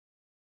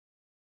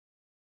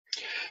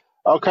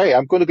Okay,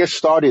 I'm going to get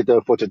started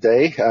for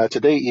today.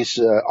 Today is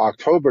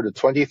October the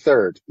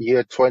 23rd,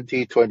 year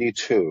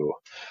 2022.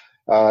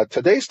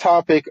 Today's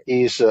topic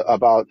is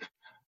about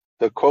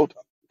the quote,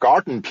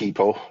 garden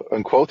people,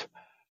 unquote,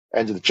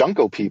 and the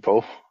jungle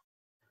people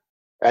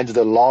and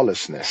the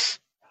lawlessness.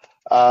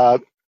 Uh,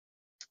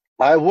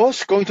 I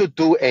was going to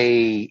do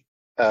a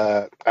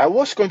uh,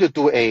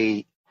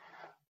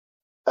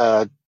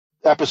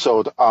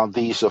 episode on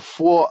these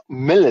four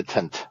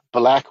militant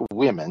black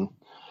women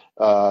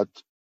uh,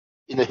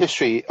 in the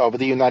history of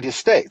the United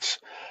States.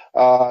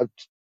 Uh,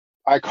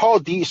 I call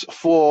these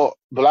four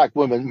black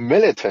women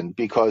militant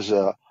because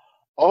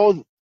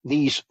all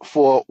these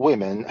four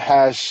women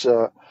has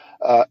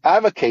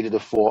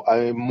advocated for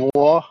a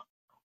more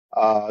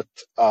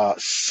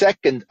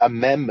Second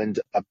Amendment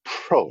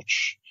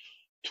approach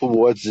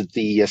towards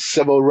the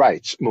civil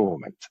rights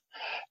movement.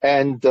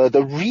 And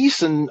the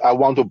reason I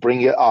want to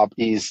bring it up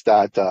is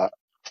that,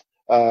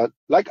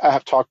 like I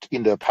have talked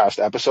in the past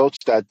episodes,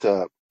 that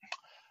the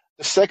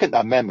Second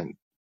Amendment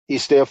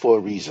is there for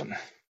a reason.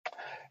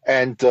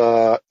 And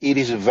it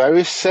is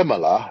very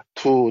similar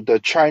to the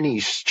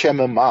Chinese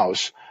Chairman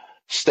Mao's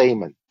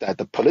statement that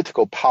the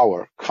political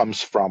power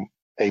comes from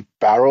a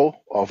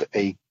barrel of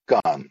a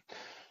gun.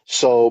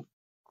 So,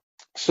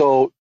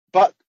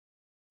 but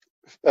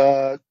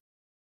uh,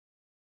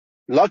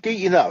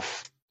 lucky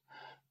enough,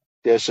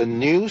 there's a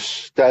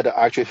news that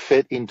actually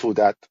fit into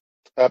that.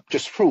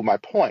 Just prove my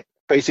point.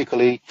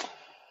 Basically,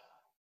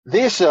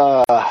 this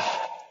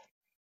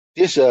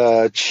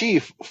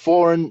chief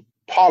foreign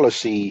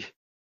policy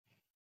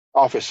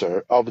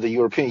officer of the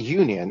European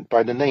Union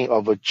by the name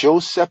of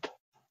Joseph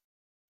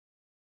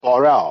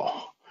Borrell,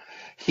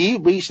 he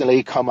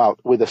recently come out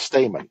with a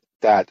statement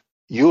that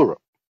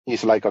Europe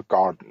is like a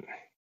garden,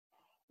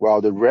 while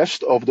the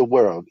rest of the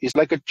world is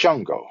like a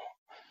jungle.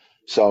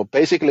 So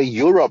basically,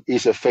 Europe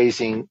is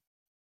facing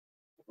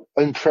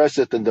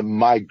unprecedented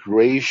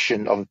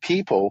migration of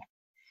people.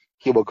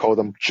 He will call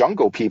them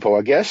jungle people,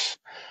 I guess,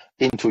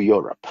 into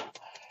Europe.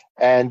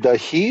 And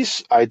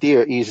his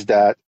idea is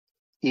that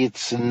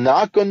it's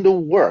not going to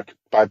work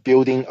by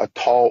building a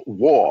tall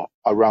wall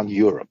around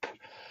Europe.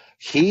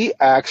 He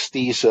asked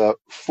these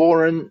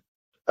foreign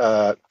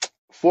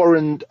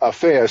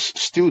affairs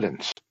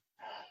students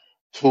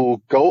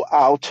to go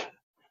out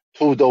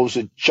to those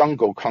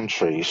jungle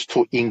countries,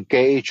 to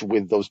engage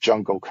with those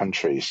jungle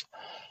countries,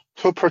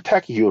 to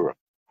protect Europe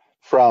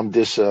from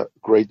this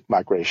great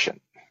migration.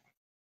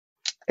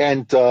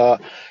 And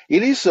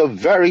it is a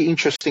very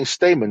interesting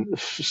statement,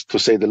 to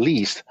say the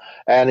least,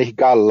 and he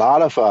got a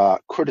lot of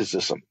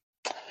criticism.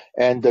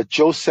 And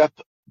Joseph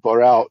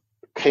Borrell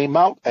came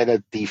out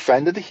and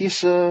defended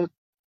his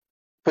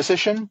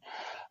position,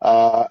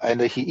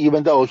 and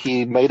even though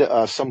he made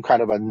some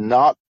kind of a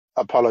not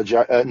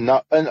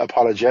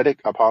unapologetic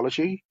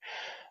apology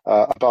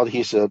about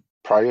his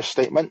prior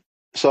statement.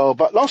 So,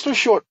 but long story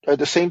short, at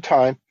the same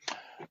time,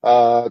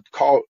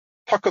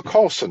 Tucker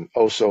Carlson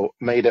also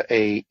made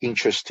a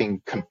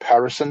interesting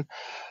comparison,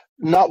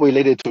 not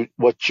related to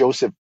what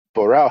Joseph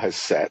Borrell has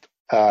said,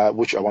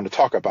 which I want to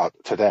talk about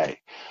today.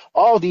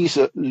 All these,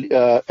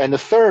 and the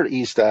third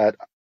is that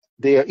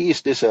there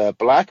is this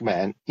black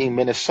man in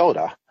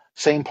Minnesota,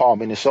 St. Paul,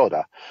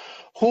 Minnesota,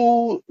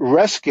 who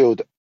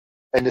rescued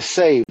and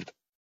saved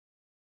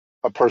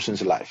a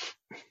person's life.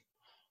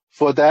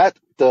 For that,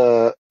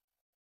 the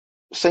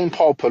St.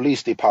 Paul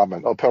Police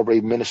Department, or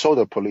probably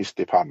Minnesota Police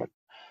Department,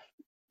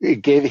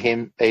 it gave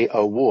him a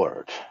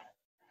award.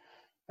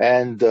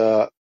 And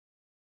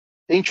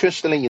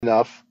interestingly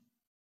enough,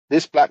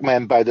 this black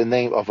man by the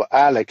name of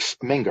Alex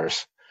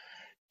Mingers,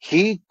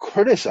 he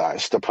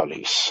criticized the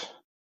police.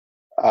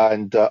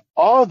 And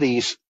all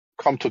these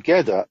come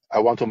together. I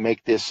want to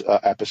make this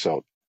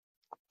episode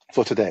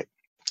for today.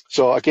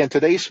 So again,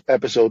 today's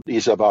episode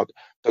is about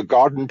the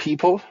garden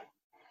people,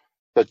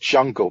 the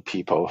jungle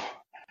people,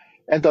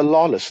 and the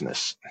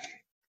lawlessness.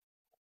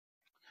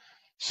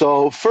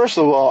 So first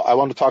of all, I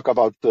want to talk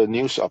about the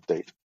news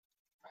update.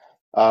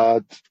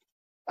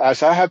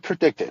 As I have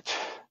predicted,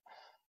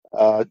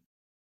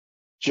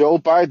 Joe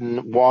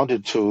Biden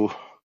wanted to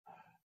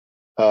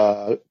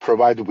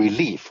provide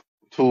relief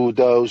to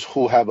those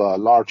who have a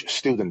large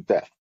student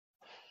debt,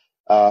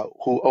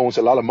 who owns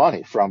a lot of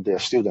money from their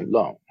student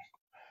loan.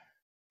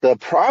 The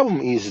problem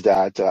is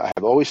that, I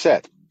have always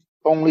said,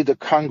 only the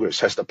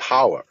Congress has the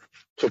power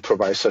to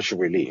provide such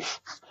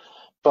relief.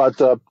 But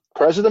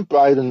President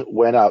Biden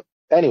went out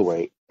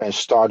anyway and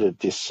started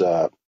this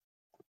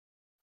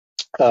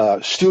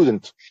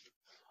student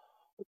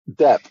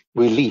debt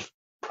relief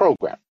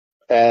program.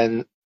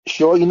 And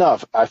sure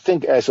enough, I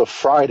think as of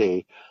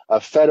Friday, a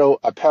federal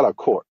appellate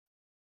court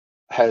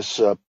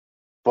has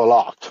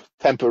blocked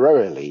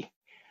temporarily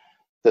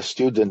the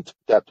student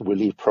debt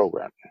relief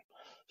program,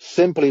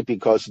 simply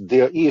because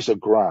there is a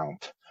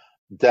ground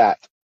that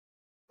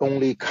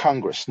only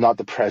Congress, not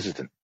the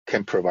president,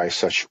 can provide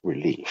such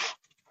relief.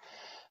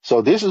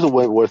 So this is a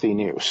worthy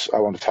news I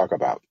want to talk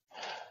about.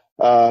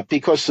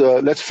 Because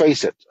let's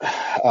face it,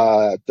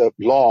 the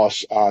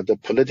laws are the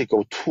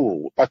political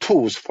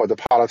tools for the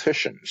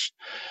politicians.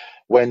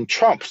 when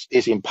Trump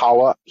is in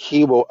power,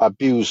 he will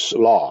abuse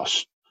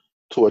laws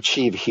to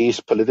achieve his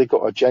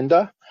political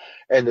agenda,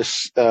 and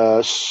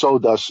so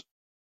does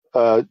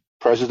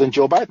President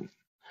Joe Biden.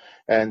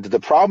 And the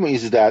problem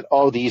is that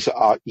all these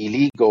are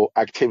illegal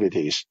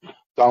activities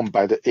done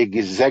by the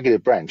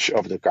executive branch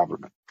of the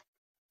government.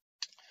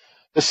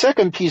 The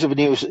second piece of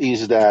news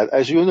is that,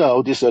 as you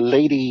know, this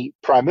lady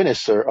prime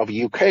minister of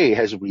UK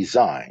has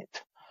resigned.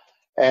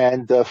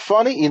 And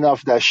funny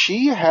enough that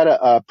she had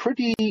a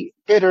pretty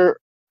bitter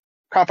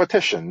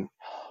competition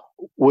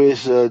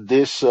with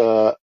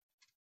another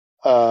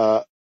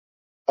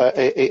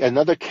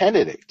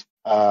candidate.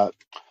 I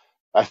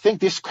think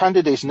this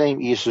candidate's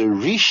name is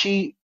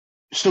Rishi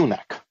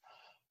Sunak.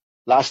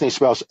 Last name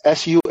spells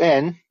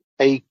Sunak.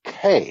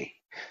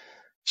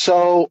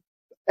 So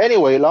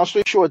anyway, long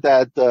story short,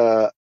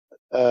 that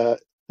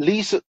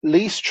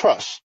Liz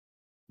Truss,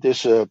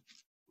 this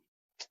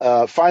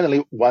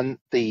finally won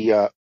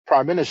the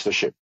prime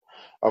ministership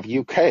of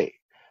UK,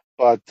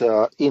 but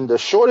in the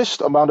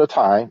shortest amount of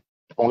time,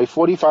 only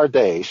 45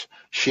 days,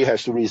 she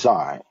has to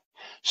resign.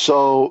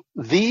 So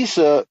these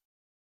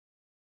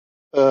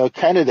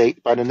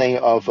candidate by the name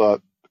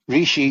of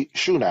Rishi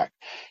Sunak,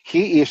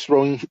 he is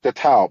throwing the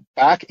towel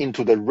back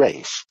into the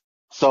race.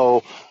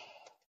 So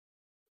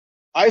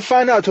I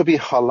find out to be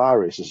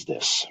hilarious is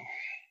this.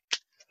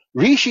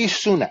 Rishi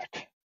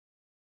Sunak,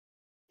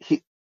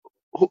 he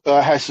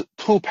has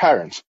two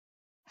parents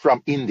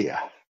from India.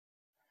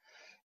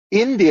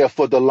 India,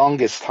 for the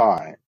longest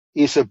time,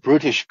 is a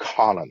British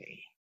colony.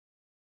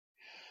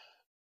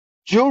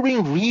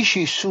 During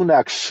Rishi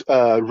Sunak's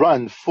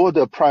run for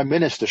the prime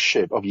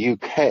ministership of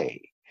UK,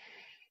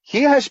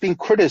 he has been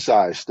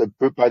criticized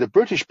by the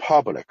British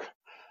public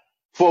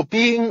for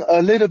being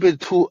a little bit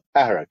too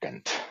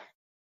arrogant.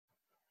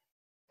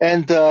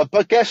 And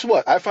but guess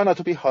what? I found out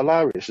to be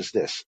hilarious is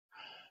this.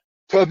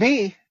 To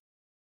me,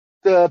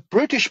 the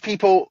British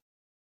people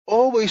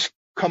always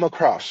come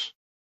across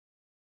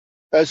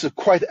as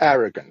quite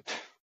arrogant.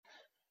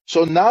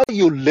 So now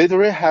you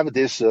literally have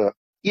this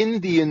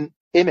Indian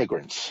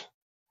immigrants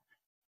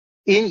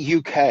in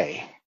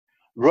UK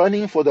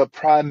running for the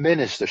prime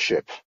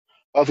ministership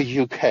of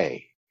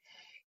UK.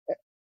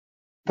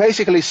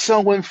 Basically,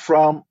 someone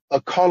from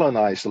a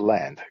colonized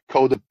land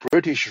called the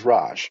British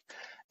Raj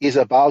is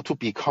about to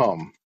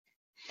become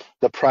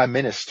the prime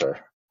minister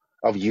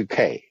of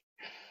UK.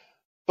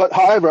 But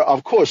however,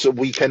 of course,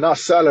 we cannot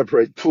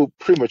celebrate too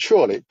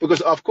prematurely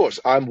because, of course,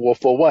 I'm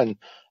for one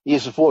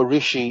is for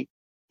Rishi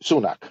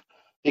Sunak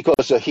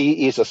because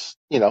he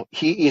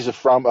is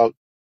from a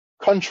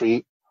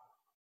country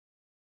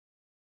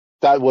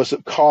that was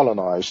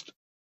colonized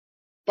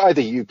by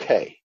the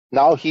UK.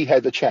 Now he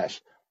had the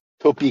chance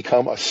to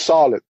become a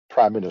solid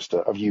prime minister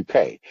of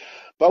UK.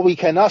 But we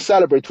cannot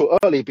celebrate too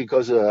early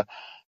because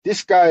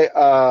this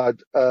guy,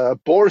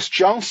 Boris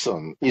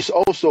Johnson, is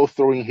also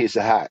throwing his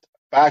hat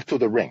back to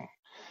the ring.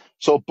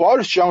 So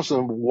Boris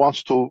Johnson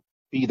wants to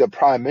be the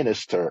prime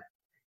minister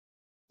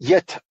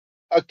yet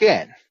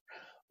again,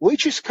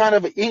 which is kind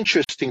of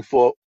interesting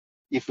for,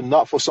 if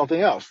not for something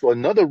else, for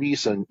another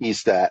reason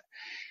is that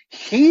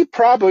he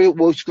probably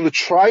was going to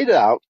try it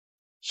out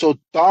so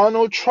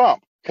Donald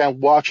Trump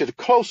can watch it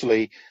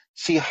closely,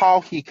 see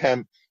how he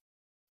can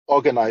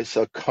organize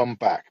a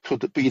comeback to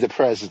be the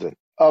president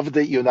of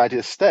the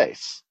United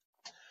States.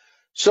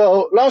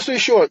 So long story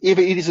short, if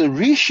it is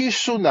Rishi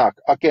Sunak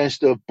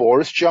against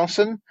Boris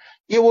Johnson,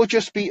 it will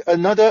just be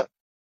another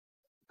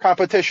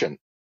competition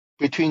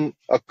between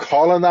a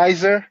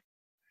colonizer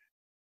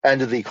and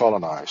the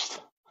colonized.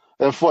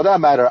 And for that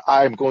matter,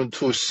 I'm going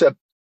to sit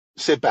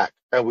back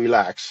and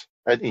relax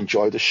and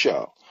enjoy the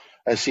show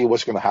and see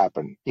what's going to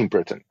happen in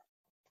Britain.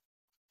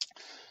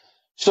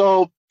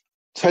 So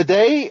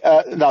today,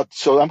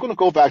 so I'm going to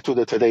go back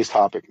to today's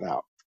topic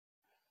now.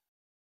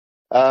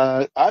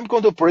 I'm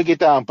going to break it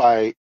down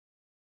by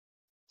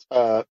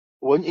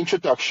one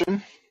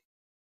introduction,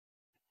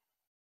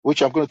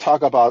 which I'm going to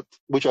talk about,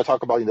 which I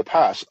talked about in the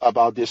past,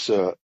 about this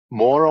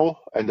moral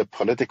and the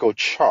political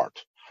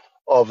chart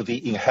of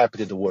the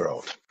inhabited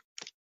world.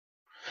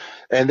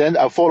 And then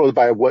followed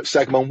by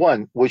segment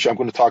one, which I'm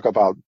going to talk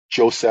about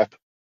Joseph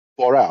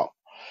Borrell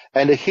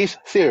and his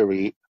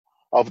theory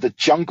of the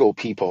jungle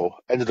people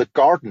and the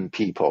garden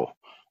people,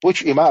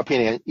 which in my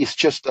opinion is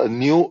just a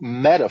new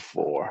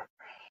metaphor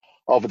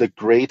of the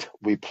great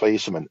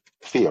replacement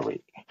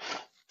theory.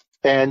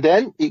 And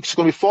then it's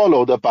going to be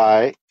followed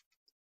by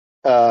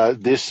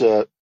this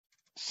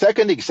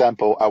second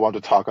example I want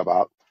to talk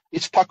about.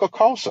 It's Tucker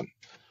Carlson.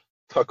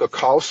 Tucker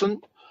Carlson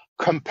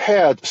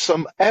compared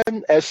some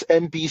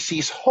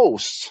MSNBC's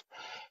hosts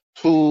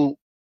to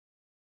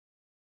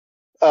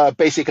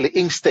basically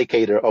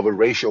instigator of a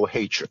racial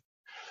hatred.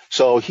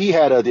 So he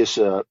had this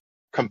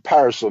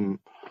comparison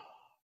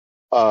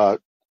of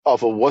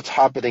what's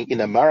happening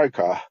in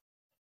America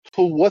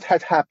to what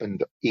had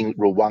happened in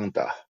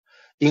Rwanda.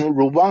 In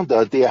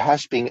Rwanda, there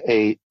has been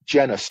a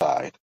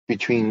genocide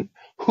between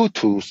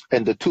Hutus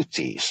and the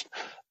Tutsis.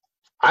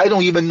 I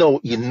don't even know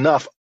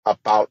enough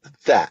about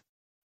that.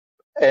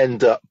 And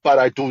but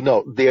I do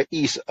know there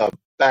is a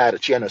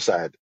bad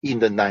genocide in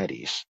the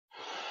 90s.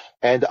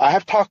 And I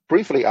have talked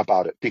briefly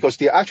about it because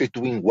they're actually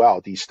doing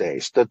well these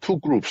days. The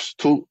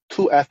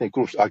two ethnic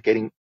groups are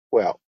getting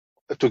well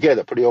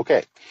together, pretty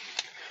okay.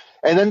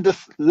 And then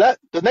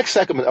the next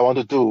segment I want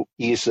to do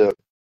is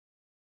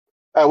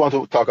I want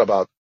to talk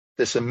about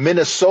this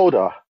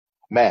Minnesota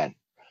man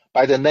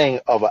by the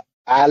name of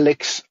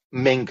Alex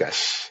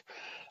Mingus.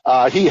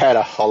 He had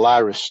a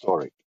hilarious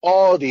story.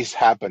 All this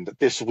happened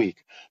this week.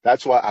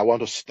 That's why I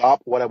want to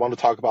stop. What I want to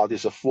talk about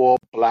is 4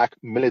 black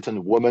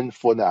militant women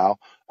for now.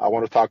 I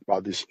want to talk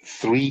about these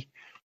 3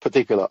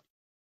 particular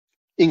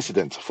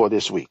incidents for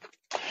this week.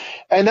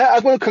 And then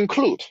I'm going to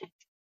conclude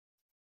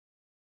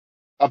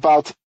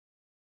about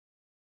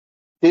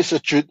this,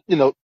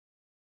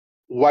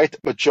 white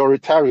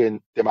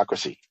majoritarian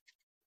democracy.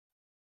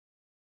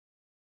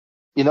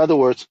 In other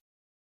words,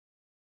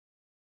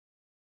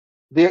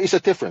 there is a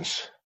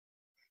difference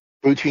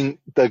between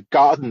the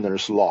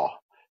gardener's law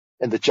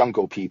and the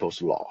jungle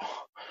people's law.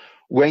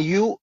 When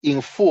you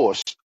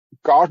enforce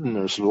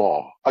gardener's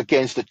law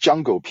against the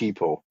jungle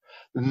people,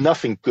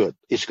 nothing good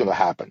is going to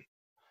happen.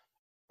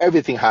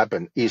 Everything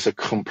happen is a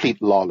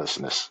complete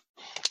lawlessness.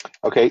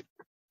 Okay,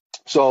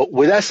 so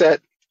with that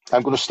said,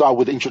 I'm going to start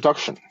with the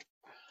introduction.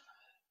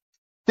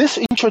 This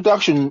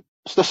introduction,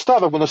 the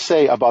stuff I'm going to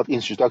say about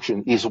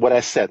introduction is what I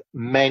said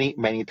many,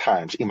 many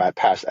times in my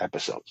past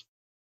episodes.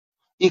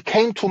 It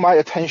came to my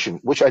attention,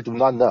 which I do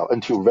not know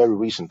until very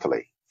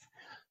recently,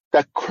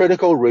 that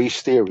critical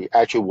race theory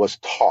actually was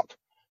taught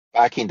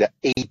back in the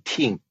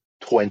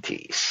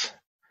 1820s.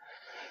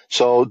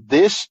 So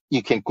this,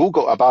 you can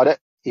Google about it.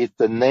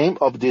 The name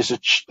of this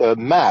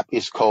map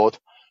is called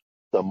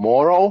The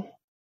Moral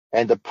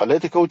and the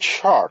Political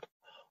Chart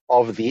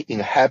of the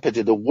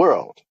Inhabited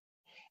World.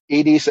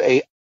 It is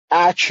a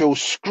actual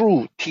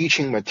school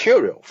teaching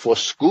material for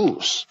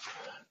schools.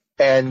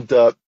 And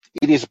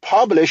it is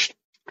published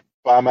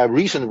by my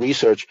recent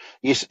research,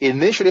 is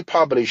initially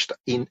published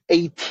in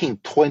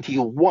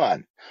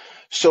 1821.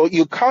 So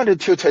you count it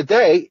till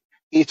today,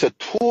 it's a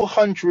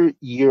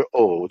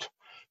 200-year-old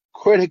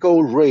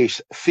critical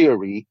race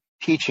theory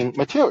teaching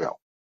material.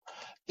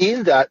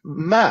 In that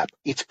map,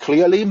 it's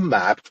clearly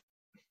mapped,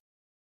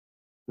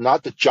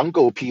 not the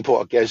jungle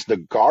people against the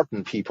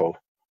garden people,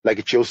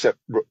 like Joseph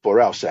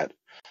Borrell said.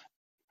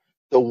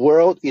 The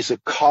world is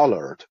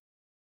colored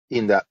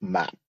in that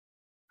map.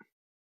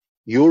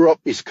 Europe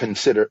is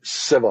considered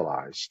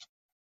civilized.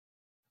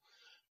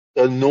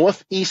 The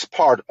northeast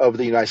part of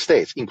the United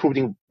States,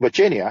 including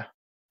Virginia,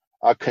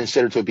 are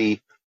considered to be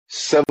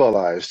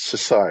civilized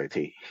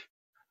society.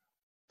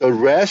 The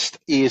rest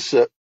is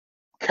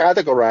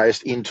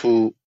categorized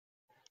into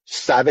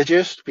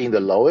savages being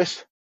the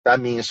lowest. That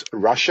means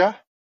Russia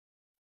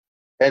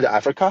and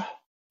Africa.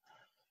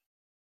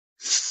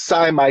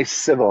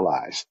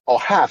 Semi-civilized or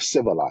half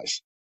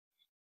civilized,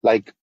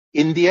 like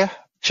India,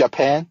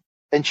 Japan,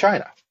 and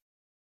China.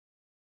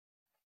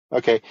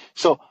 Okay,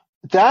 so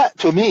that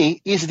to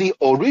me is the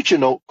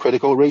original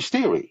critical race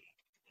theory.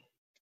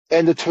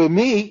 And to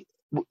me,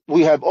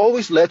 we have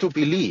always led to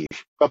believe,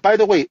 but by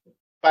the way,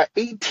 by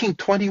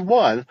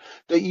 1821,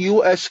 the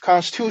US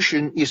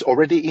Constitution is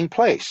already in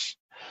place.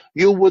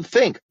 You would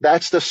think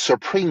that's the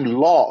supreme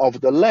law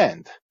of the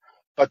land,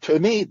 but to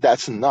me,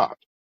 that's not.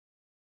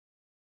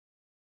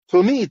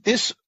 To me,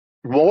 this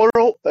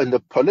moral and the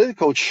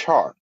political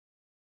chart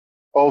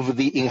of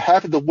the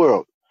inhabited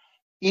world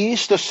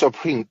is the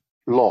supreme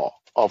law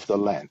of the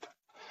land.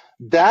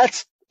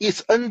 That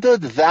is under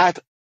that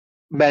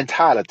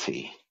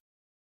mentality.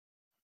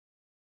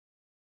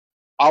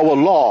 Our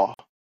law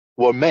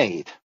were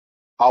made,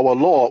 our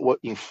law were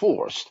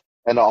enforced,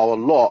 and our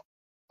law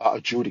are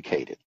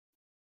adjudicated.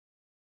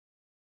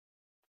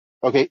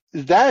 Okay,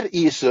 that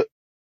is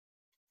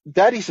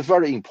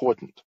very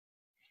important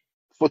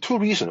for 2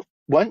 reasons.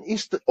 One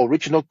is the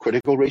original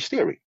critical race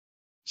theory.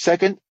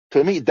 Second,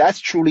 to me, that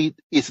truly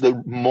is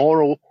the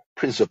moral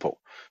principle,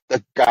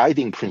 the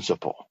guiding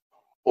principle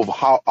of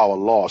how our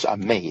laws are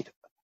made,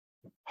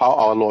 how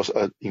our laws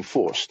are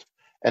enforced,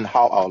 and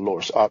how our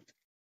laws are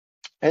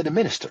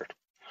administered.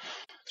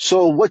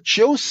 So what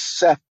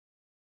Joseph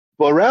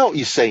Borrell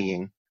is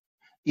saying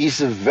is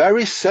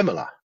very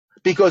similar,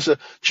 because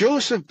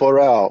Joseph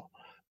Borrell,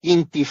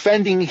 in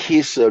defending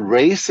his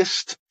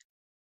racist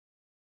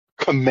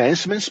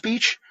commencement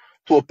speech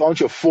to a bunch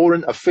of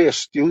foreign affairs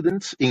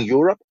students in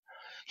Europe,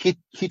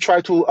 he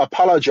tried to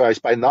apologize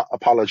by not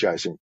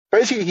apologizing.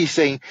 Basically, he's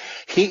saying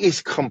he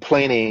is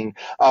complaining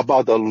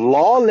about the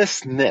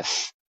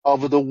lawlessness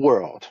of the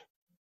world,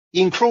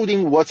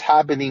 including what's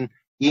happening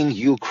in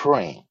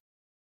Ukraine.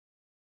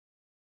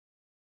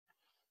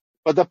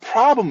 But the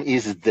problem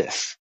is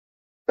this.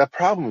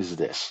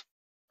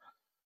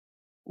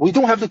 We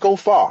don't have to go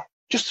far.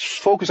 Just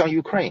focus on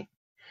Ukraine.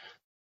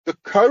 The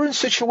current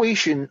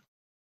situation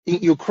in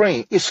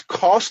Ukraine is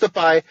caused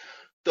by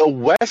the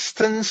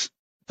Western's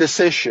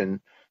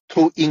decision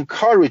to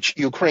encourage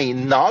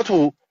Ukraine not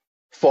to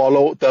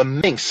follow the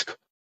Minsk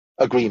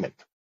agreement.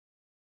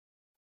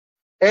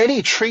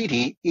 Any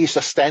treaty is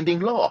a standing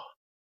law.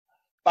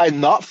 By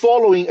not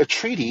following a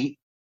treaty,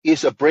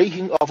 is a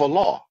breaking of a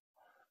law.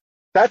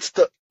 That's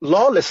the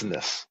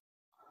lawlessness.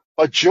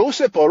 But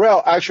Joseph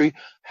Borrell actually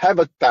have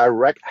a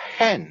direct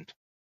hand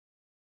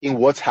in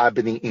what's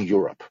happening in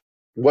Europe,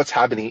 what's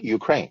happening in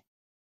Ukraine.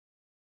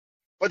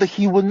 But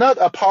he would not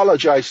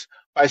apologize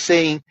by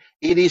saying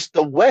it is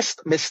the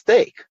West's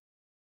mistake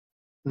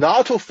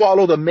not to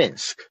follow the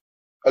Minsk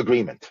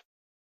agreement.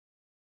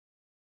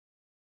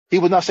 He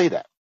would not say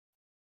that.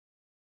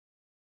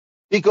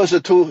 Because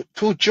to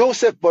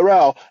Joseph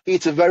Borrell,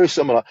 it's very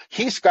similar.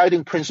 His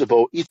guiding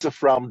principle is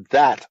from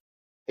that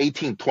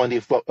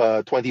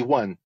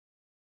 1821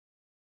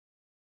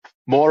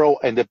 moral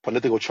and the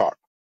political chart.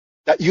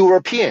 That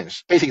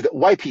Europeans, basically the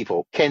white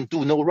people, can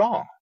do no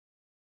wrong.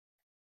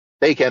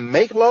 They can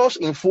make laws,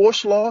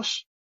 enforce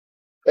laws,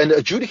 and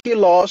adjudicate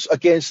laws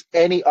against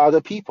any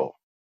other people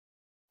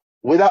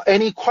without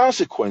any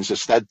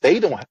consequences that they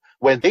don't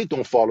when they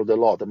don't follow the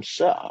law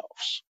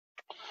themselves.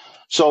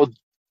 So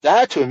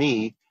that to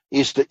me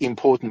is the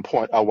important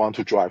point I want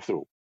to drive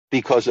through,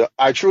 because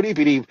I truly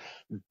believe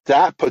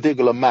that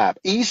particular map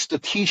is the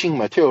teaching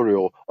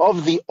material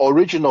of the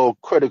original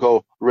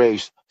critical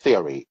race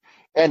theory.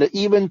 And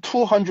even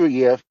 200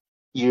 years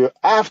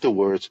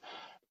afterwards,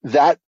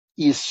 that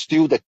is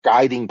still the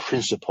guiding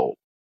principle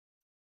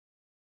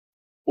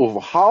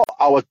of how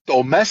our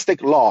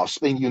domestic laws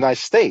in the United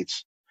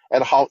States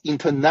and how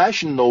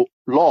international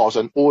laws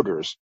and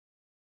orders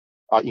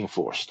are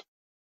enforced.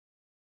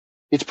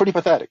 It's pretty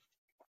pathetic.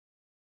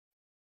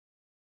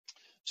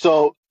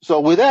 So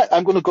with that,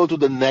 I'm going to go to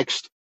the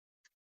next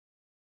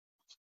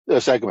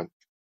segment.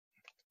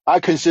 I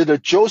consider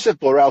Joseph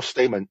Borrell's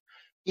statement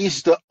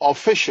is the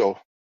official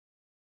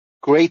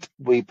great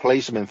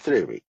replacement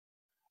theory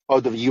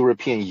of the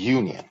European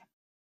Union.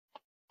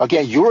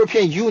 Again,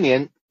 European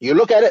Union, you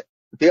look at it,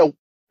 they're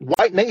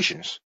white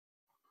nations,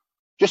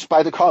 just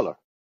by the color.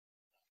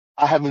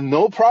 I have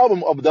no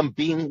problem of them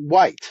being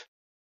white,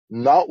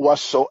 not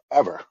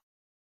whatsoever.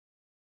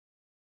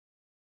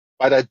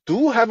 But I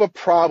do have a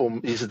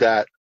problem is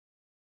that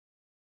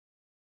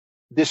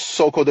this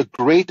so-called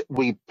great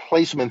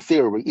replacement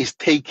theory is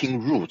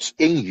taking roots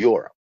in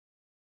Europe.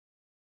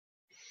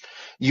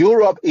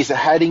 Europe is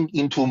heading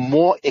into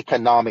more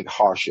economic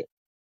hardship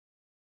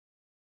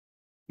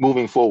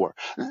moving forward.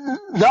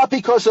 Not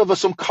because of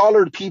some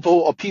colored people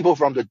or people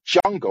from the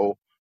jungle,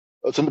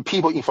 or some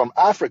people from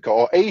Africa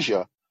or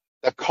Asia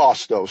that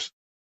caused those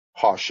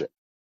hardship.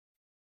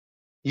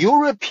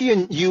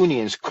 European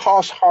unions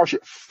cause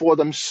hardship for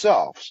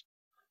themselves.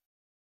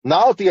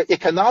 Now their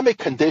economic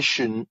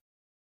condition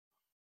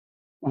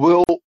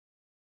will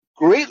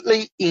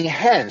greatly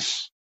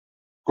enhance,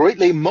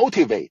 greatly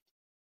motivate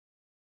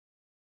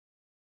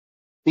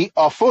the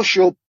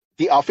official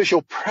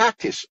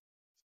practice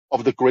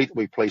of the great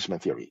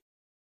replacement theory.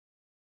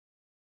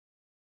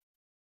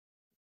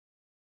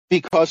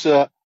 Because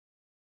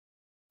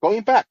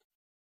going back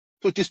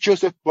to this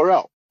Joseph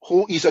Borrell,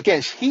 who is,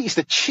 again, he is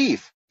the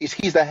chief,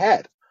 he's the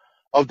head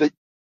of the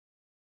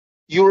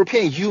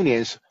European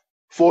Union's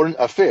Foreign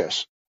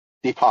Affairs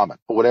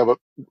Department, or whatever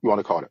you want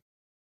to call it.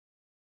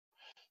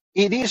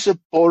 It is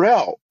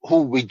Borrell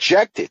who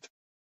rejected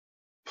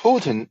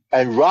Putin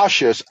and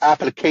Russia's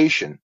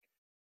application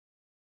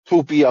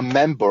to be a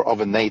member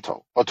of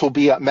NATO or to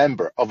be a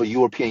member of a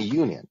European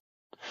Union.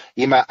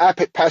 In my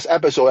past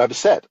episode, I've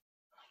said,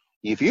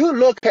 if you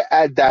look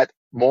at that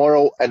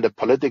moral and the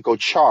political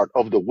chart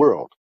of the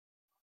world,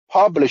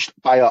 published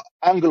by an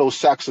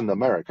Anglo-Saxon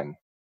American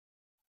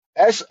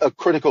as a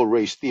critical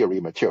race theory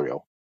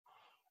material,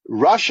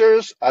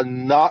 Russians are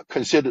not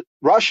considered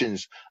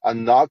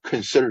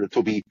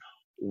to be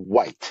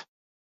white.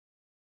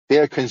 They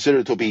are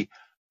considered to be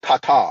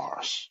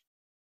Tatars,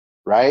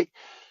 right?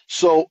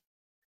 So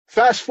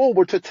fast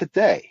forward to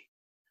today.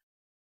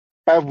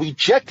 By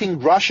rejecting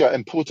Russia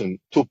and Putin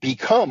to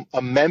become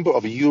a member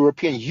of the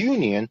European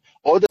Union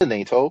or the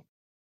NATO,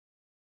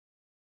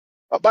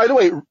 by the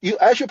way,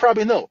 as you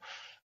probably know,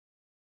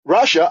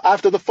 Russia,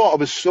 after the fall of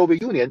the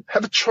Soviet Union,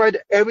 have tried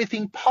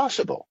everything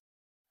possible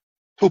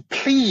to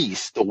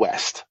please the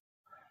West.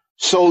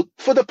 So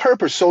for the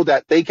purpose so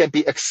that they can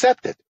be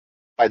accepted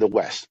by the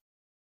West.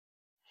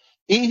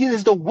 It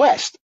is the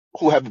West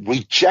who have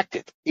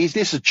rejected. It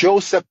is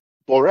Joseph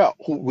Borrell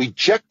who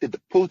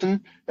rejected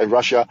Putin and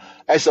Russia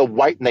as a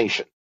white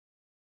nation.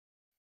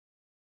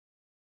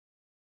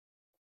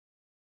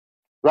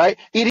 Right?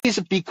 It is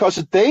because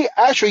they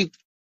actually,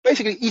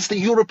 basically, it's the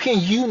European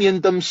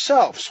Union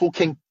themselves who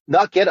can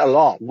not get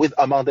along with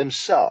among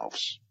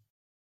themselves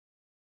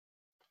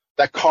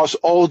that cause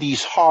all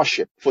these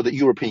hardship for the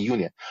European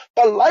Union.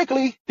 But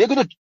likely, they're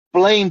going to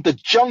blame the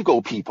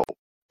jungle people,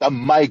 the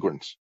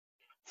migrants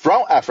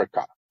from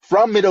Africa,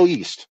 from Middle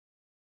East,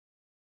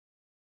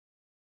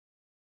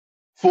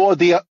 for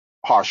their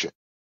hardship.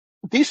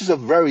 This is a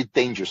very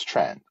dangerous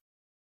trend.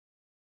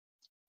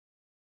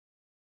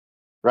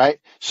 Right?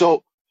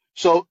 So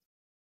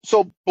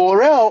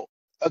Borrell,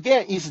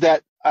 again, is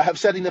that I have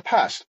said in the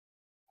past,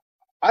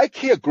 I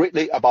care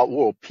greatly about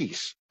world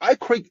peace. I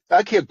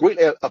care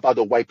greatly about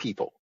the white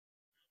people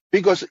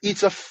because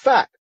it's a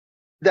fact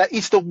that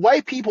it's the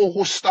white people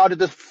who started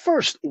the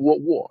First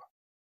World War.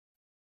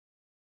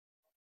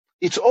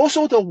 It's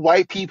also the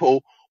white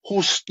people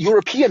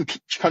European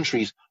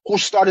countries who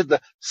started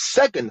the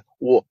Second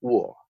World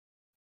War.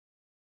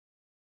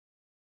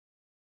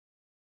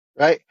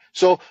 Right?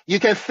 So you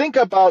can think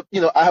about,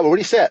 I have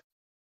already said,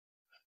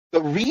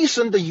 the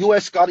reason the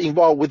U.S. got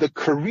involved with the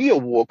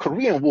Korean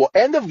War,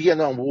 and the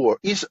Vietnam War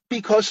is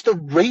because the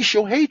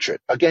racial hatred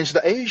against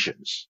the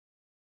Asians.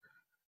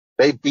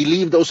 They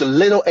believe those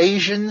little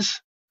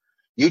Asians,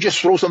 you just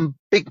throw some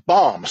big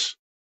bombs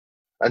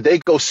and they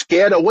go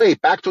scared away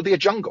back to their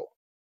jungle.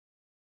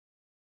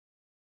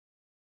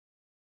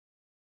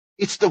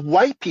 It's the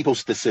white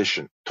people's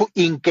decision to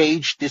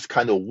engage this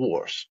kind of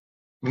wars,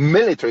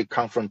 military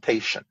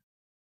confrontation.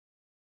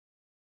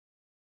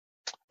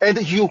 And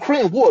the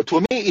Ukraine war,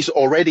 to me, is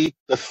already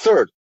the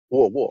Third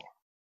World War.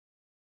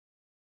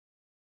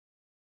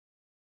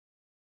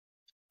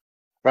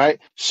 Right?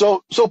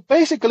 So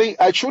basically,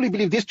 I truly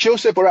believe this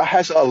Joseph Borrell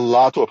has a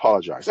lot to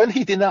apologize. And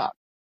he did not,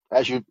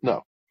 as you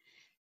know.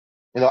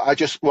 I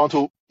just want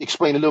to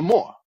explain a little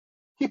more.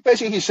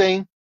 He's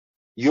saying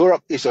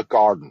Europe is a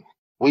garden.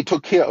 We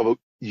took care of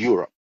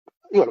Europe.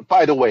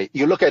 By the way,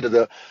 you look at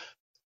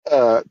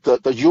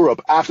the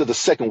Europe after the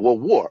Second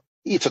World War,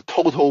 it's a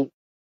total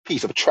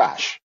piece of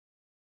trash.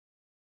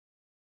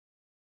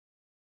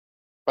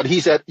 But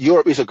he said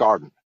Europe is a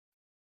garden.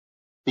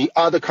 The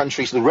other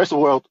countries, the rest of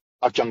the world,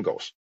 are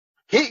jungles.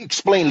 He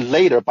explained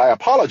later by not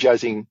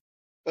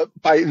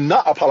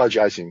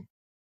apologizing,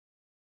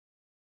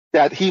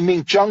 that he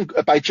means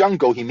by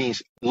jungle he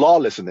means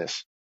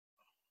lawlessness.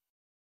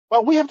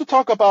 But we have to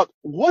talk about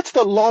what's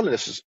the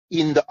lawlessness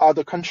in the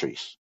other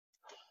countries.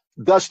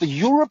 Does the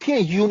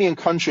European Union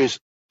countries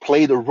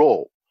play the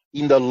role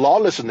in the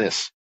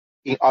lawlessness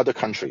in other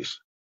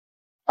countries?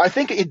 I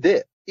think it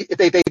did.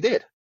 They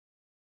did.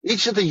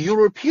 Each of the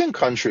European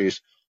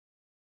countries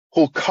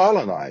who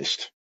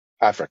colonized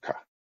Africa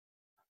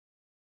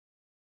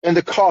and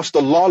they caused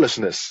the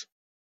lawlessness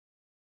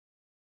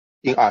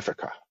in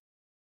Africa.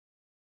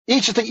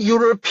 Each of the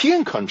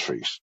European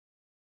countries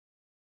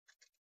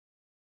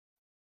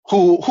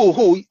who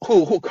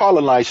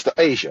colonized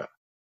Asia.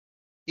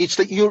 It's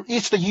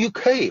the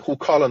UK who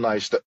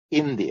colonized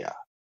India,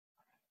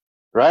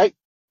 right?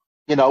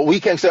 We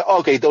can say,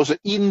 okay, those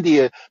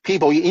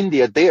people in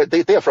India,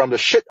 they're from the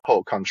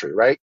shithole country,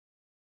 right?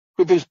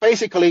 Because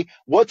basically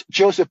what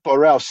Joseph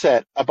Borrell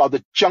said about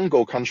the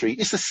jungle country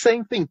is the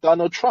same thing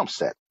Donald Trump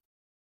said,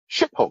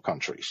 shithole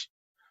countries.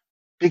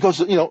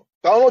 Because,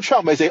 Donald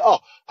Trump may say, oh,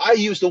 I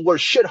use the word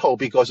shithole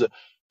because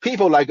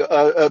people like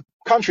a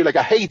country like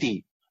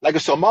Haiti, like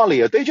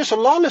Somalia, they just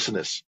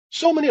lawlessness.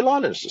 So many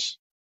lawlessness.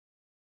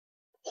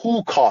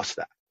 Who caused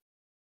that?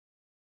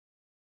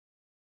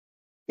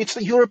 It's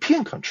the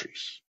European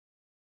countries.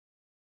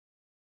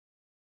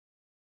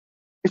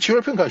 It's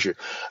European countries.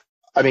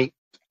 I mean,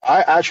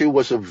 I actually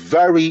was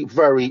very,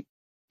 very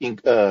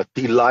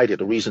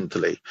delighted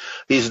recently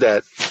is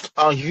that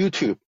on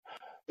YouTube,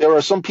 there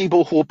are some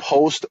people who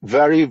post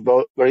very,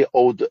 very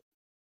old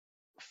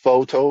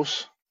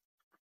photos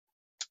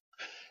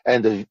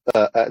and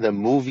the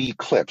movie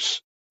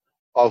clips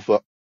of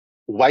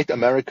white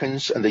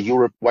Americans and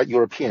white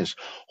Europeans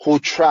who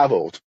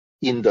traveled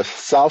in the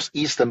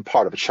southeastern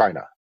part of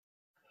China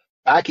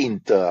back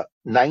in the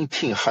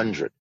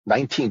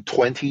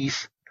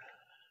 1920s.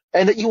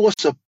 And it was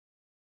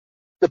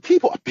the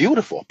people are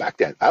beautiful back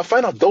then. I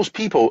find out those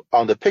people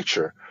on the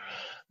picture,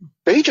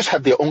 they just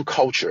have their own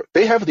culture.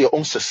 They have their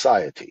own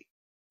society.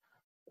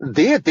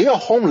 Their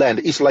homeland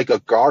is like a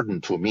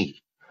garden to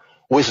me,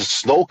 with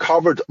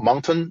snow-covered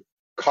mountain,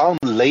 calm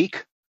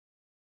lake,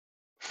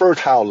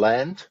 fertile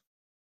land.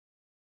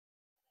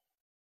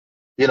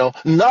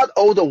 Not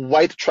all the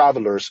white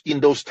travelers in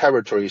those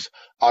territories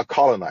are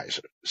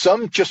colonizers.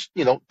 Some just,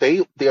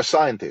 they are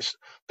scientists.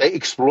 They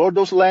explored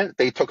those lands.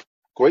 They took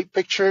great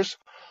pictures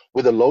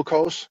with the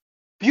locals.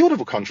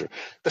 Beautiful country.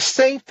 The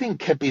same thing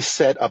can be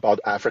said about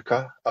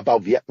Africa,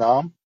 about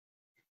Vietnam,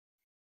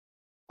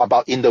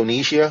 about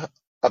Indonesia,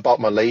 about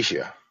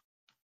Malaysia,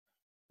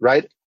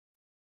 right?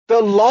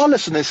 The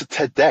lawlessness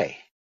today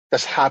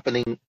that's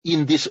happening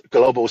in this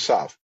global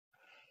south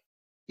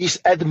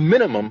is at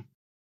minimum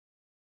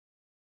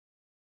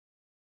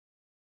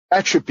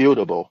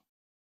attributable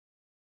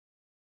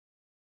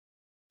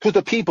to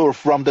the people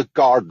from the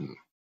garden.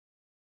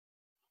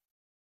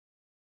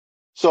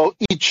 So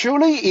it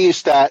truly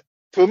is that,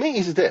 to me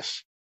is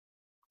this.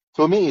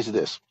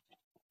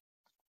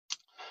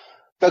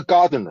 The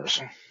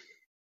gardeners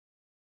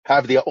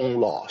have their own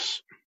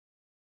laws.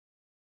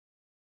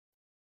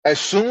 As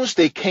soon as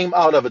they came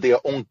out of their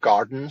own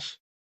gardens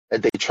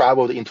and they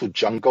traveled into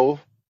jungle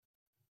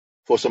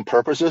for some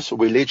purposes,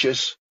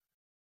 religious,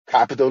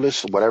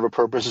 capitalist, whatever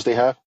purposes they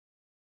have,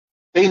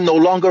 they no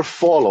longer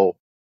follow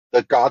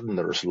the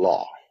gardener's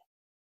law.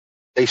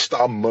 They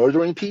start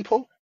murdering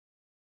people.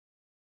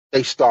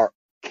 They start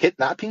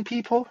kidnapping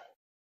people.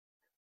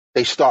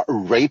 They start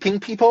raping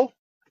people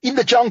in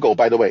the jungle,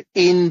 by the way,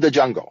 in the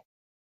jungle.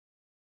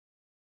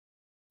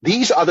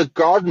 These are the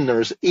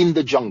gardeners in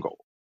the jungle.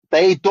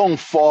 they don't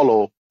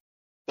follow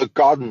the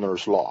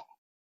gardener's law.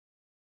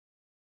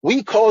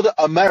 We call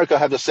America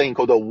have the saying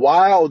called the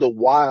wild,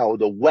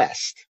 wild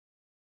west.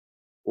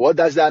 What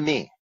does that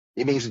mean?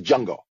 It means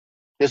jungle.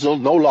 There's no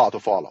law to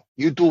follow.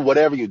 You do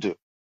whatever you do.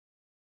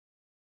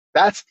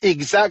 That's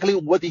exactly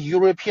what the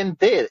European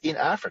did in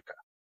Africa.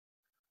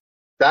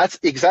 That's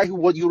exactly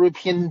what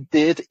European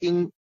did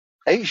in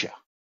Asia.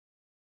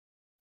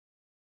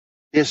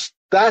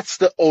 That's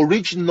the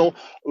original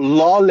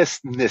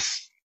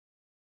lawlessness.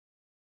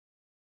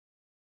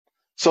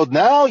 So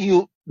now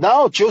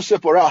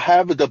Joseph Borrell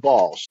have the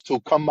balls to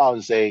come out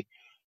and say,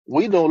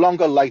 we no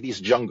longer like these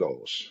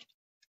jungles.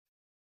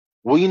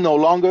 We no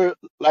longer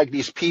like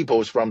these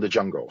peoples from the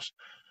jungles.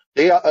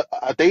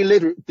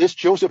 This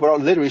Joseph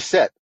Borrell literally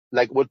said,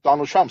 like what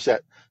Donald Trump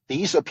said,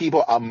 these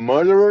people are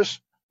murderers,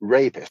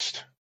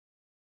 rapists.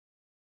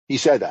 He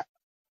said that.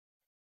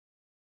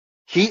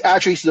 He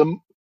actually is the,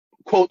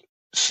 quote,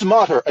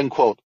 smarter,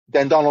 unquote,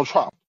 than Donald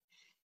Trump.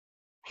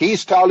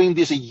 He's telling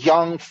these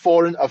young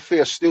foreign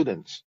affairs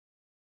students,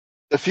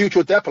 the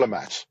future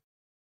diplomats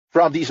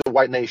from these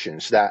white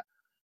nations, that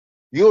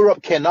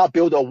Europe cannot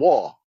build a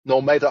wall no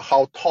matter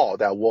how tall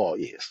that wall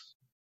is.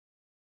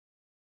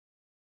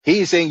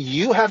 He's saying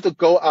you have to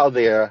go out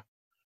there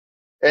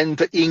and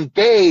to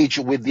engage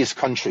with these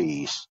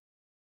countries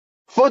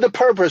for the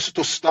purpose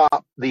to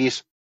stop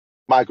this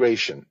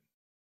migration.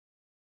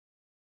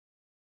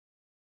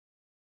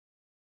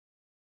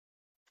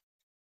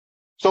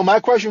 So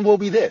my question will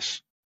be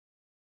this.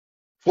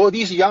 For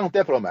these young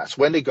diplomats,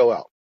 when they go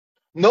out,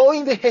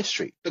 knowing the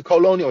history, the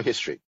colonial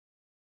history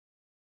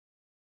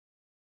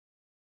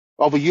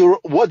of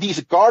Europe, what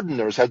these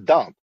gardeners have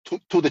done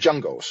to the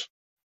jungles,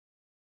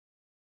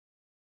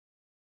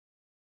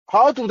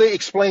 how do they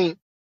explain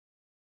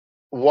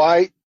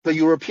why the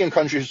European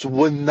countries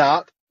would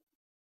not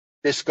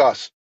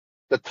discuss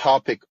the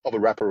topic of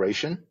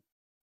reparation?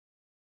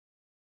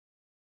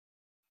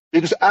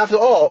 Because after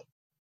all,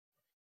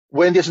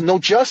 when there's no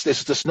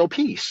justice, there's no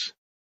peace,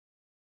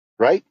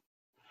 right?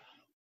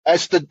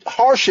 As the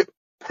hardship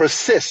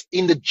persists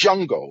in the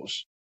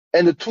jungles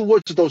and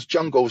towards those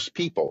jungles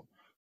people,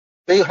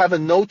 they have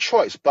no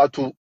choice but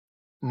to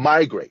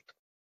migrate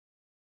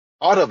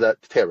out of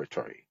that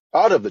territory,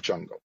 out of the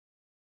jungle.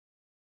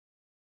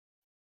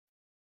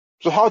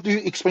 So how do you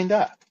explain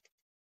that?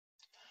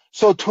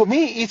 So to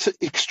me, it's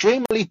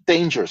extremely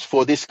dangerous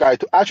for this guy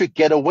to actually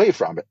get away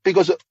from it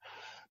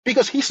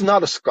because he's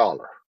not a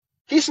scholar.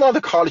 He's not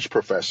a college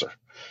professor.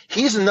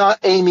 He's not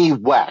Amy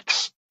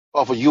Wax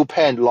of a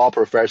UPenn law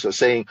professor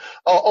saying,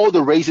 oh, all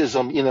the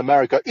racism in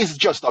America is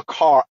just a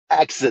car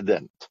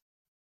accident.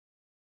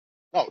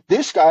 No,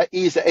 this guy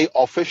is an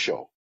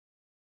official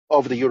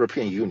of the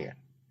European Union.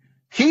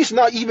 He's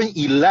not even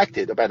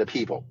elected by the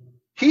people.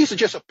 He's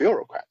just a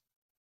bureaucrat.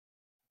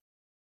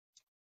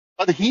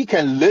 But he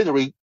can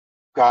literally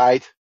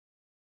guide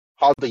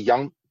how the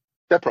young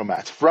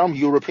diplomats from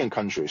European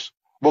countries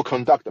will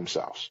conduct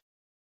themselves.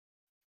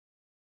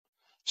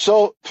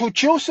 So to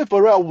Joseph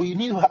Borrell, we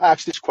need to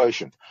ask this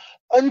question.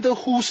 Under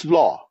whose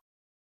law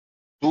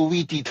do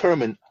we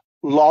determine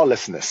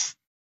lawlessness?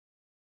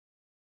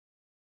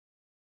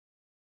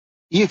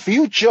 If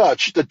you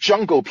judge the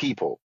jungle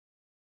people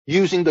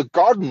using the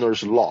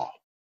gardener's law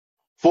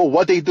for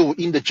what they do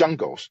in the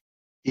jungles,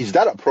 is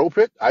that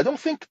appropriate? I don't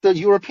think the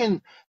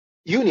European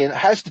Union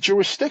has the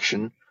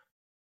jurisdiction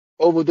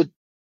over the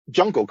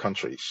jungle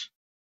countries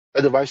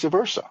and vice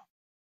versa.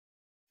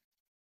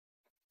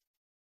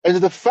 And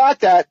the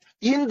fact that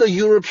in the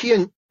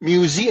European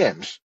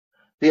museums,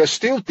 there are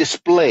still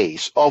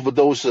displays of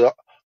those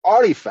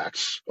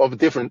artifacts of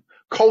different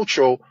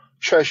cultural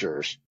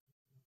treasures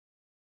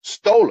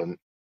stolen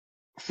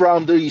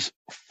from these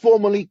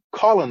formerly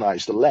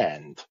colonized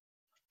land.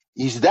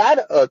 Is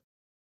that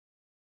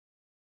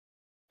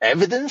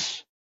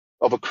evidence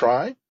of a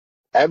crime?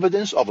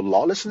 Evidence of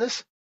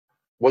lawlessness?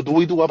 What do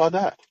we do about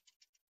that?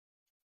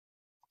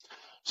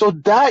 So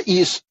that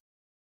is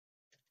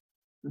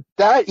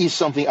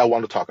something I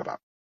want to talk about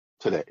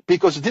today.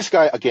 Because this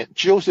guy, again,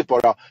 Joseph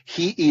Borrell,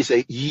 he is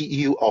a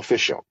EU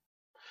official.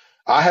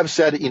 I have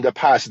said in the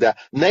past that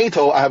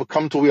NATO, I have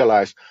come to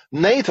realize,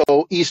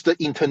 NATO is the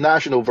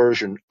international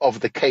version of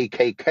the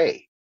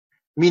KKK,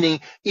 meaning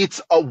it's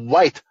a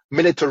white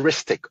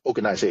militaristic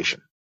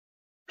organization,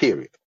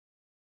 period.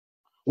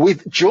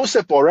 With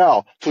Joseph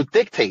Borrell to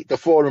dictate the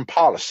foreign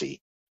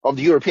policy of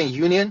the European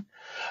Union,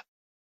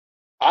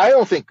 I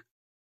don't think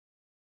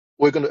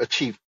we're going to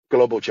achieve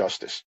global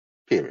justice,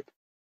 period.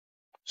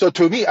 So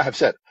to me, I have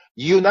said,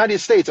 United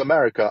States,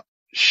 America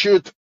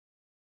should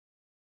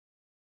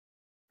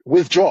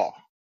withdraw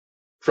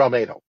from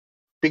NATO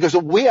because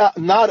we are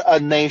not a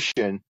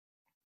nation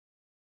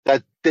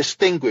that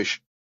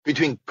distinguish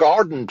between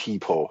garden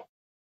people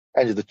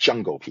and the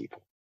jungle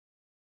people.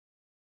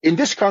 In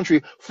this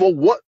country, for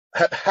what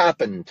had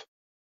happened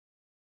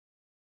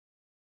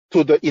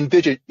to the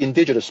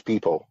indigenous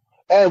people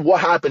and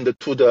what happened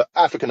to the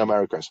African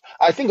Americans,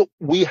 I think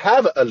we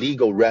have a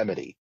legal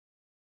remedy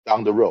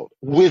down the road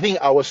within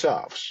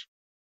ourselves.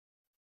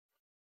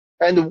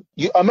 And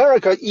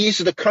America is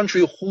the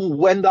country who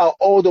went out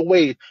all the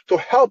way to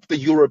help the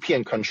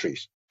European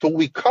countries to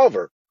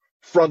recover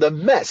from the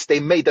mess they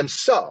made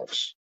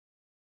themselves.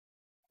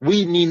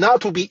 We need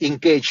not to be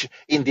engaged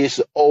in this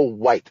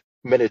all-white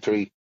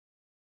military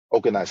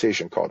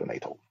organization called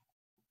NATO.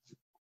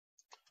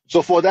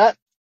 So for that,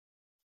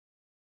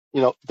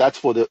 that's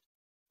for the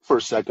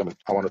first segment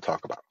I want to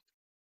talk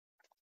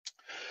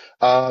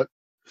about.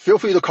 Feel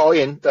free to call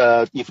in.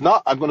 If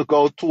not, I'm going to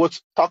go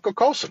towards Tucker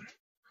Carlson,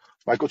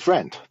 my good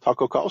friend,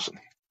 Tucker Carlson.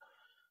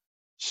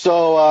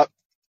 So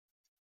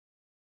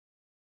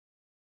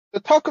the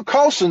Tucker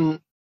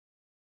Carlson,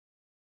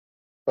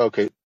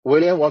 okay,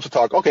 William wants to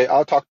talk. Okay,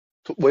 I'll talk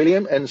to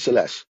William and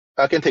Celeste.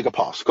 I can take a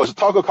pause because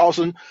Tucker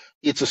Carlson,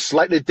 it's a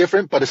slightly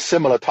different but a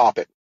similar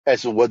topic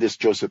as what this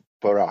Joseph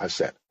Burrell has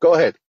said. Go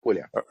ahead,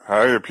 William.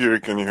 Hi, Peter.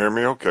 Can you hear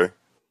me okay?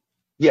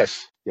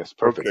 Yes,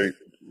 perfect. Okay.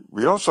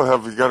 We also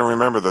have, you got to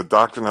remember, the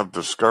Doctrine of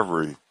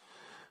Discovery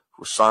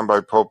was signed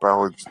by Pope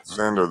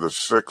Alexander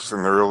VI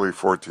in the early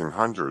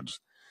 1400s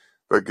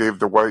that gave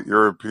the white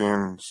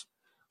Europeans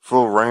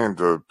full reign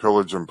to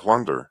pillage and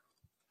plunder.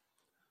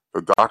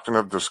 The Doctrine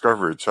of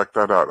Discovery, check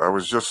that out. I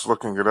was just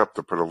looking it up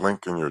to put a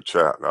link in your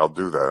chat. I'll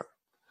do that.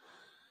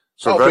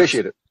 So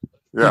appreciate it.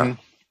 Yeah.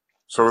 Mm-hmm.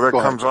 So that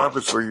comes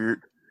obviously,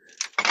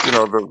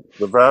 the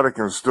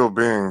Vatican still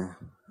being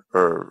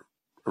a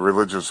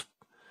religious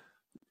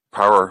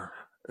power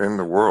in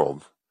the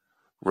world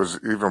was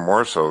even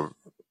more so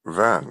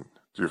then.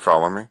 Do you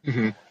follow me?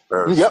 Mm-hmm.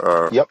 As,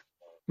 yep.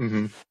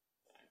 Mm-hmm.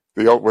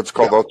 What's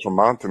called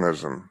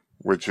ultramontanism,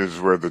 which is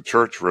where the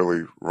church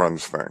really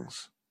runs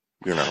things.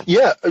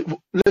 Yeah,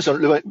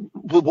 listen.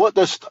 What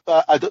does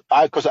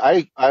because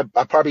I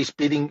probably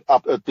speeding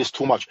up this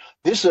too much.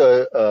 This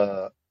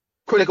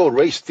critical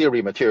race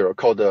theory material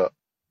called the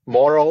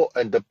moral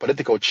and the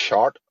political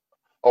chart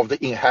of the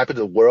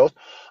inhabited world.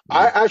 Mm-hmm.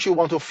 I actually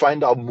want to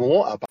find out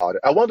more about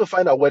it. I want to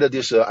find out whether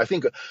this. I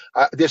think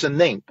there's a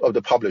name of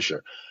the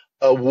publisher.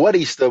 What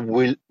is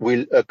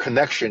the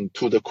connection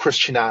to the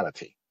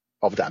Christianity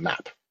of that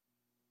map?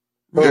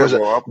 Yeah,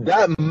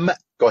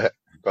 Go ahead.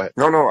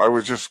 No, I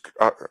was just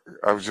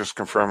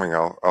confirming.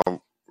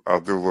 I'll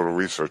do a little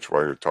research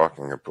while you're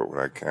talking and put what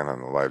I can on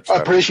the live chat. I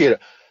appreciate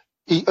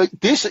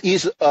it. This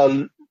is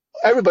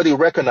everybody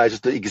recognizes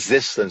the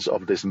existence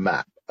of this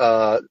map.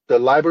 The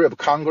Library of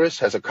Congress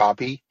has a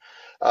copy.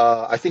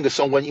 I think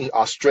someone in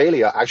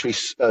Australia actually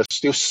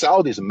still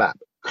sell this map,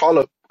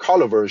 color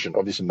version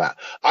of this map.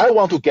 I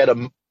want to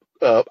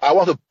I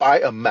want to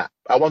buy a map.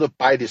 I want to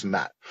buy this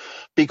map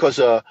because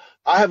I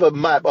have a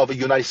map of the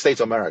United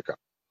States of America.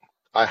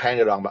 I hang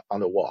it on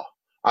the wall.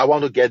 I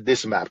want to get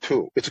this map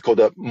too. It's called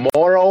the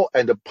moral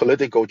and the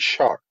political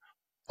chart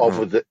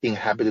of the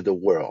inhabited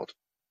world.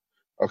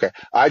 Okay.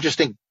 I just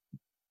think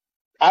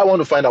I want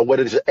to find out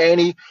whether there's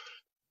any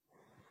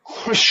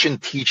Christian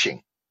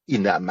teaching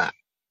in that map,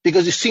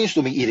 because it seems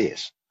to me it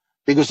is,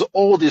 because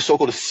all this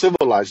so-called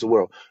civilized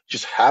world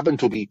just happen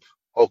to be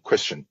all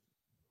Christian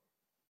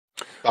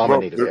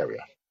dominated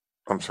area.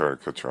 I'm sorry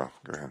to cut you off.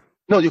 Go ahead.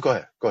 No, you go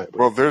ahead.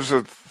 Well, there's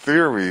a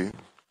theory.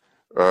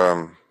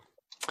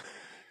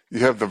 You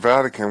have the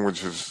Vatican,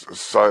 which is a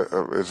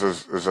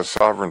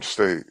sovereign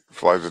state,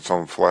 flies its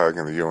own flag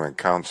in the UN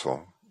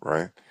Council,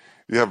 right?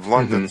 You have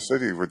London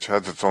City, which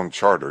has its own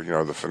charter,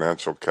 the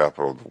financial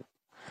capital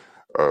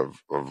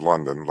of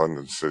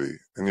London City.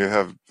 And you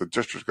have the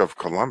District of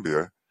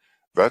Columbia,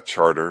 that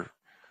charter,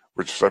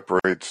 which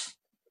separates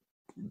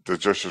the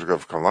District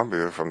of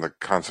Columbia from the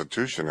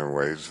Constitution in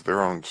ways,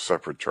 their own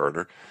separate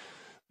charter.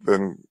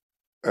 When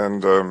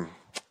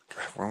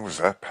was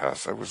that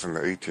passed? That was in the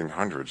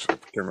 1800s. I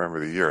can't remember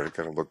the year. I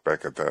got to look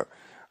back at that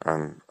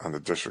on the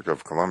District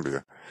of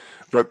Columbia.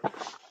 But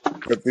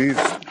these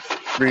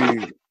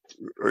three,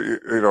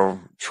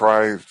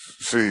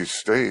 tri-city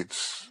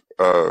states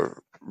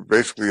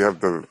basically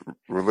have the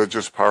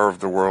religious power of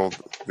the world,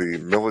 the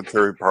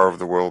military power of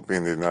the world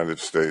being the United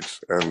States,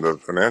 and the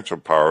financial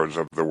powers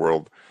of the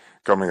world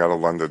coming out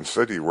of London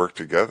City work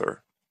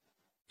together.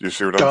 Do you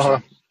see what I'm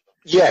saying?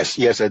 Yes,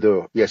 I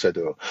do. You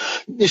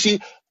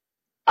see,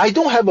 I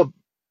don't have a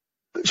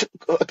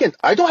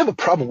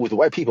problem with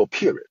white people,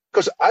 period,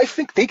 because I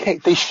think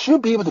they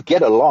should be able to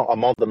get along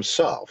among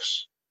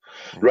themselves,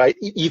 right?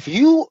 If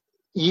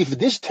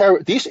this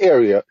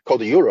area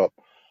called Europe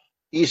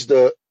is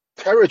the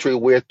territory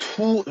where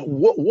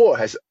war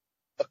has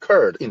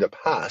occurred in the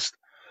past,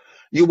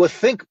 you would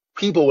think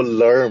people will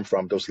learn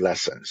from those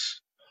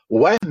lessons.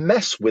 Why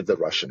mess with the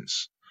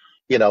Russians?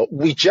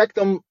 Reject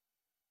them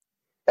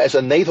as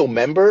a NATO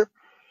member.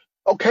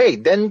 Okay,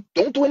 then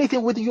don't do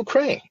anything with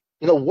Ukraine.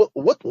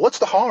 What's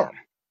the harm,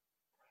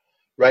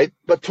 right?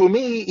 But to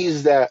me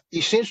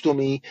it seems to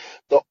me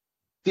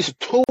this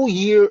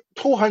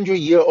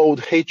 200-year-old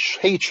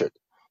hatred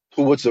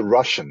towards the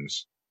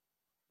Russians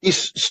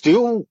is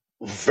still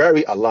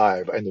very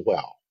alive and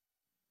well.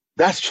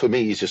 That to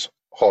me is just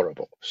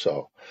horrible.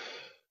 So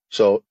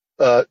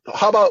how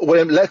about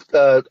William?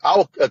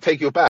 I'll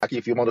take you back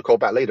if you want to call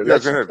back later. Yeah,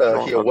 let's hear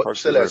what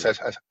Celeste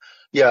has.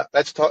 Yeah,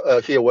 let's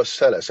hear what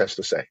Celeste has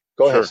to say.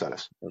 Go ahead,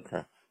 Celeste.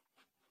 Okay.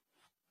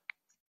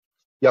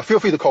 Yeah, feel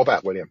free to call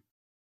back, William.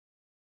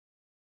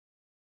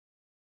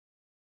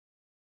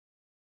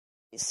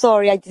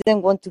 Sorry, I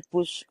didn't want to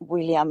push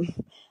William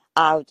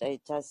out. I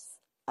just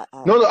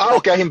No, I'll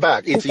but get him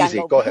back. he It's can easy.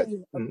 go. Go ahead.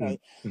 Okay.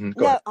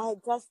 Go No, ahead. I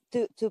just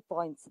two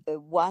points.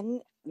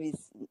 One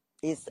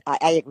is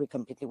I agree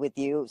completely with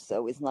you,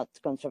 so it's not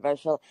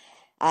controversial.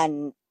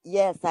 And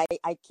yes,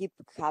 I keep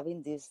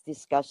having these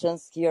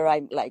discussions here.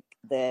 I'm like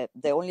the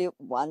only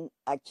one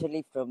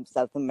actually from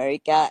South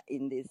America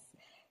in this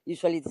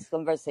usually these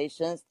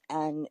conversations,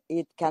 and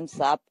it comes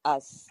up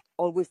as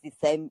always the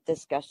same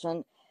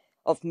discussion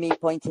of me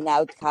pointing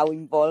out how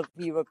involved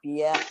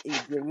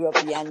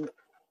European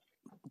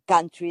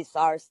countries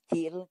are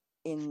still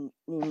in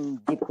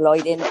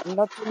deploying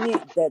not only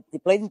the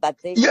deploying, but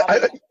they Yeah,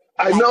 have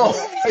I like know.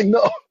 no I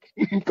know.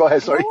 Go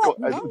ahead. Sorry. no Go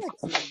ahead.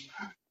 acknowledging,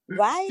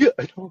 right? Yeah,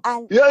 I know.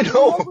 And Yeah, I we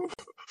know. always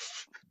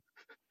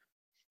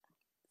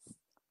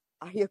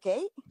are you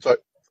okay? Sorry.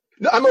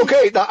 No, I'm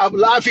okay. No, I'm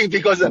laughing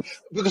because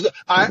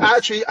I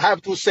actually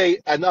have to say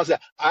another.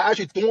 I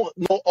actually don't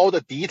know all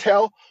the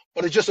detail,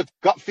 but it's just a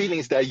gut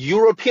feelings that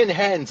European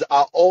hands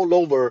are all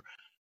over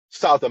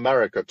South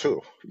America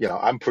too.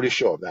 I'm pretty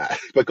sure of that.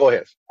 But go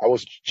ahead. I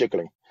was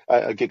giggling.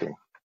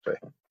 Sorry.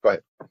 Go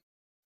ahead.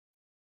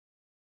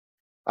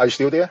 Are you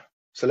still there,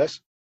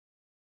 Celeste?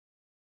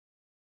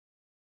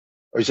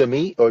 Or is it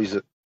me, or is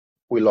it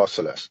we lost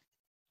Celeste?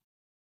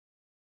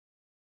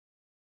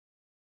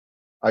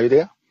 Are you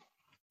there?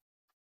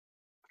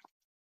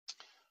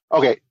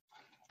 Okay,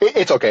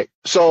 it's okay.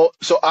 So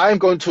I'm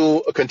going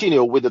to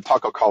continue with the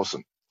Tucker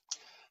Carlson.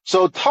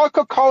 So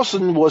Tucker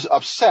Carlson was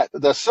upset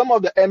that some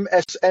of the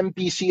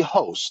MSNBC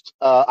hosts,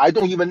 I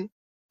don't even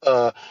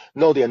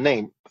know their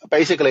name.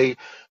 Basically,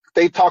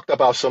 they talked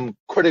about some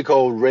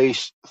critical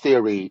race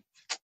theory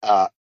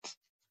uh,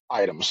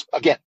 items.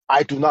 Again,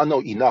 I do not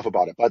know enough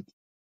about it, but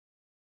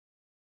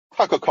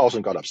Tucker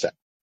Carlson got upset.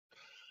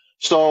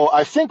 So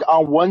I think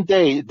on one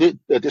day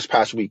this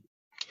past week,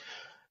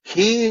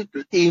 he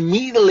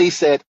immediately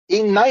said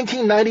in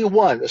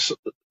 1991,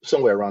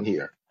 somewhere around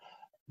here,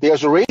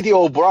 there's a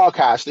radio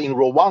broadcast in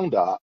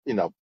Rwanda,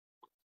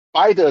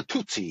 by the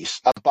Tutsis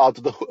about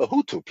the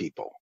Hutu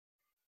people.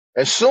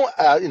 And soon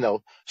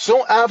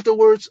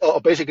afterwards,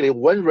 basically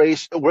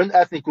one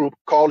ethnic group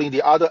calling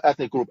the other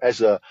ethnic group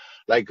as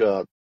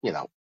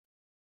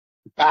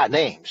bad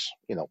names,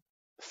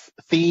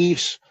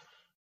 thieves,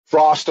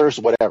 frosters,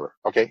 whatever.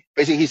 Okay.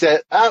 Basically, he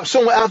said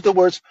soon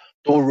afterwards,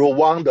 the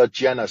Rwanda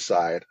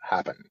genocide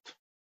happened.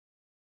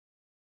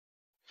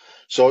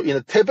 So in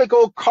a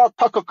typical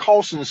Tucker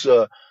Carlson's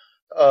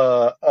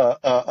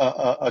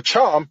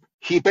charm,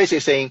 he basically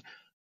saying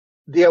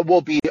there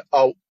will be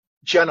a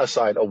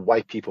genocide of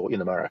white people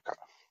in America.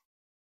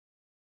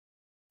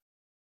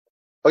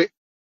 Okay,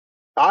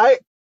 I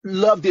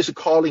love this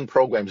calling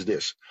programs.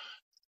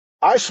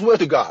 I swear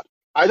to God,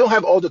 I don't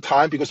have all the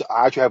time because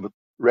I actually have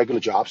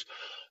regular jobs.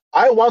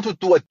 I want to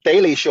do a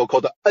daily show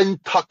called the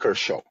Untucker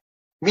Show,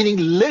 meaning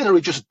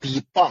literally just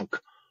debunk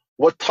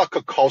what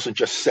Tucker Carlson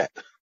just said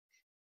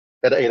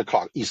at 8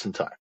 o'clock Eastern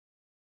time.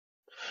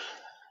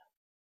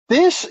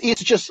 This is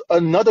just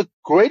another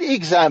great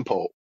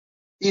example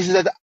is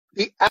that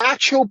the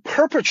actual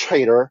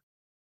perpetrator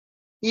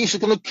is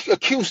going to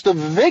accuse the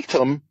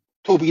victim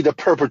to be the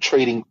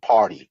perpetrating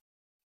party.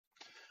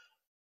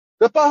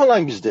 The bottom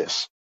line is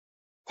this.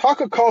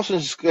 Tucker Carlson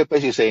is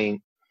basically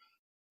saying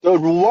the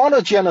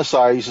Rwanda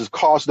genocide is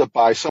caused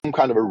by some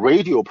kind of a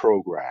radio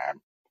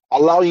program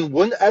allowing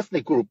one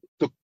ethnic group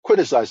to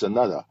criticize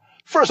another.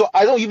 First of all,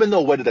 I don't even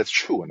know whether that's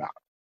true or not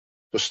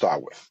to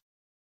start with.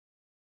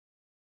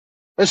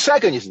 And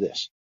second is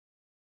this.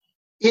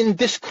 In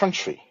this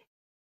country,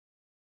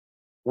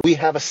 we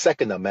have a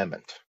Second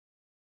Amendment.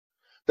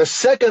 The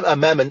Second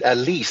Amendment at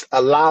least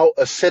allow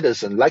a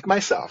citizen like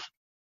myself,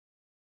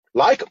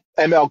 like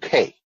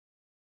MLK,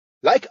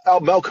 like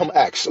Malcolm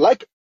X,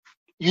 like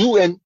you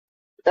and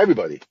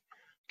everybody,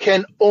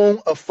 can own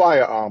a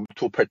firearm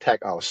to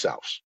protect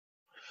ourselves.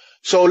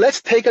 So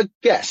let's take a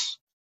guess.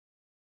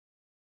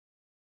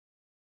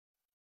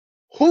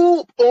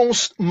 Who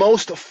owns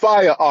most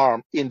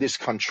firearm in this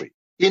country,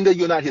 in the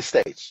United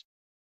States?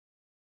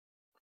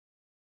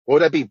 Will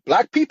that be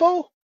black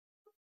people?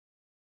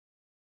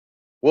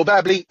 Will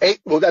that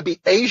be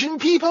Asian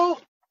people?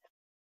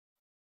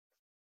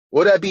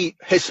 Will that be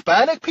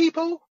Hispanic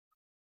people?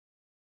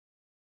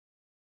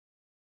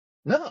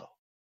 No,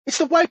 it's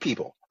the white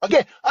people.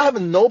 Again, I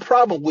have no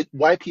problem with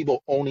white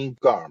people owning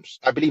arms.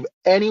 I believe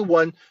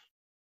anyone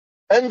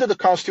under the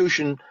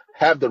Constitution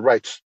have the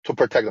rights to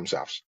protect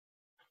themselves.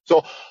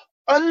 So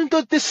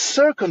under these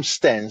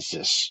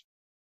circumstances,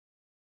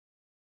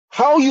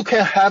 how you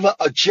can have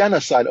a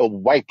genocide of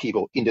white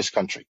people in this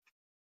country?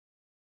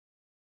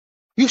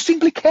 You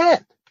simply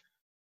can't.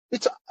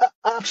 It's an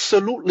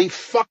absolutely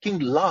fucking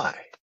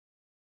lie.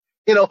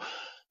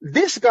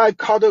 This guy,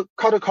 Carter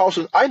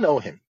Carlson, I know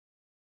him.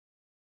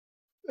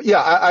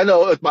 Yeah, I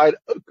know.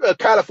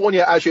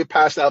 California actually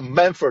passed a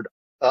Manford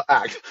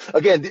Act.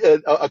 Again,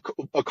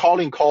 a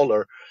calling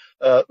caller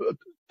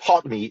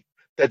taught me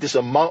that this is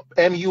a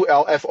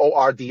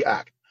MULFORD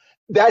Act.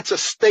 That's a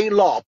state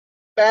law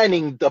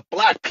banning the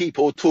black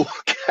people to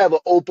have an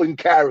open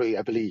carry,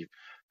 I believe,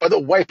 but the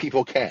white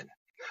people can.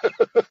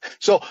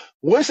 So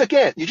once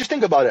again, you just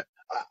think about it.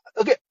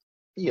 Okay,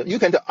 you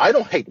can. I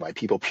don't hate white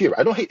people. Period.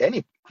 I don't hate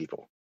any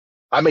people.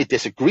 I may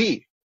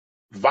disagree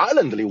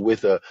violently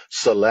with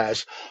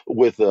Celeste,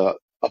 with a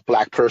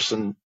black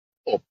person,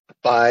 or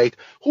Bide,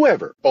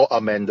 whoever, or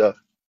Amanda,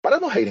 but I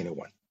don't hate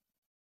anyone.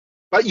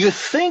 But you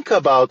think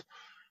about,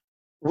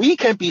 we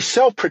can be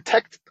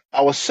self-protect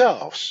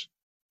ourselves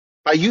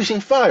by using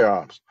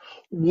firearms.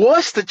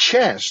 What's the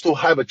chance to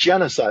have a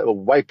genocide of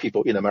white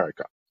people in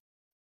America?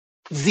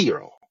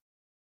 Zero.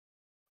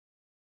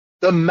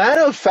 The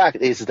matter of fact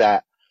is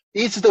that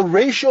it's the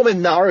racial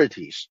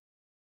minorities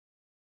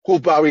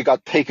who probably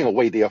got taken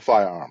away their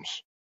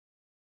firearms.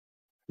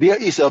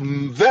 There is a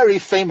very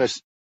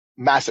famous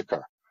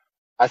massacre,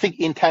 I think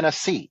in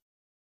Tennessee.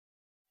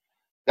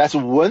 That's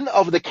one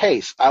of the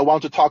case I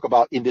want to talk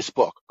about in this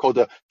book called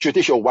The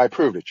Judicial White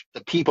Privilege,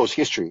 The People's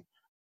History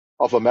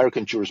of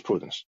American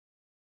Jurisprudence.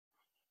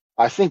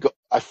 I think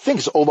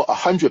it's over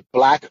 100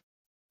 black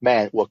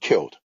men were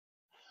killed.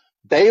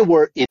 They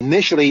were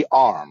initially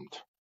armed.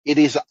 It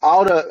is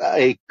out of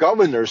a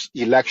governor's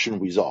election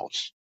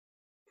results.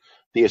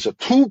 There's a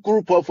two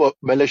group of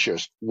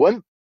militias,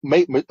 one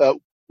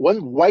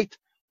white,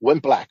 one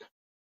black.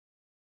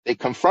 They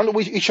confront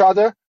with each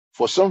other.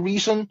 For some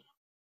reason,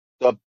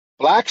 the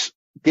blacks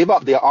give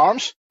up their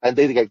arms and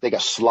they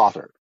get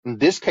slaughtered. In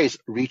this case,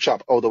 reach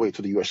up all the way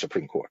to the U.S.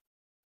 Supreme Court.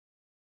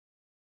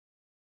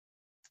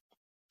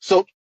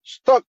 So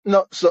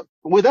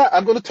with that,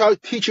 I'm going to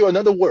teach you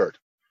another word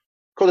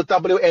called the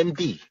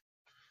WMD.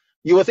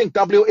 You will think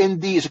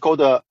WMD is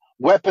called a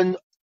weapon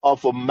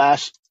of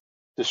mass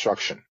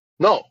destruction.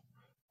 No,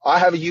 I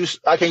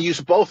can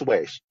use both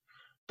ways.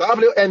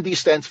 WMD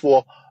stands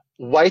for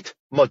white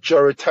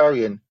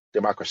majoritarian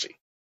democracy.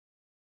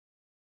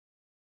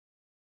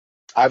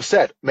 I've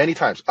said many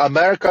times,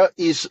 America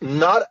is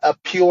not a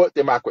pure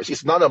democracy.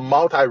 It's not a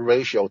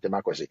multiracial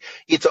democracy.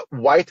 It's a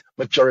white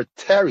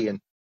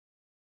majoritarian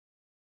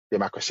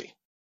democracy.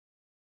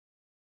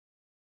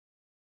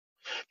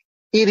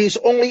 It is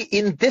only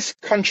in this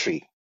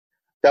country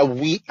that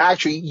we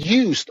actually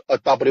used a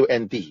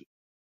WMD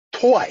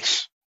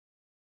twice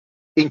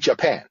in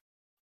Japan.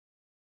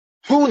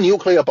 2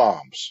 nuclear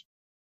bombs,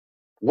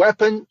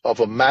 weapon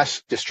of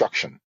mass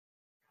destruction,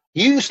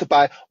 used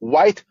by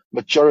white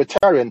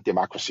majoritarian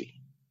democracy.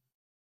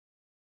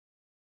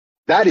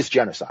 That is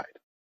genocide.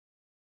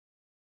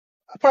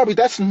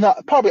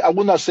 Probably I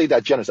would not say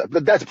that genocide,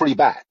 but that's pretty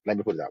bad. Let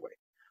me put it that way.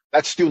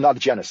 That's still not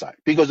genocide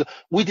because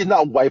we did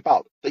not wipe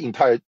out the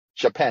entire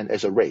Japan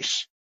as a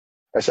race,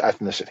 as an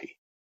ethnicity.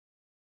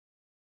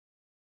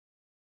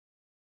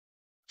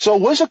 So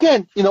once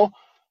again,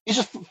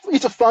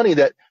 it's funny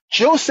that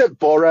Joseph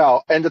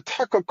Borrell and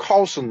Tucker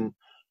Carlson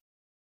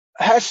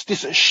has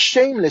this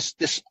shameless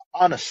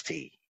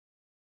dishonesty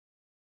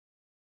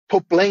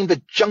to blame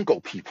the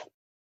jungle people,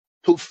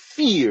 to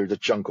fear the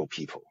jungle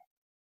people.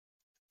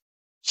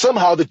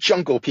 Somehow the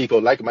jungle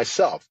people, like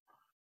myself,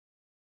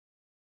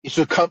 is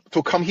to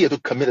come here to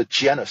commit a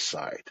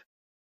genocide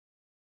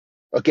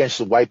against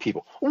the white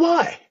people.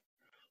 Why?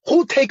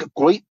 Who take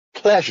great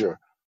pleasure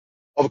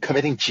of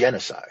committing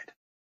genocide?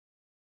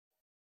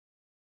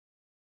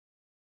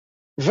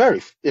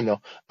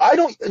 I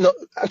don't,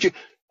 actually,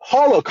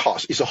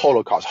 Holocaust is a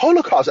Holocaust.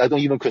 Holocaust, I don't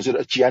even consider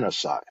a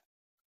genocide.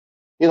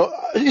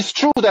 It's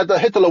true that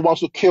Hitler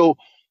wants to kill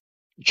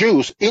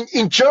Jews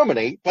in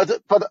Germany,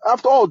 but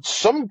after all,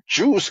 some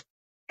Jews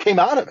came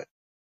out of it,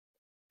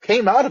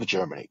 came out of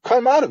Germany,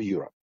 came out of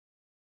Europe.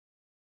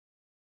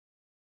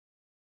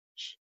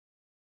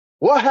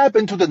 What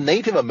happened to the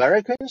Native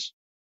Americans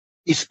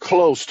is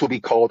close to be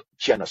called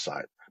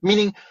genocide,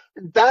 meaning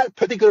that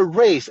particular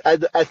race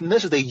and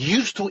ethnicity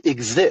used to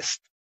exist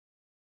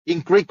in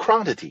great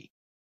quantity,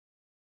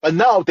 but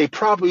now they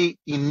probably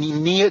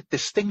in near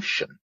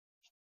extinction.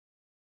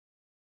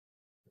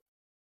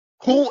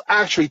 Who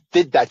actually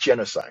did that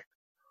genocide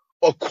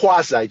or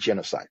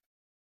quasi-genocide?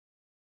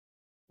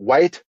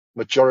 White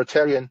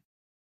majoritarian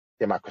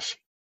democracy.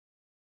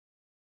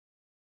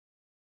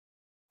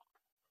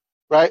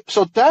 Right?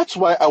 So that's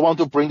why I want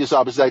to bring this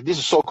up. It's like this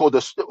is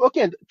so-called,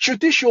 again,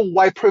 judicial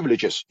white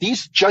privileges.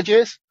 These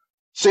judges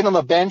sit on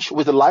a bench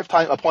with a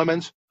lifetime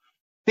appointment.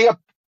 They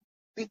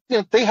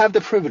have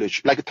the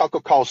privilege, like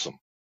Tucker Carlson,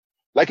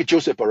 like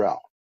Joseph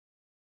Borrell.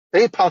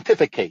 They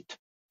pontificate,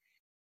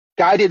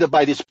 guided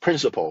by this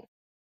principle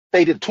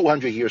dated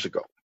 200 years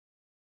ago.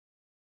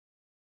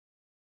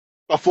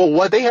 But for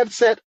what they have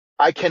said,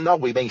 I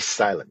cannot remain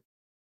silent.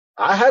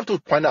 I have to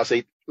point out,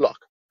 say, look,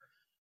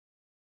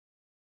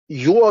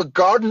 your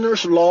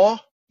gardener's law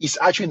is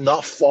actually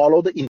not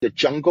followed in the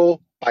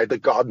jungle by the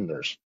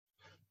gardeners.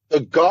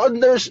 The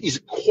gardeners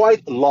is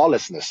quite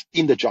lawlessness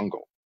in the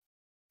jungle.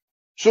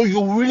 So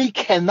you really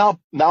cannot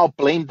now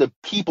blame the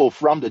people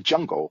from the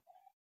jungle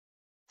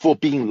for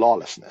being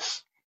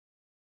lawlessness.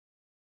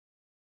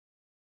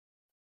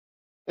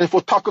 And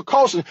for Tucker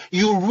Carlson,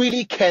 you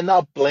really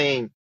cannot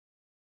blame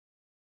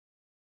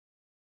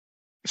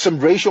some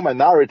racial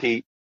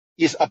minority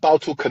is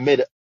about to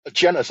commit a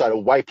genocide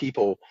of white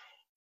people,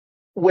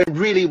 when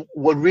really,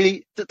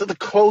 the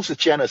closest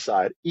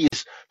genocide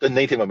is the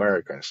Native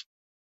Americans,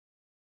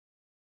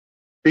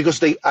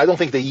 because I don't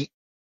think they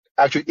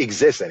actually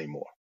exist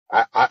anymore.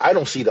 I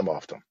don't see them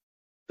often,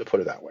 to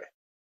put it that way.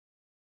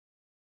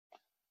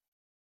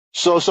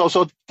 So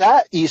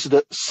that is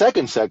the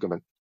second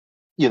segment.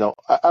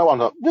 I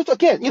want to,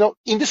 again,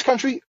 in this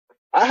country,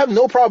 I have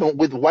no problem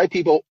with white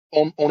people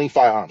owning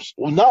firearms,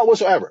 not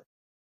whatsoever.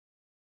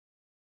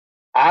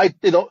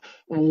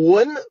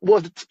 When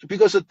was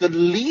because the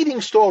leading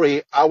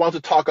story I want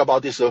to talk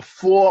about is a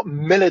 4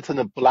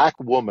 militant black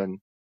woman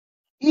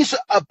is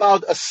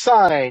about a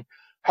sign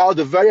held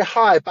very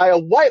high by a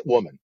white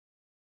woman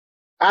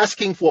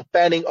asking for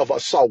banning of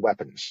assault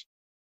weapons.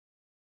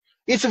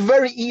 It's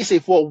very easy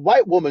for a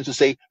white woman to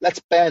say, let's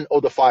ban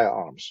all the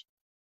firearms,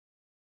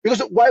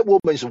 because a white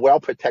woman is well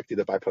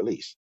protected by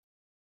police,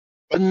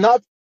 but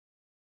not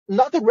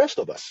the rest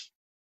of us.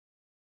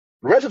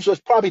 The rest of us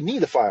probably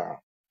need a firearm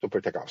to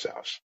protect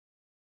ourselves.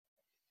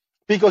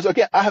 Because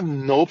again, I have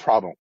no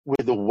problem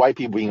with the white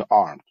people being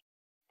armed.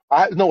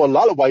 I know a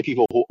lot of white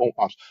people who own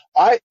arms.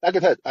 Like I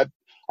said,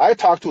 I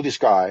talked to this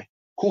guy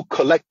who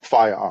collects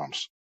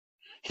firearms.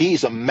 He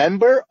is a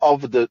member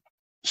of the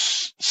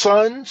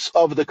Sons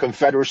of the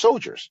Confederate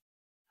Soldiers.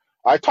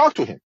 I talked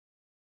to him.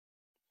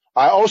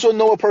 I also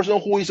know a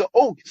person who is a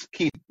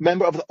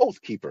member of the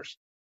Oath Keepers,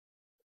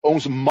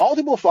 owns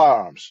multiple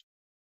firearms,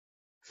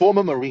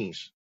 former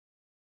Marines.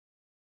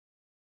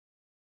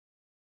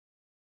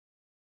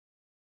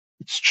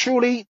 It's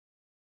truly,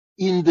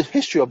 in the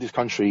history of this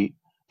country,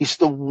 is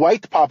the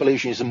white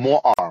population is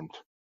more armed,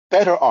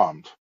 better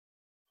armed,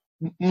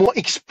 more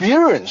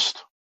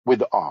experienced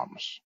with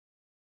arms.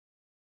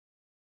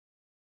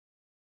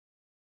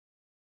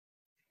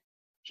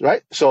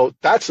 Right? So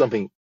that's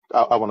something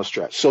I want to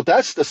stress. So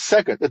that's the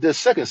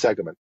second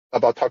segment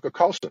about Tucker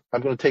Carlson. I'm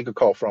going to take a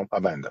call from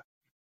Amanda.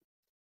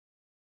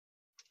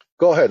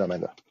 Go ahead,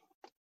 Amanda.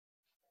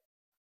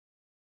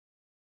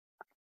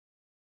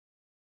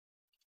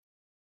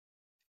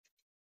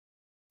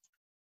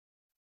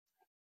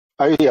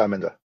 Are you here,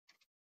 Amanda?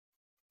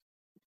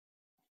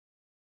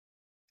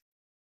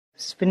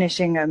 Just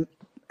finishing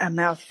a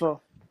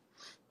mouthful.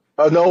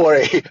 Oh, no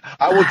worry.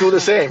 I will do the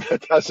same.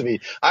 Trust me.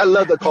 I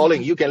love the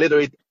calling. You can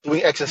literally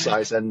doing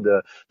exercise and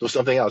do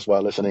something else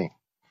while listening.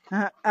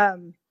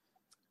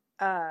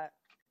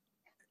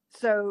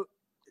 So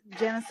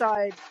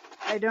genocide,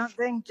 I don't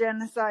think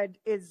genocide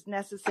is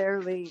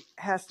necessarily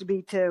has to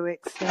be to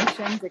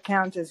extinction to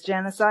count as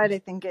genocide. I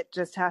think it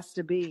just has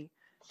to be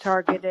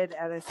targeted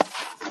at a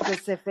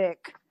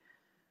specific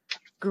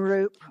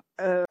group,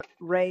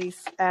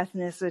 race,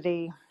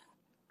 ethnicity.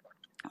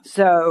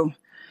 So,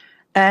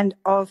 and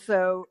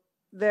also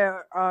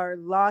there are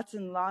lots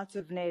and lots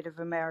of Native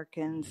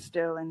Americans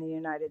still in the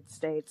United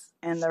States,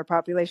 and their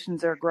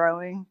populations are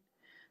growing.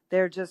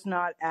 They're just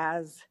not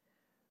as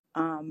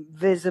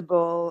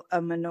visible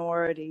a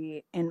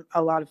minority in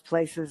a lot of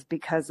places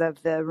because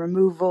of the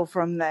removal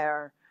from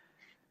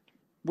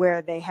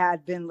where they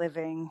had been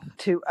living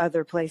to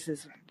other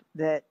places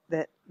that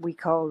we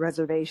call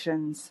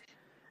reservations,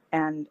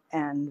 and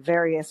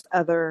various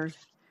other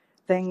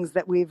things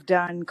that we've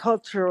done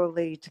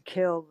culturally to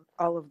kill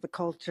all of the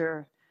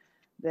culture.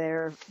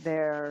 There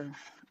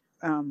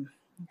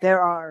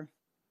are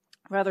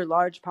rather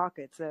large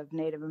pockets of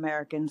Native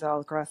Americans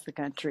all across the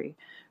country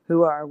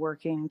who are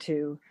working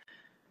to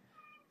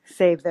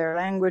save their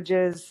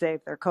languages,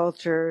 save their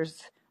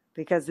cultures,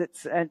 because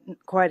it's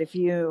quite a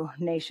few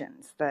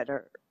nations that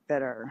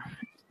are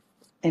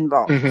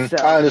involved. Mm-hmm. So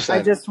I understand.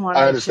 I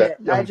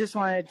just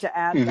wanted to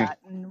add Mm-hmm. that,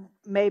 and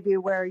maybe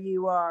where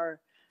you are,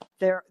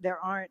 there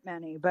aren't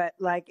many, but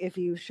like if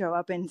you show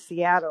up in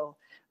Seattle,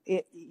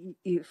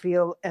 you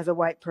feel, as a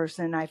white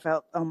person, I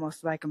felt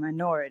almost like a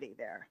minority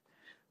there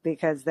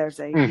because there's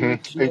a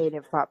huge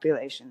Native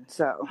population.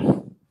 So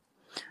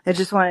I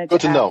just wanted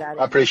Good to to add know. that I in.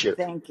 appreciate it.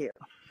 Thank you.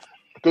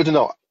 Good to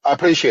know. I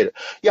appreciate it.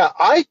 Yeah,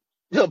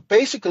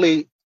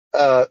 basically,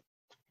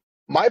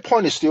 my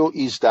point is still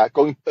is that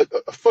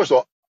first of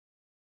all,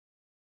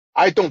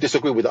 I don't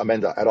disagree with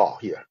Amanda at all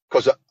here,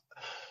 because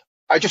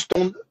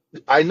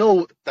I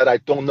know that I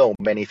don't know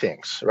many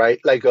things, right?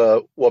 Like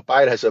what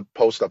Biden has a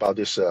post about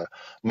this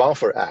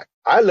Mumford Act.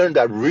 I learned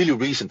that really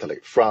recently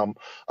from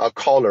a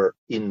caller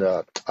in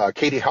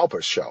Katie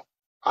Halper's show.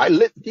 I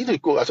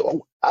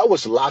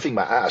was laughing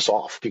my ass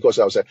off, because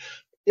I was like,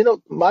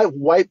 my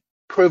white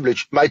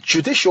privilege, my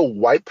judicial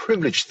white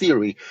privilege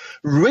theory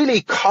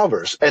really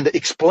covers and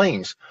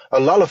explains a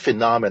lot of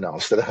phenomena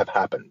that have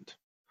happened,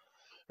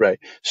 right?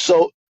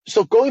 So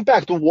going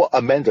back to what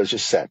Amanda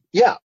just said,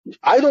 yeah,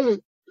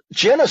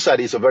 genocide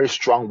is a very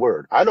strong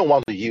word. I don't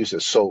want to use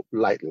it so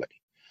lightly.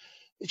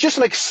 Just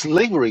like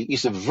slavery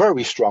is a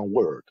very strong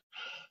word.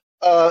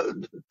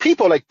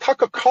 People like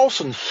Tucker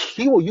Carlson,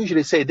 he will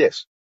usually say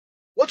this: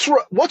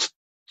 What's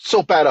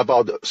so bad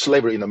about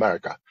slavery in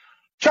America?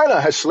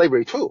 China has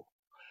slavery too.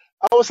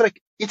 I was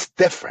like, it's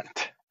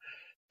different.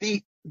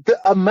 The the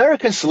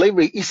American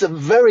slavery is a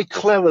very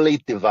cleverly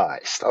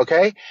devised.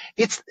 Okay,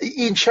 it's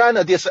in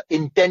China. There's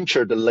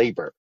indentured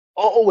labor.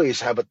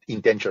 Always have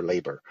indentured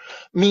labor,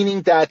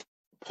 meaning that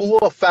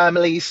poor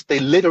families they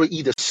literally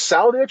either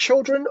sell their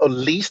children or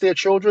lease their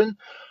children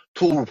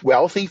to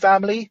wealthy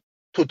family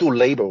to do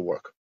labor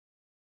work.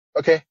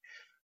 Okay,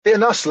 they're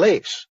not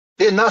slaves.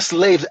 They're not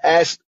slaves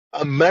as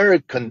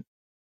American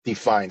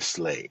defined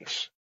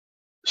slaves.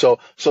 So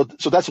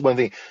that's one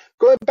thing.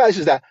 Going back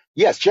is that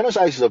yes,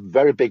 genocide is a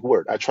very big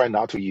word. I try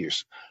not to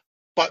use,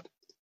 but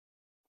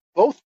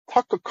both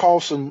Tucker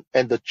Carlson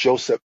and the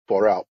Joseph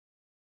Borrell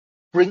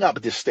bring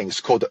up this thing. It's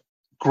called the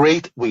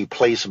Great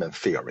Replacement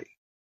Theory,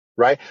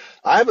 right?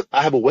 I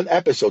have one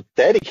episode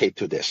dedicated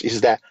to this.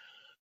 Is that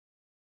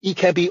it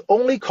can be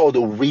only called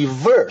the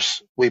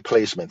reverse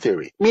replacement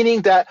theory,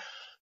 meaning that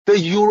the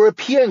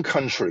European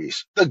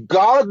countries, the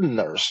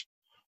gardeners,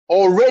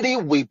 already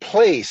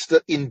replaced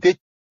the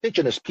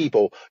indigenous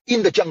people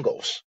in the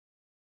jungles.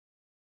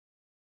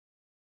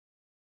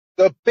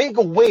 The big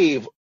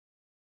wave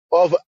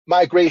of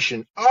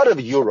migration out of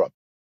Europe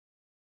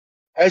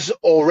has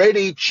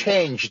already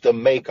changed the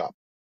makeup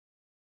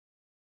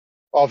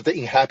of the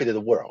inhabited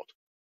world.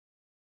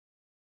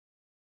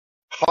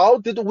 How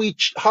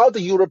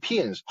the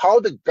Europeans,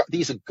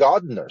 these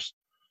gardeners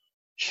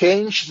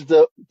changed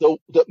the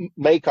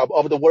makeup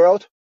of the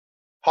world?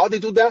 How they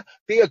do that?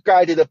 They are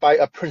guided by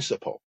a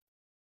principle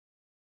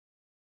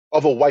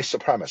of a white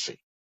supremacy.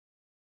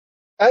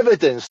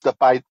 Evidenced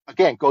by,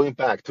 again, going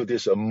back to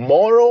this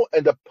moral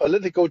and the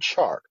political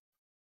chart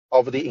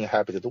of the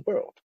inhabited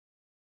world.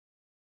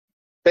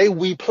 They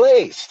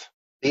replaced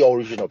the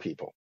original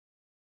people.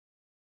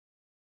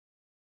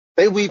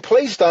 They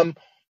replaced them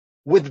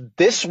with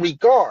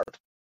disregard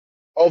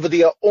of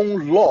their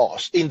own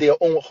laws in their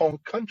own home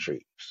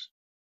countries.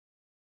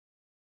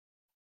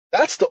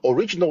 That's the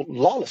original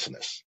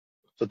lawlessness.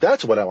 So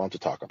that's what I want to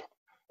talk about.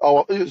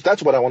 Oh,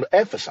 that's what I want to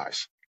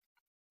emphasize.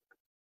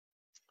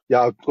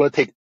 Yeah, I'm going to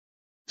take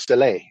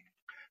Soleil.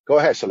 Go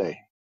ahead, Soleil.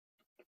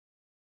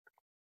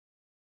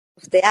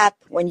 The app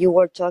when you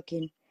were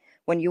talking,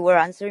 when you were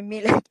answering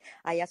me, like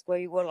I asked where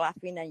you were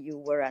laughing and you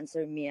were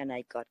answering me and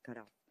I got cut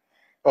off.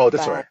 Oh,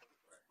 that's all right.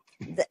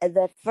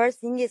 The first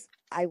thing is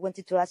I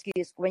wanted to ask you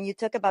is when you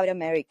talk about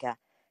America,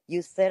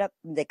 you set up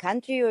the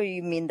country or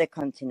you mean the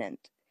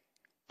continent?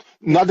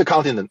 Not the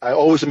continent. I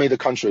always mean the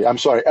country. I'm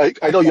sorry.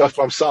 I know you're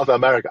from South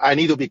America. I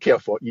need to be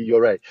careful.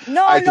 You're right.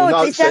 No, I do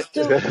not it's say. just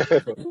to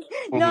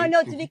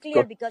no, to be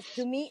clear, Go. because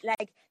to me,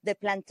 like the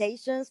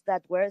plantations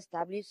that were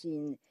established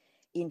in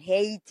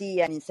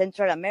Haiti and in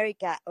Central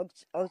America,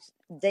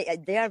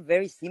 they are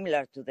very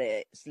similar to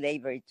the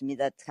slavery to me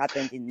that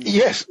happened in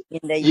Yes,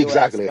 the U.S.,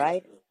 exactly.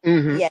 right?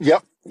 Yep,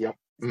 Yes. yep.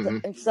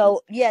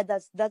 So yeah,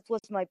 that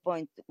was my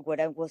point. What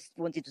I was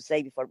wanted to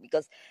say before,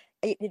 because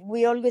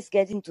we always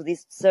get into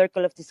this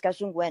circle of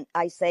discussion when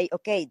I say,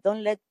 okay,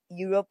 don't let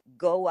Europe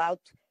go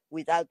out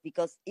without,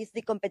 because it's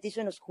the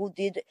competition of who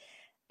did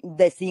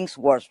the things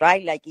worse,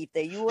 right? Like if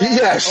the U.S.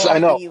 Yes, I or the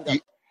know.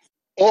 Europe.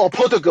 Or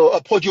Portugal,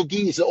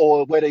 Portuguese,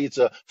 or whether it's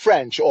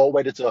French, or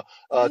whether it's Yes.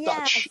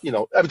 Dutch. I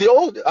mean, they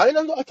all. I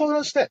don't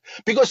understand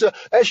because,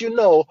 as you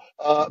know,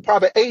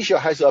 probably Asia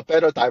has a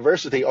better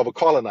diversity of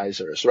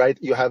colonizers, right?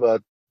 You have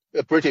a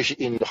British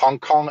in Hong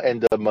Kong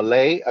and the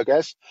Malay, I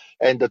guess,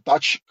 and the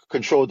Dutch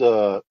control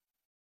the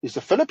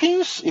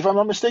Philippines, if I'm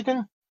not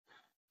mistaken.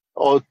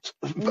 Or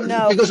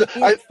No, because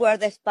Philippines were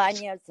the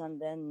Spaniards and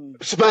then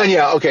Spain,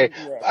 okay.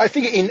 US. I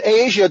think in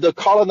Asia the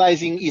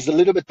colonizing is a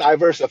little bit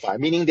diversified,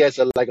 meaning there's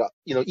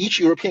each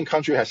European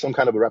country has some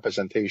kind of a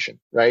representation,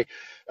 right?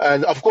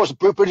 And of course,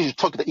 British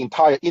took the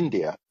entire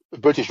India,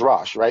 British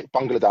Raj, right?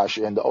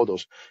 Bangladesh and all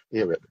those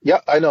areas. Yeah,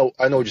 I know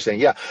what you're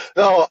saying. Yeah,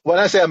 no, when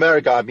I say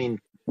America, I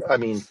mean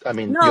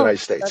No, United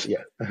States.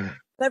 Yeah.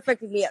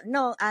 perfectly clear.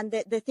 No, and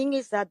the thing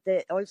is that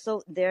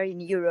also there in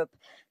Europe,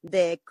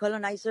 the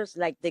colonizers,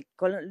 like the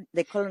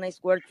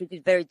colonized were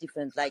treated very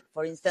different. Like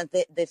for instance,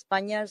 the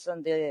Spaniards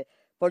and the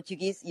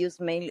Portuguese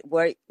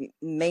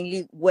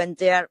mainly went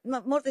there,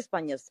 more the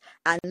Spaniards,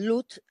 and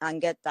loot and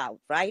get out,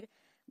 right?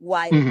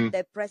 While Hmm.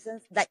 the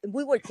presence that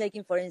we were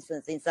taking, for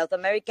instance, in South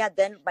America,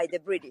 then by the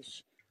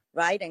British,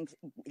 right? And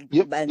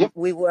Yep.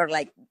 we were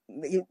like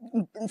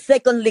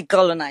secondly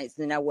colonized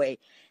in a way.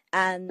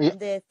 And Yep.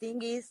 the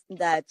thing is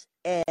that,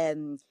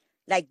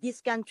 like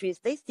these countries,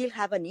 they still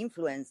have an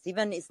influence.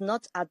 Even it's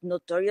not as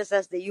notorious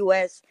as the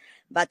U.S.,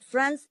 but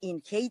France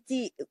in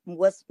Haiti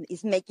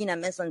is making a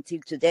mess until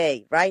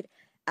today, right?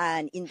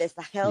 And in the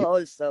Sahel Yep.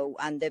 also,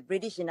 and the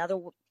British in other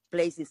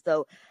places.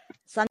 So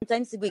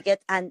sometimes we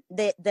get, and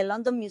the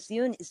London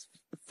Museum is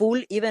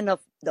full even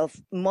of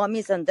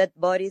mummies and dead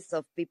bodies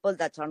of people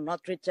that are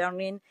not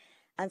returning.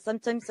 And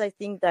sometimes I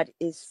think that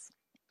is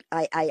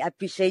I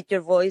appreciate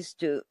your voice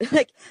too,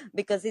 like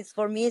because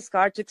for me it's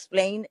hard to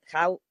explain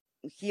how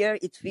here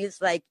it feels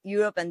like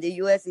Europe and the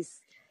US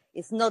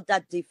is not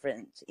that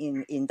different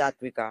in that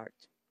regard.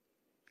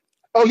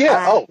 Oh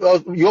yeah.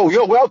 And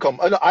You're welcome.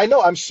 I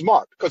know I'm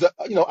smart because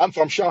I'm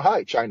from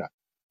Shanghai, China,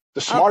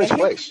 the smartest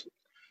okay, place.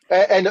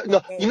 And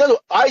no, Okay. you know,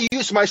 I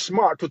use my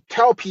smart to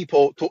tell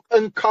people to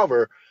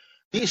uncover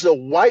these are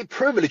white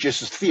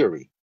privileges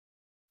theory,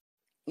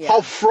 how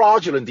Yeah.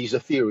 fraudulent these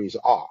theories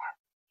are.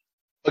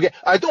 Okay,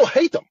 I don't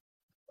hate them.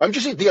 I'm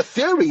just saying their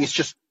theory is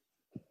just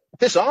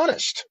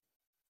dishonest.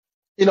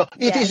 You know,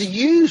 it is Yes.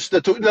 used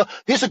to, you know,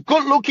 there's a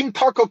good looking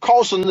Tucker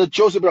Carlson,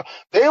 Joseph,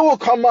 they will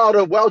come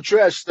out well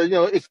dressed, you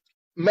know,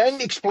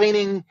 men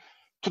explaining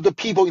to the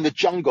people in the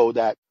jungle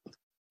that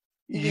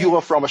you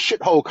are Yes. from a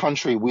shithole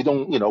country. We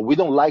don't, you know, we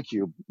don't like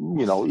you.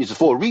 You know, it's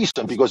for a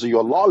reason because of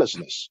your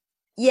lawlessness.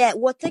 Yeah,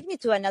 well, take me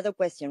to another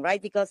question,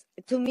 right? Because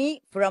to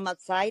me, from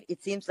outside,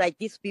 it seems like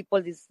these people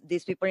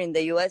in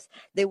the U.S.,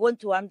 they want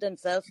to arm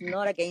themselves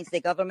not against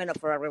the government or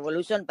for a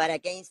revolution, but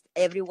against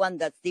everyone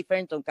that's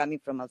different or coming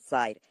from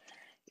outside.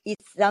 It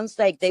sounds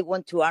like they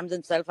want to arm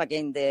themselves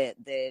against the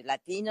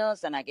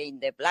Latinos and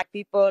against the black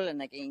people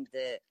and against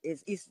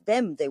it's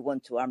them they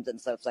want to arm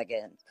themselves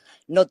against,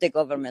 not the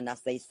government,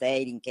 as they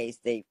say, in case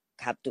they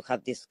have to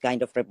have this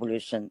kind of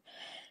revolution.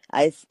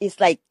 It's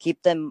like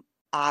keep them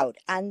out.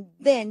 And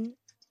then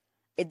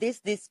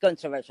this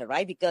controversial,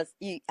 right? Because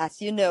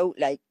as you know,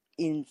 like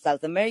in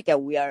South America,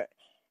 we are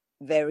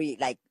very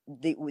like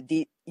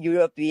the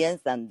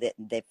Europeans and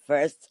the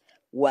first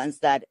ones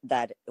that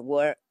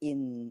were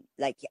in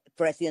like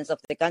presidents of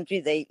the country.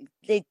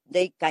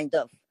 They kind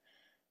of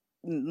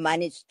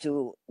managed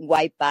to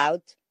wipe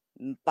out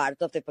part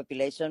of the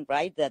population,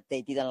 right? That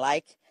they didn't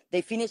like.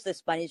 They finished the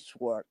Spanish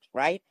War,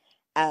 right?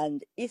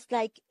 And it's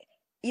like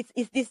it's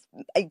this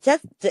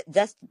just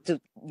to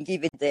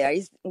give it there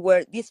is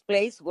where this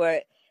place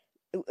where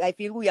I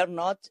feel we are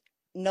not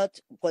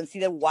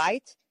considered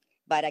white,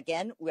 but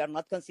again we are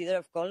not considered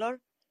of color.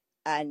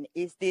 And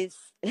is this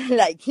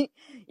like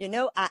I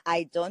know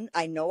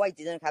I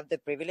didn't have the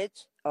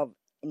privilege of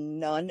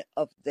none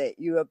of the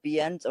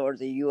Europeans or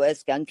the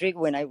US country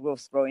when I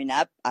was growing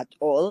up at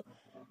all.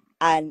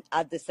 And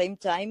at the same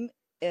time,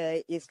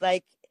 it's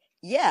like,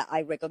 yeah,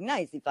 I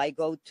recognize if I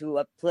go to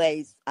a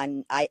place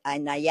and I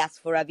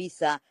ask for a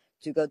visa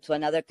to go to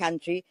another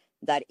country,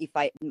 that if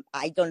I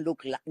don't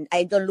look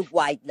I don't look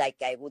white like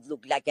I would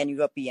look like an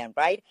European,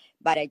 right?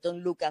 But I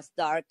don't look as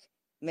dark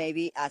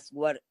maybe as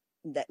what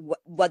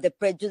the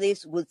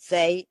prejudice would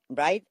say,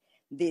 right?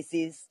 This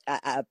is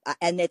an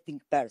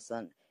ethnic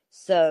person.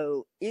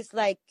 So it's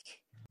like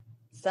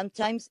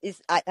sometimes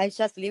I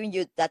just leaving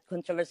you that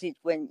controversy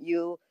when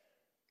you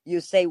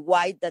say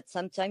white, that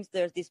sometimes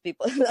there's these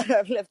people that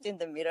are left in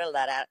the middle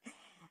that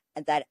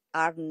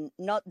are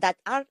not that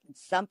are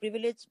some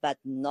privilege but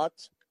not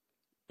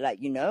like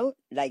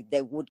like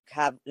they would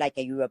have like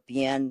a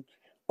European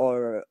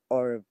or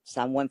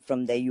someone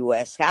from the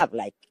US have.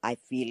 Like I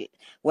feel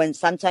when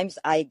sometimes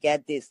I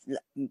get this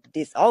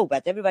oh,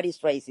 but everybody's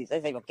racist,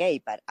 I say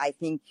okay, but I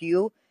think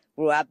you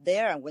grew up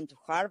there and went to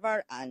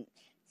Harvard and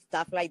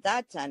stuff like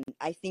that, and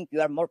I think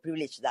you are more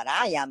privileged than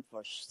I am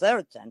for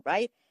certain,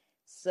 right?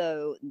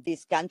 So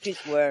these countries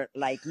were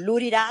like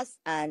looted us,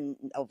 and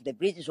of the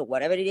British or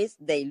whatever it is,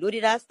 they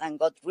looted us and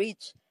got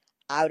rich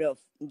out of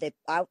the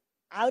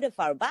out of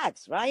our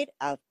backs, right?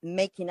 Of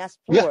making us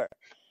Yeah, poor.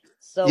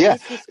 So yeah.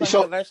 it's this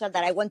So controversial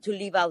that I want to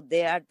leave out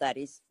there, that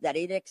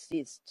it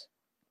exists.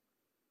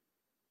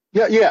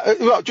 yeah, yeah.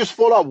 Well, just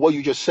follow up what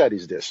you just said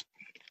is this.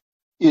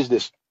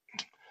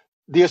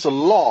 There's a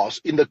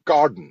laws in the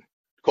garden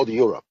called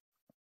Europe.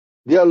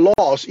 There are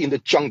laws in the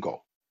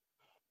jungle.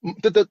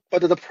 But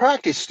the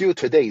practice still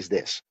today is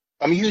this.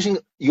 I'm using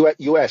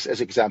US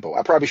as example.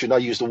 I probably should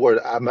not use the word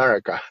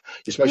America,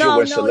 especially No,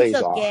 where no, it's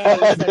Salais are. okay.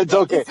 It's It's okay.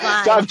 okay. It's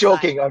So fine. I'm It's fine.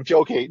 joking. I'm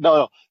joking. No,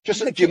 no.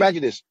 Just Okay.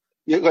 imagine this.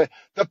 Like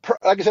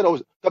I said,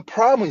 the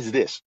problem is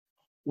this.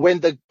 When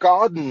the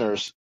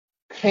gardeners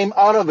came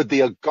out of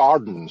their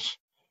gardens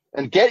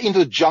and get into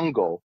the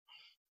jungle,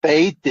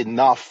 they did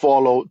not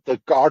follow the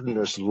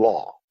gardener's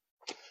law.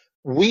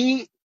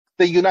 We,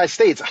 the United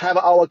States, have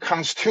our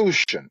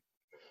constitution.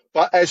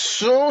 But as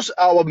soon as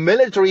our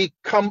military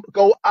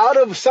go out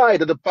of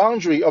sight of the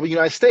boundary of the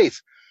United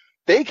States,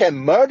 they can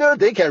murder,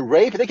 they can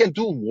rape, they can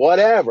do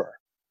whatever.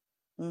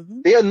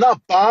 Mm-hmm. They are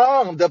not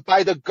bound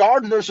by the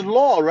gardener's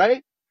law,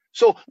 right?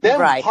 So then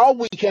Right. how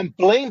we can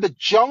blame the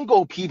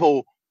jungle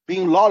people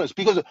being lawless?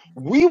 Because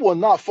we will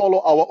not follow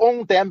our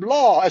own damn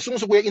law as soon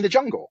as we're in the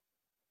jungle.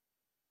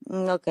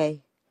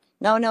 Okay.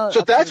 No, no,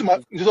 So that's my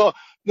absolutely. so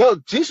no,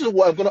 this is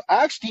what I'm gonna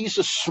ask these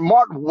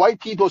smart white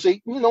people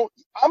say,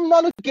 I'm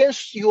not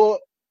against your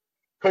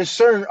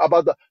concern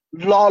about the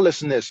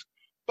lawlessness.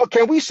 But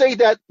can we say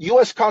that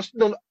U.S.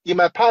 Constitution, in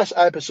my past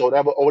episode,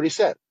 I've already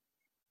said,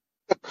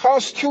 the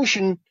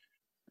Constitution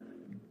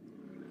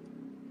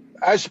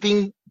has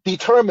been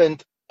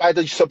determined by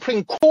the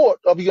Supreme Court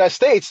of the United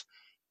States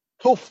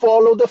to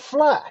follow the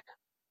flag.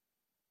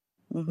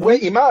 Where, Mm-hmm.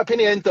 in my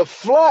opinion, the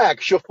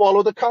flag should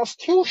follow the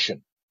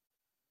Constitution.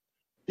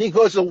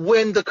 Because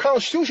when the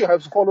Constitution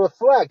has to follow the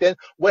flag, then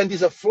when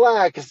this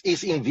flag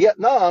is in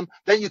Vietnam,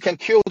 then you can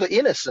kill the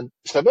innocent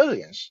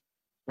civilians.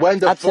 When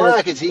the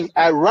flag Absolutely. is in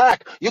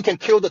Iraq, you can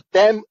kill the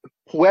damn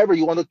whoever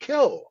you want to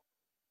kill.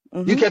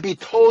 You Mm-hmm. can be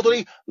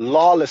totally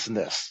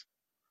lawlessness.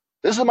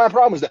 This is my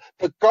problem, is that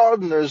the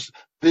gardeners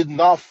did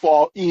not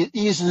fall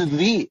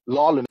easily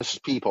lawless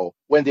people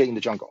when they're in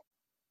the jungle,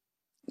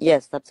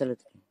 Yes,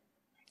 absolutely.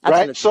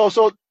 right?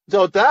 Absolutely.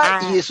 So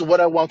that Uh, is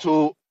what I want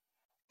to,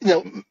 you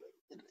know,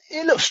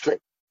 illustrate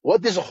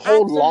what this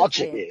whole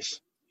logic absolutely.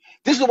 is.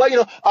 This is why,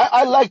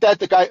 I like that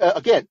the guy,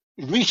 again,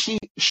 Rishi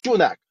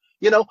Sunak,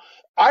 you know,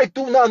 I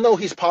do not know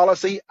his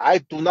policy. I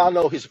do not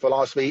know his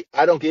philosophy.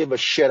 I don't give a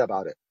shit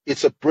about it.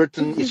 It's a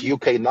Britain, it's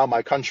UK, not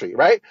my country,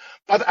 right?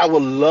 But I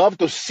would love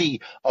to see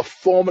a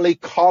formerly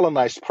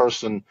colonized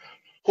person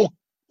who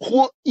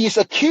who is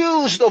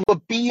accused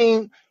of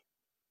being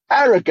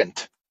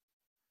arrogant,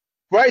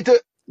 right?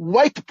 The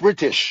white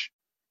British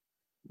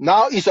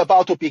now is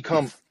about to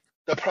become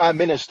the prime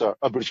minister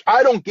of British.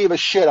 I don't give a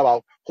shit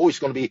about who it's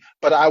going to be,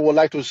 but I would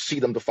like to see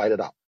them to fight it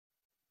out.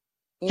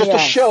 Just to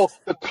Yes. show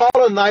the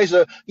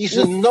colonizer is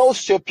no It's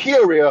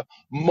superior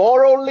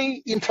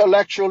morally,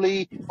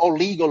 intellectually, or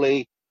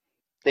legally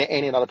than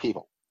any other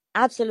people.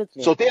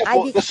 absolutely. So I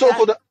therefore, the discuss.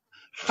 so-called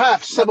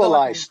half No, go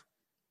ahead. civilized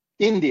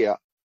India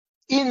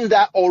in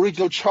that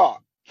original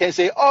chart can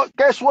say, oh,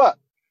 guess what?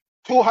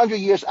 200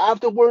 years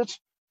afterwards,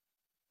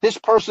 this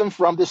person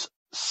from this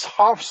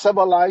half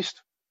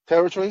civilized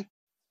territory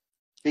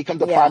become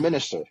the prime Yeah.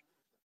 minister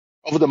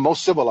of the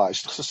most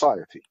civilized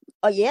society.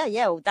 Oh yeah,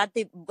 yeah.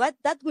 What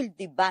that will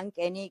debunk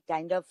any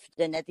kind of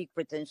genetic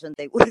pretension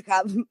they would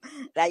have,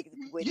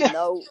 Yeah,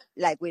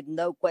 with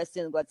no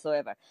question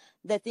whatsoever.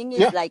 The thing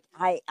is, yeah. like,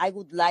 I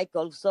would like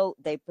also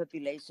the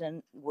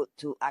population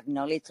to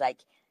acknowledge, like,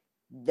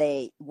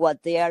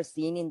 what they are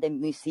seeing in the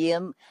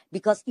museum,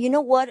 because you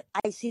know what,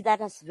 I see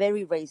that as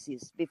very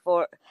racist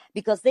before,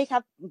 because they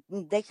have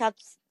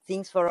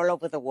things for all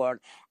over the world.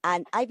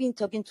 And I've been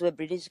talking to a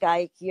British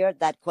guy here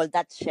that called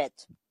that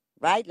shit,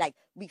 right? Like,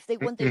 if they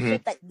want their Hmm.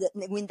 shit, like,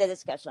 win the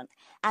discussion.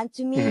 And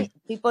to Hmm. me,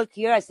 people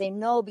here are saying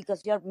no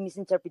because you're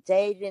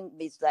misinterpreting.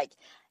 It's like,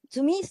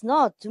 to me, it's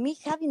not. To me,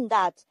 having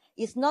that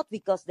is not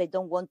because they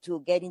don't want to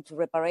get into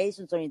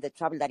reparations or in the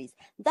trouble that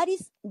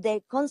is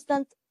the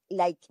constant,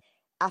 like,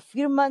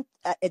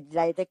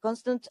 like the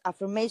constant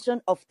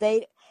affirmation of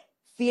their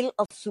feel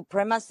of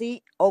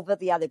supremacy over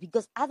the other.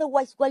 Because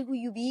otherwise, why would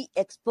you be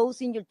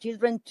exposing your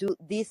children to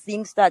these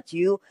things that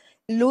you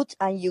loot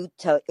and you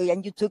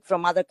took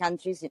from other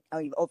countries,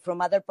 or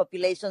from other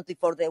populations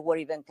before they were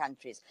even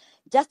countries?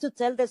 Just to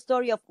tell the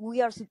story of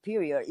we are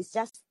superior. It's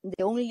just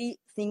the only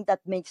thing that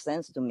makes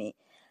sense to me.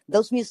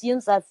 Those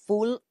museums are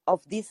full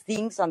of these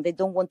things, and they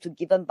don't want to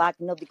give them back,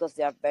 not because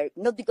they are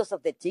not because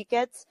of the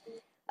tickets,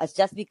 as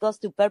just because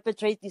to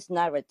perpetrate this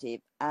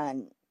narrative.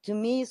 And to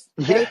me, it's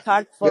very Yeah,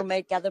 hard yeah, for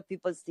make other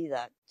people see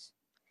that.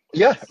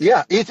 yeah,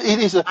 yeah. I It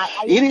is a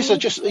really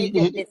just.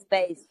 appreciated the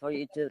space for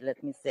you to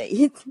let me say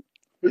it.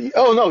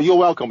 Oh no, you're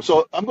welcome.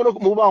 So I'm going to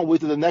move on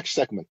with the next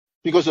segment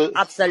because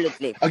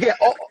Absolutely. again,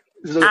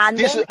 And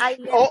this then I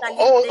left a link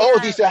all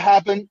there. these that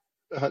happen.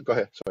 Go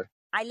ahead. Sorry.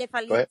 I left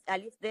Go ahead.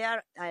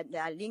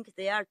 a link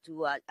there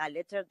to a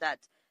letter that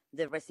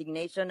the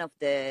resignation of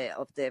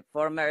the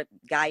former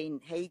guy in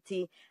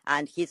Haiti,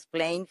 and he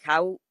explained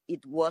how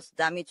it was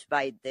damaged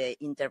by the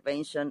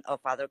intervention of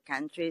other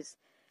countries,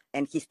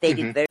 and he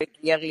stated Hmm. very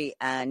clearly,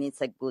 and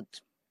it's a good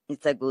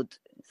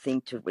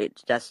thing to read,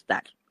 just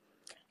that.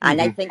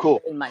 And I Hmm. thank you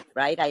Cool. very much.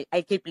 Right,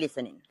 I keep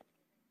listening.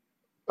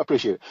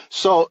 Appreciate it.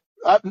 So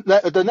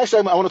the next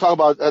segment I want to talk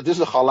about. This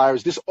is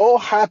hilarious. This all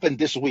happened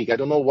this week. I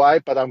don't know why,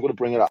 but I'm going to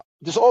bring it up.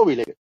 This is all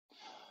related.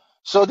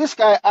 So this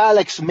guy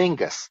Alex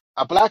Mingus,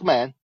 a black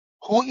man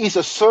who is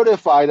a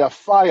certified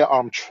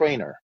firearm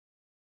trainer.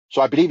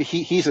 So I believe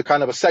he's a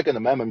kind of a Second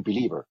Amendment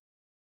believer.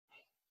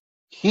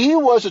 He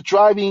was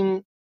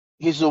driving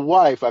his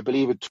wife, I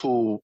believe,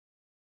 to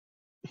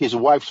his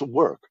wife's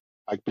work,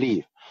 I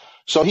believe.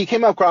 So he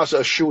came across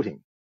a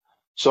shooting.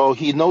 So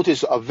he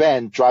noticed a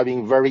van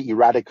driving very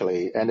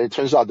erratically, and it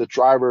turns out the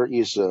driver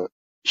is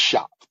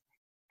shot.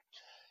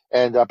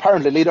 And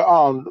apparently later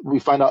on, we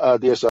find out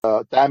there's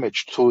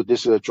damage to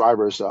this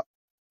driver's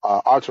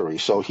artery,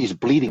 so he's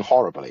bleeding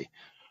horribly.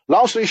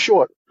 Long story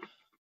short,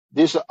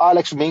 this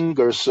Alex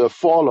Mingers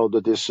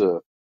followed this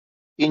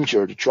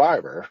injured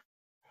driver,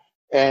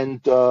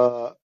 and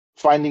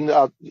finding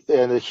out,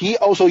 and he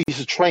also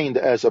is trained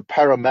as a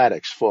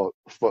paramedics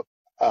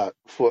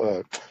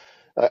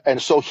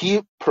and so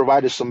he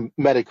provided some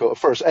medical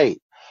first aid.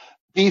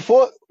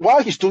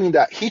 While he's doing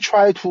that, he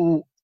tried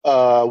to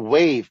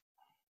wave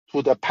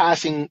to the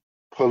passing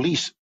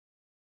police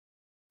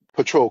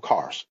patrol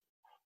cars.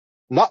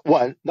 Not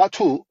one, not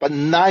two, but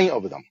 9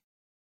 of them.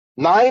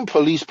 9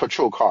 police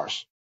patrol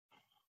cars.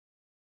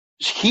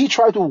 He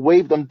tried to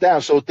wave them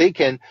down so they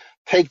can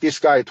take this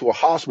guy to a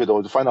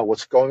hospital to find out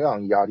what's going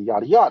on, yada,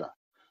 yada, yada.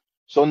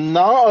 So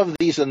none of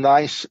these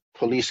 9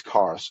 police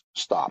cars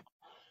stopped.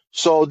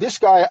 So this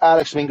guy,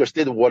 Alex Mingers,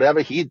 did whatever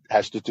he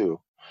has to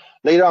do.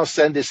 Later on,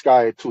 sent this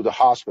guy to the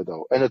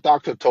hospital, and the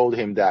doctor told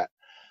him that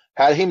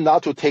had him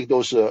not to take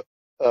those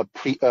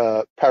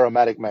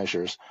paramedic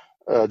measures,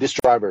 this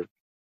driver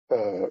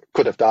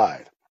could have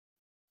died.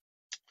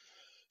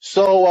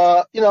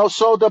 So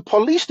so the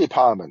police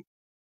department,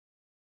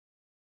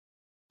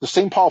 the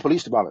St. Paul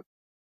Police Department,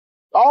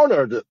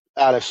 honored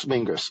Alex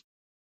Mingus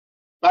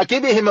by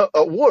giving him an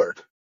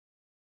award.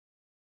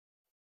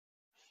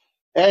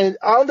 And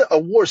on the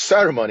award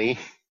ceremony,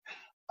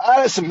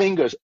 Alex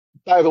Mingus,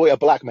 by the way, a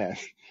black man,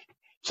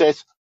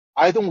 says,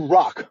 "I don't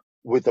rock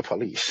with the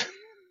police."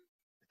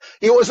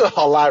 It was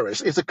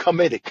hilarious. It's a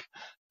comedic.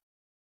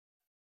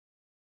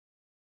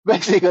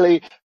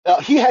 Basically,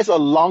 he has a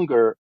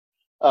longer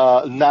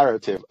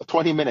narrative,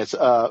 20 minutes,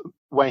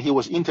 when he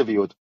was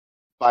interviewed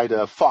by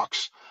the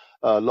Fox,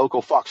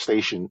 local Fox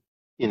station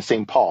in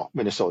St. Paul,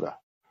 Minnesota,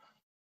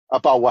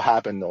 about what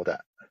happened and all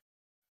that.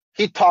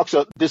 He talks,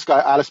 this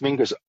guy, Alex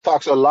Mingus,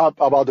 talks a lot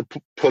about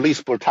the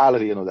police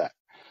brutality and all that.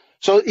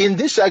 So in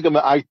this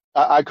segment,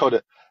 I called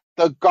it,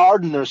 "The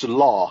Gardener's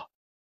Law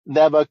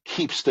Never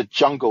Keeps the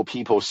Jungle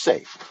People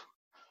Safe."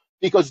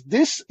 Because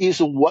this is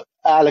what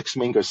Alex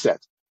Mingus said.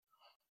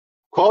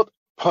 Quote,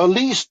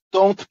 "Police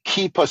don't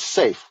keep us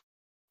safe.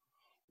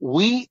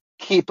 We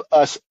keep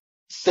us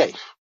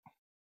safe."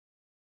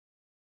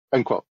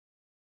 Unquote.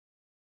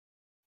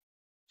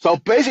 So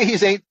basically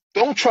he's saying,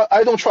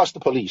 I don't trust the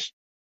police.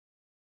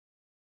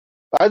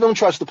 I don't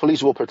trust the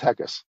police will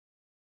protect us.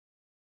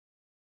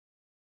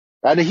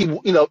 And he,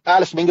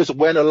 Alex Mingus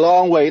went a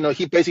long way.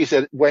 He basically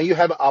said, when you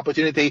have an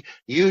opportunity,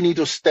 you need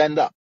to stand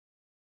up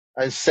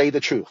and say the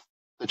truth.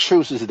 The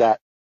truth is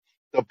that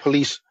the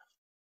police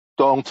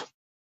don't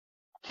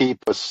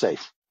keep us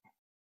safe.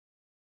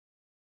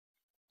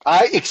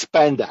 I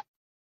expand that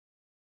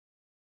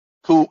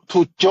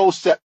to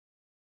Joseph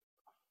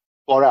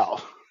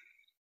Borrell.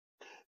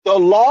 The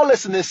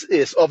lawlessness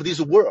is of this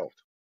world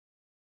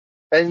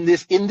and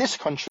in this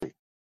country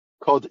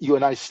called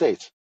United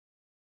States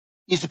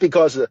is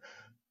because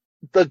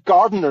the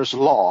gardener's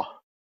law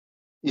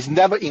is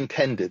never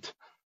intended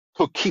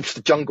to keep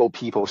the jungle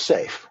people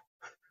safe.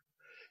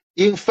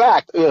 In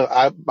fact,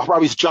 I'm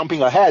probably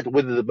jumping ahead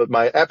with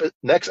my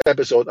next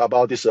episode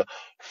about this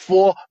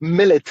 4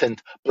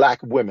 militant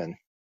black women.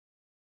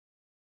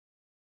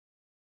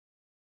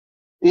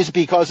 It's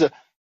because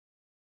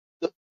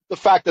the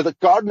fact that the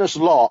gardener's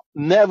law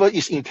never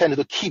is intended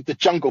to keep the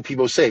jungle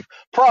people safe.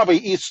 Probably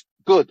it's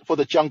good for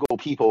the jungle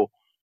people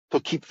to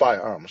keep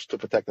firearms to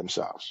protect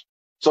themselves.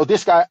 So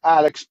this guy,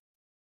 Alex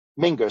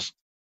Mingus,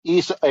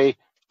 is a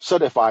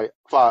certified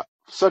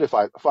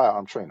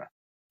firearm trainer.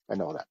 I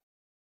know that.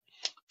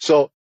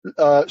 So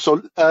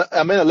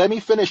Amanda, let me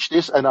finish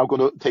this and I'm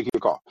going to take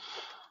your call.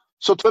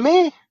 So to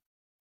me,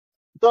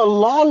 the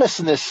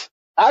lawlessness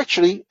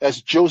actually,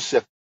 as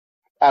Joseph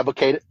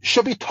advocated,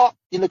 should be taught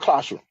in the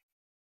classroom.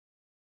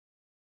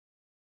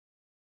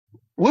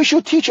 We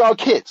should teach our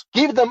kids,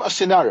 give them a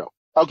scenario.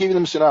 I'll give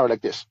them a scenario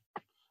like this.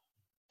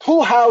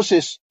 2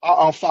 houses are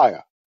on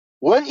fire.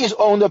 One is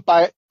owned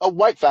by a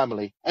white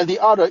family and the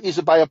other is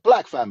by a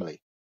black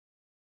family.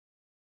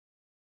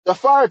 The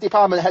fire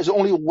department has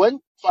only 1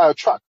 fire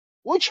truck.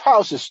 Which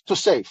houses to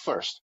save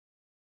first?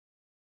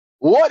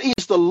 What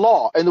is the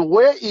law and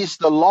where is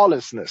the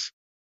lawlessness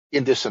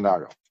in this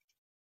scenario?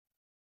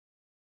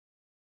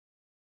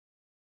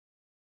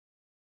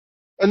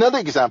 Another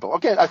example.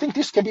 Again, I think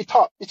this can be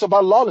taught. It's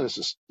about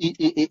lawlessness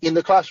in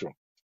the classroom.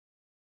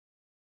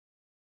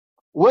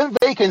 One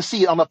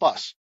vacancy on a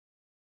bus.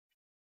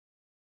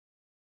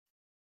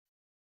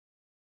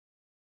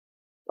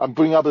 I'm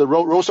bringing up the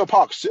Rosa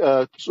Parks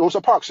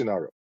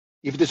scenario.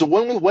 If there's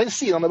only 1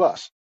 seat on the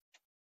bus,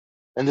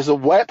 and there's a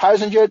white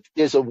passenger,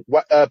 there's a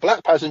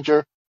black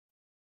passenger,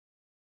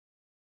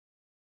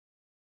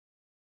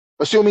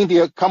 assuming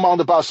they come on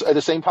the bus at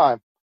the same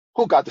time,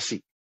 who got the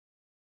seat?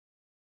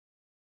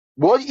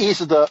 What is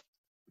the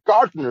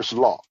gardener's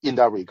law in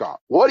that regard?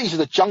 What is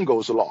the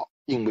jungle's law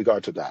in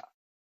regard to that?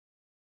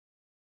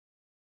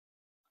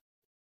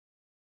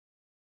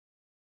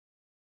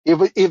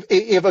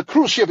 If a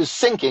cruise ship is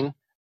sinking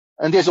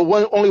and there's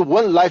only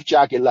 1 life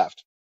jacket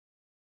left,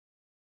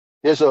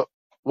 there's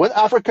 1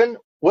 African,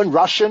 1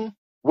 Russian,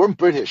 1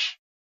 British,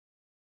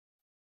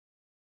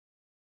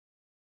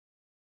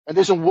 and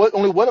there's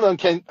only 1 of them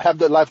can have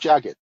the life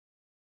jacket.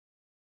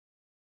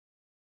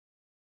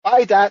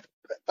 By that,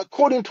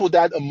 according to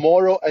that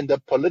moral and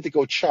the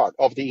political chart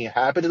of the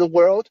inhabited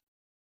world,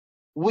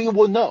 we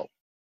will know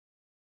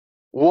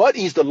what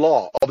is the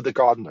law of the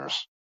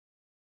gardeners,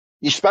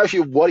 especially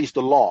what is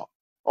the law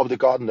of the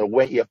gardener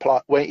when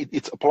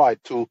it's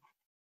applied to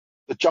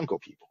the jungle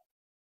people.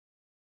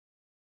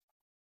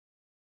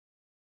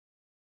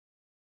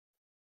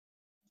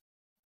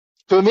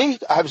 To me,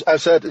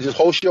 I've said this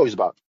whole show is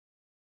about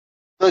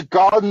the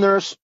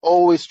gardeners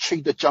always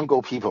treat the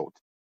jungle people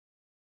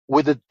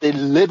with a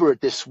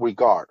deliberate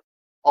disregard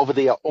of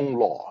their own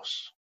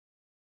laws.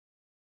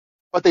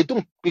 But they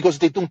don't, because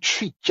they don't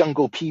treat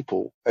jungle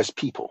people as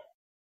people.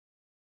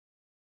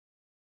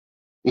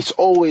 It's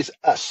always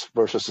us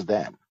versus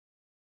them.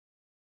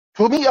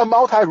 To me, a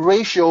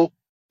multiracial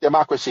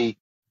democracy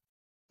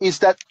is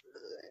that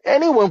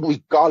anyone,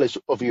 regardless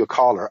of your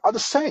color, are the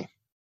same.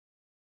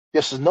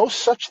 There's no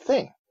such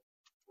thing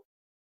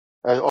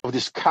of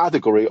this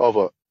category of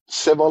a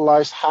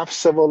civilized, half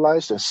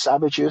civilized, and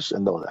savages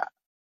and all that.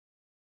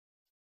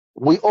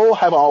 We all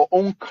have our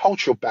own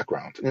cultural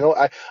background.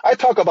 I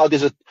talk about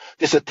this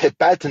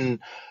Tibetan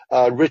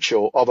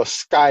ritual of a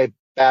sky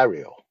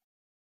burial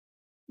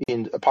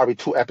in probably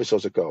 2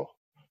 episodes ago.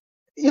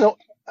 Like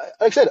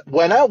I said,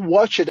 when I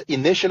watched it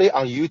initially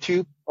on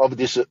YouTube of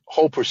this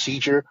whole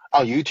procedure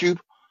on YouTube,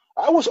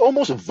 I was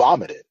almost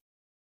vomited.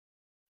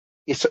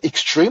 It's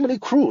extremely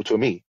cruel to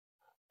me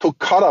to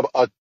cut up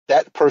a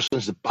dead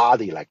person's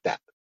body like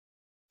that.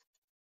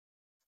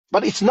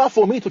 But it's not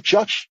for me to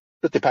judge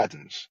the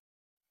Tibetans.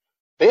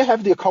 They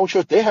have their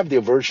culture, they have their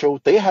virtue,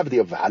 they have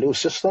their value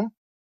system.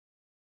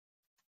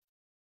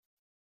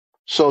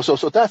 So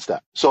that's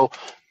that. So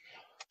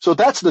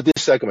that's this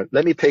segment.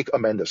 Let me take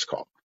Amanda's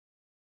call.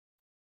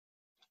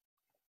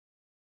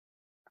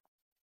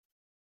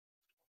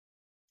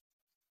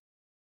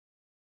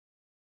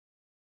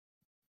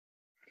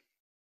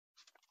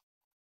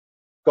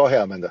 Go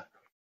ahead, Amanda.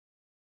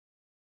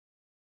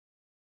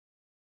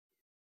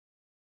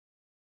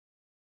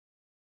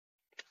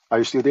 Are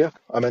you still there,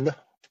 Amanda?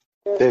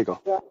 There you go.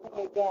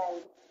 Dropping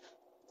again.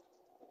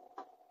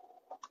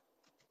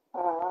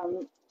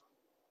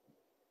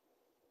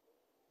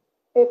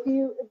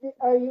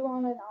 Are you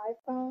on an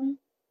iPhone?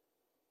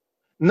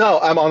 No,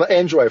 I'm on an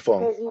Android phone.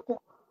 Because you can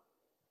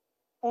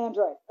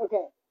Android.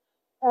 Okay.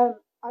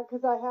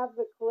 Because I have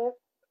the clip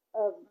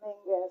of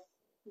Mingus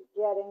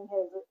getting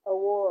his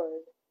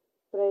award,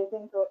 but I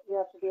think you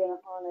have to be on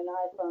an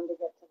iPhone to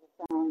get to the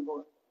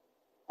soundboard,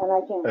 and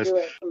I can't do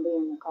it from being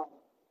in the car.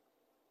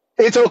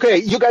 It's okay.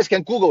 You guys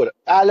can Google it.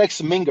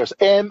 Alex Mingus.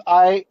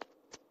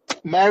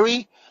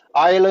 Mary,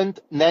 Ireland,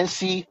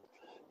 Nancy,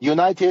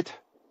 United,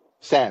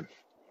 Sam.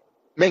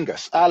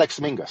 Mingus. Alex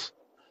Mingus.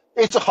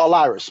 It's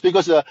hilarious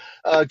because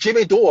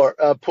Jimmy Dore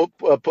put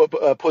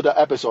an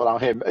episode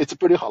on him. It's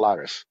pretty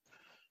hilarious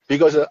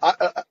because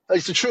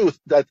it's the truth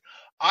that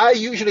I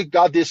usually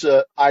got this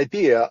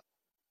idea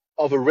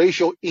of a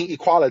racial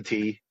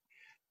inequality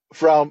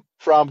from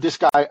this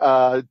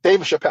guy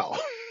Dave Chappelle.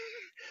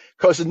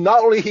 Because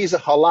not only he's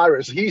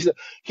hilarious,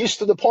 he's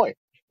to the point.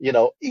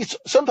 It's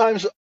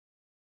sometimes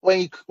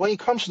when it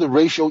comes to the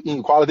racial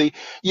inequality,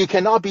 you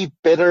cannot be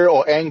bitter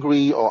or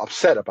angry or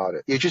upset about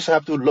it. You just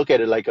have to look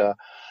at it like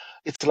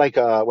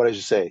what did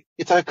you say?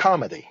 It's like a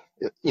comedy.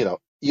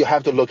 You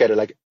have to look at it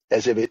like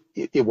as if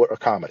it were a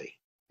comedy.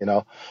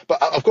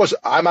 But of course,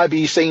 I might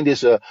be saying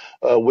this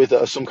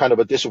with some kind of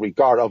a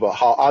disregard of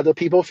how other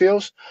people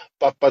feels.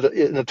 But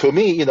to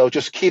me,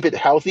 just keep it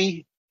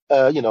healthy.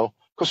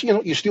 Because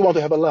you still want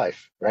to have a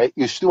life, right?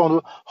 You still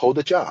want to hold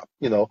a job,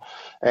 but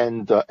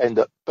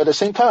at the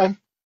same time,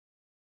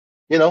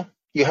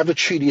 you have to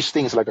treat these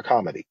things like a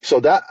comedy. So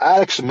that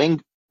Alex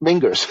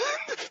Minger's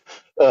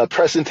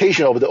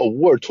presentation of the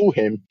award to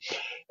him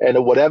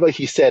and whatever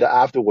he said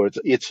afterwards,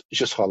 it's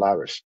just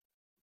hilarious.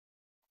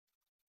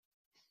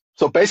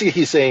 So basically,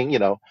 he's saying,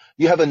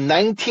 you have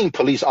 19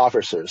 police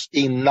officers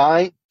in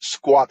 9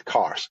 squad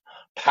cars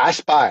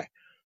pass by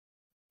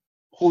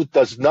who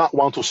does not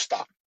want to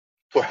stop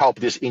to help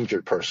this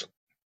injured person.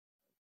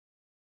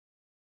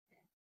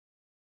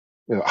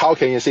 How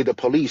can you say the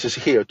police is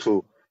here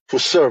to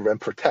serve and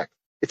protect?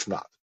 It's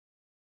not.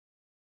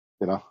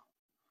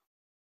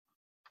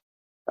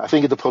 I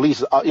think the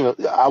police,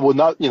 I would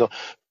not,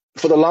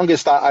 for the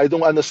longest time, I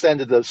don't understand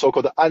the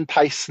so-called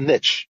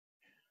anti-snitch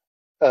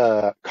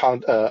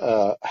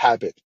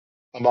habit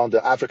among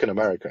the African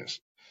Americans.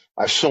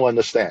 I so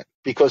understand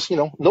because,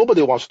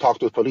 nobody wants to talk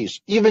to the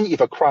police, even if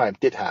a crime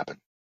did happen,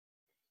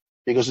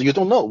 because you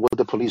don't know what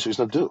the police is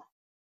going to do.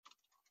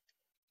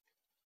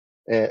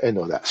 And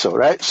all that. So,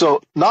 right.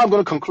 So now I'm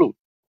going to conclude.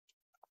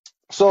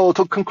 So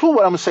to conclude,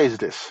 what I'm going to say is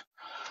this: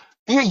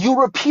 the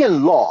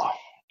European law,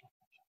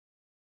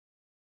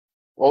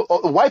 or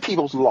white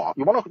people's law,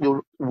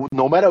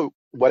 no matter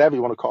whatever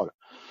you want to call it,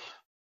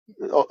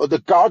 or the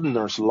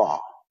gardener's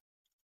law,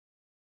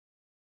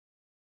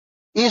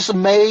 is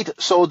made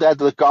so that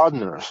the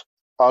gardeners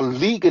are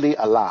legally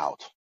allowed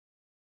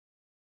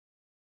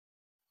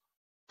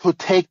to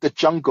take the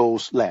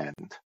jungle's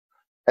land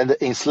and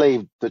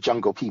enslave the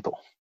jungle people.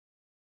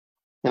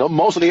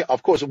 Mostly,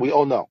 of course, we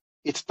all know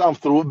it's done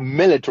through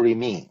military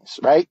means,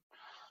 right?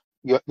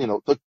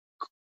 The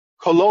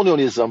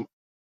colonialism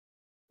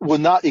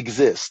would not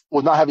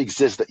have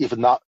existed if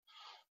not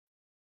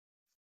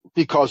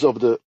because of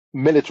the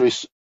military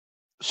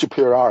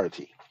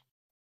superiority.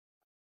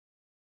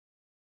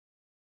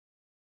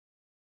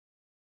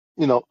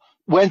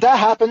 When that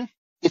happened,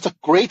 it's a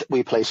great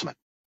replacement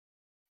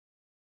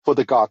for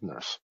the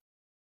gardeners.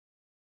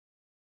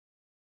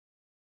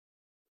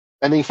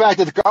 And in fact,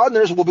 the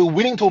gardeners will be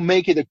willing to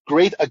make it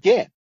great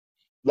again,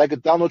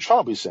 like Donald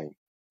Trump is saying.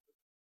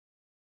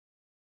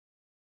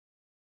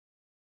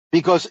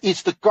 Because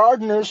it's the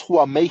gardeners who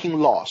are making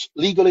laws,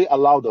 legally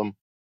allow them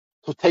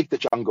to take the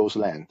jungle's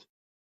land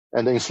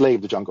and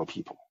enslave the jungle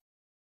people.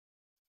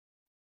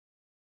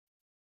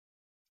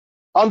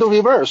 On the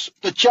reverse,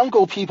 the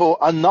jungle people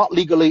are not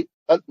legally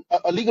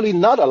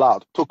not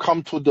allowed to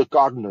come to the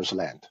gardener's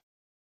land.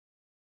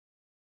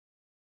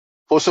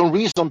 For some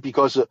reason,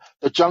 because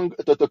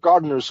the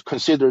gardeners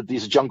consider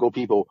these jungle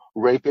people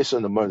rapists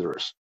and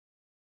murderers.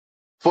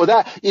 For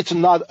that, it's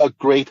not a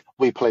great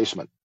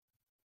replacement.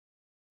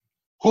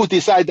 Who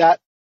decide that,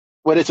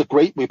 whether it's a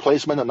great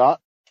replacement or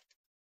not?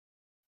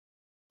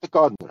 The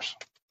gardeners.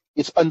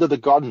 It's under the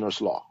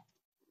gardener's law.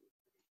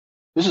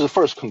 This is the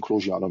first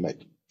conclusion I want to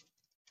make.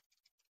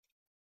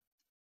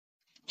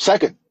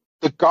 Second,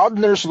 the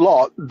gardener's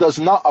law does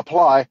not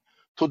apply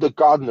to the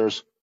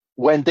gardeners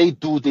when they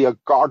do their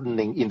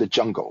gardening in the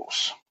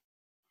jungles.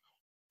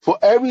 For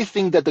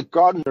everything that the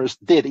gardeners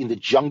did in the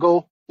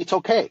jungle, it's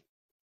okay.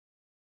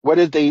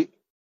 Whether they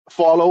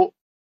follow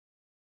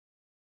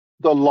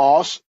the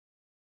laws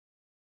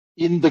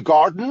in the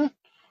garden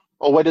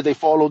or whether they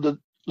follow the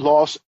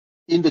laws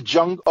in the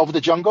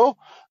jungle,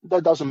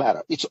 that doesn't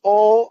matter. It's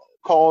all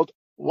called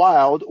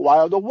Wild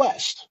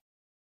West.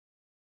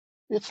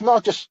 It's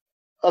not just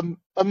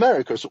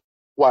America's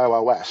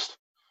Wild West.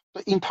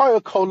 The entire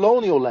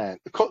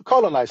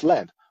colonized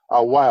land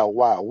are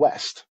Wild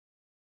West.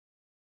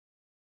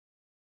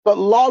 But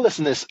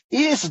lawlessness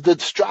is the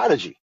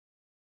strategy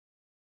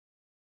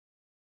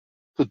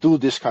to do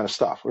this kind of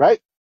stuff, right?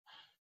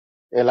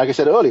 And like I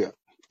said earlier,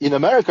 in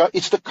America,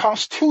 it's the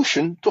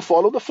Constitution to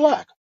follow the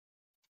flag.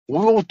 We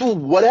will do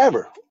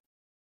whatever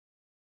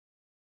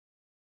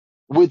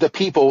with the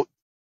people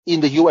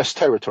in the U.S.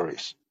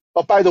 territories.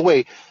 Oh, by the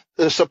way,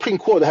 the Supreme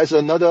Court has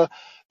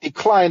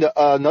declined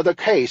another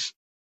case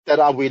that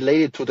are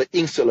related to the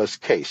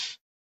Insulars case.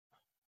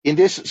 In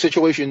this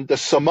situation, the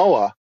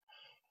Samoa,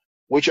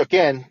 which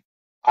again,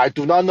 I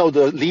do not know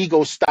the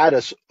legal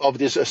status of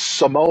this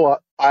Samoa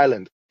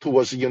island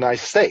towards the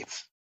United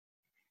States.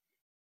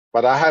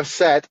 But I have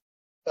said,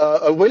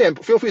 William,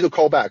 feel free to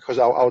call back because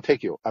I'll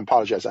take you. I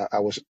apologize. I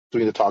was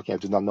doing the talking. I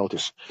did not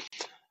notice.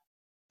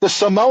 The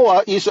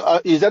Samoa is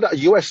that a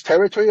U.S.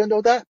 territory? I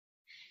know that.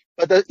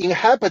 But the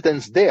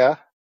inhabitants there,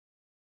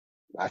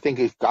 I think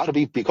it's got to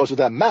be because of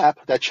that map,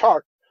 that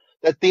chart,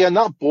 that they are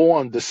not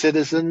born the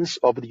citizens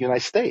of the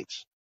United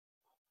States.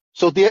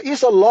 So there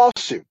is a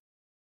lawsuit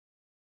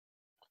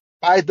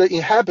by the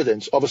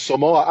inhabitants of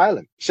Samoa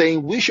Island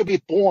saying we should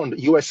be born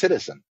U.S.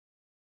 citizen.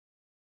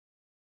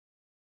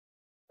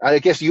 I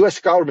guess U.S.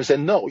 government said,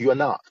 no, you are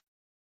not.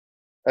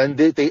 And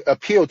they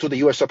appealed to the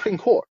U.S. Supreme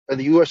Court, and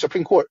the U.S.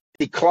 Supreme Court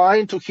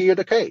declined to hear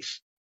the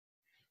case.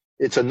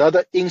 It's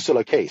another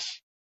insular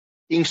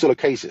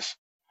cases,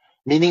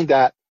 meaning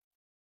that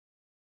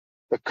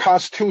the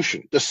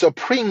Constitution, the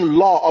supreme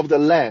law of the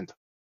land,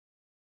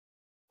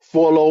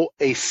 follow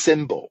a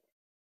symbol,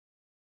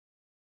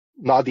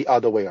 not the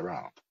other way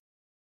around.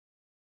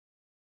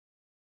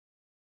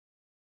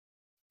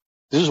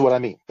 This is what I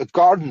mean. The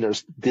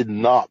gardeners did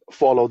not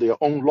follow their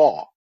own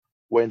law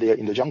when they are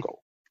in the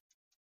jungle.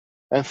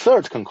 And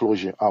third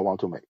conclusion I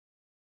want to make.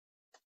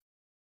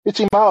 It's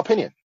in my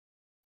opinion.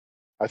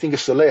 I think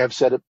Saleh have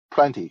said it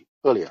plenty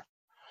earlier.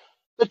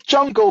 The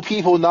jungle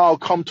people now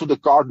come to the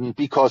garden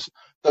because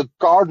the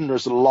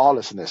gardeners'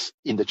 lawlessness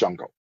in the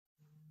jungle.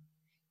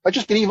 I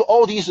just believe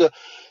all these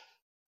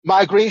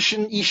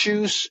migration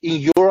issues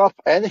in Europe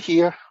and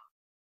here,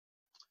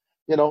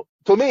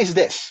 to me is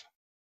this.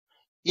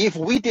 If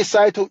we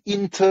decide to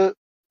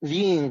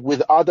intervene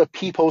with other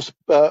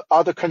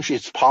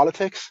countries'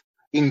 politics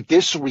in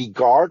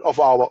disregard of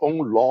our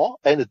own law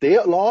and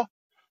their law,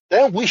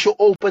 then we should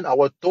open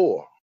our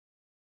door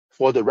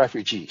for the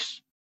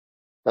refugees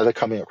that are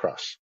coming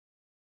across.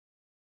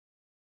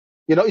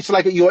 It's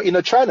like you're in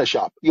a China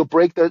shop. You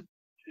break the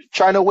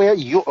Chinaware,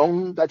 you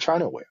own that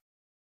Chinaware.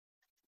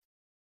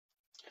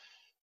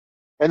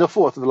 And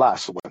the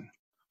last one.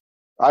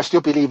 I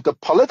still believe the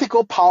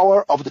political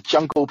power of the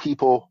jungle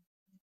people,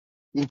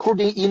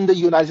 including in the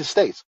United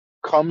States,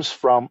 comes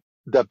from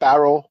the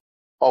barrel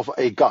of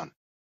a gun.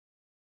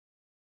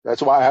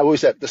 That's why I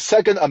always said the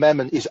Second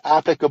Amendment is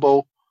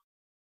applicable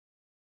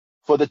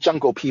for the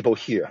jungle people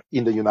here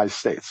in the United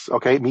States,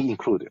 okay, me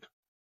included.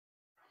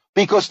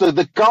 Because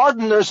the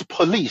gardeners'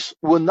 police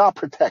will not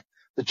protect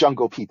the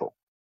jungle people.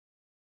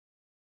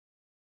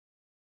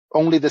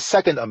 Only the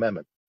Second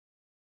Amendment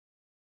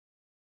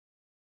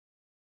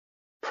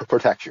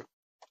protects you.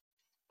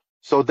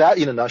 So that,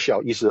 in a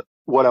nutshell, is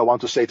what I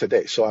want to say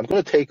today. So I'm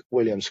going to take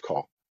William's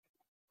call.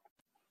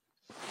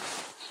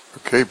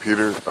 Okay,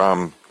 Peter.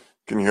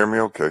 Can you hear me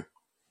okay?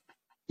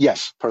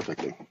 Yes,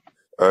 perfectly.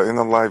 In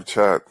the live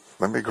chat,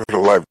 let me go to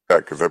live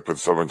chat because I put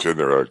so much in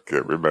there I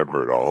can't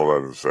remember it all.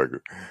 Hold on a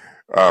second.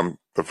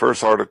 The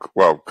first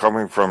article,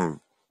 coming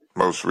from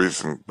most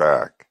recent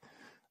back,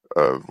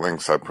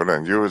 links I put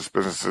in, U.S.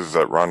 businesses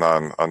that run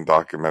on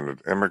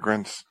undocumented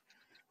immigrants.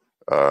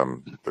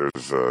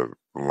 There's a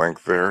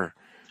link there.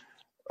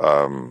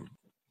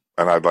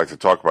 And I'd like to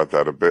talk about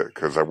that a bit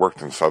because I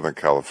worked in Southern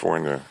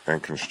California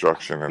in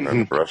construction and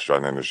in the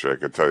restaurant industry. I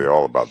could tell you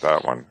all about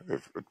that one,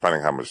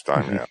 depending how much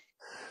time you have.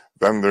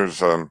 Then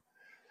there's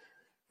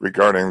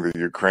regarding the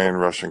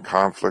Ukraine-Russian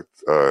conflict,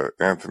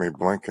 Anthony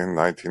Blinken,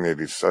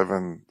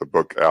 1987, the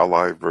book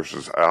Ally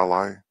versus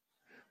Ally,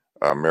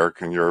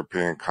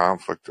 American-European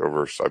conflict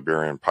over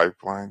Siberian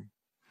pipeline.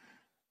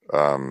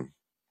 There's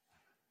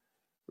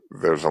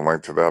a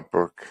link to that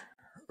book.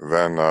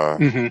 Then,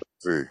 let's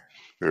see,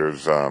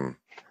 there's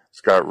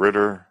Scott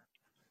Ritter,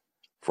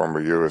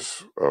 former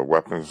U.S.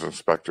 Weapons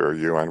Inspector,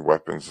 UN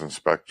Weapons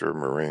Inspector,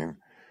 Marine,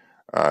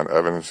 on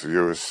evidence of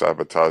U.S.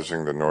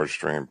 sabotaging the Nord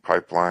Stream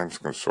pipelines,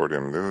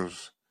 Consortium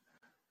News.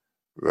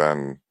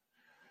 Then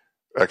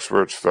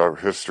experts throughout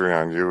history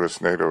on U.S.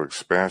 NATO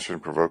expansion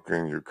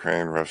provoking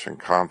Ukraine-Russian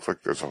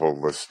conflict. There's a whole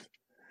list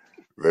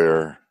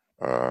there,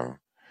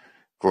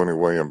 including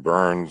William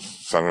Burns,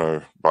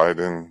 Senator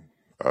Biden,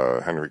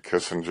 Henry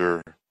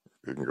Kissinger.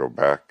 You can go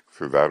back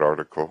through that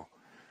article.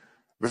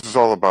 This is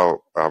all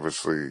about,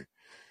 obviously,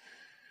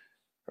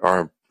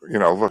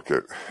 look,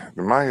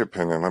 in my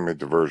opinion, let me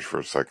diverge for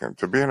a second.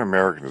 To be an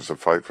American is a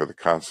fight for the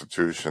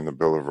Constitution, the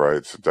Bill of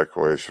Rights, the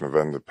Declaration of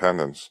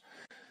Independence,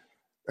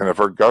 and if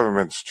our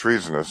government's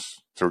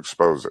treasonous, to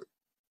expose it.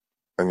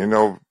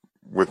 And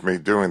with me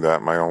doing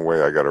that my own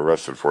way, I got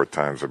arrested 4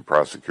 times and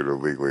prosecuted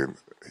legally.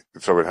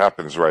 So it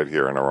happens right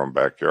here in our own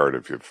backyard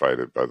if you fight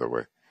it, by the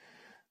way.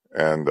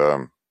 And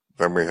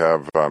then we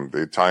have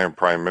the Italian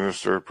Prime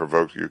Minister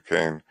provoked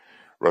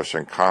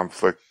Ukraine-Russian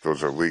conflict.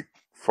 Those are leaked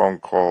phone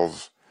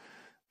calls.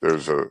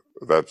 That's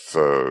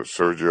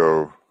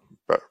Sergio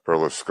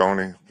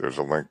Berlusconi. There's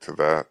a link to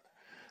that.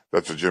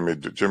 That's a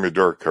Jimmy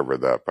Dore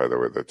covered that, by the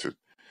way. That's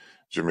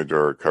Jimmy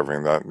Dore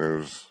covering that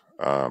news.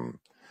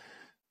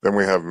 Then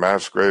we have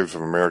mass graves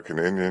of American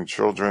Indian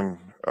children,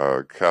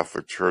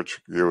 Catholic Church,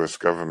 U.S.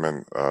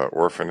 government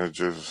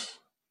orphanages.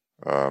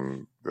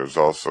 There's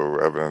also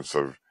evidence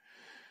of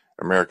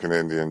American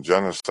Indian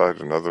genocide,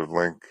 another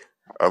link.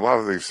 A lot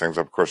of these things,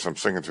 of course, I'm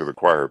singing to the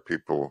choir.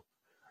 People,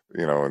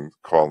 and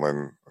call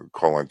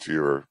in to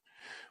you, or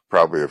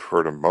probably have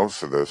heard of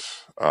most of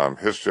this.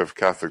 History of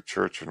Catholic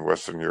Church and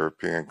Western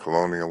European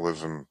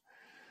colonialism.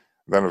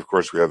 Then, of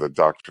course, we have the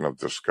doctrine of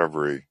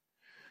discovery,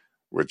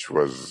 which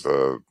was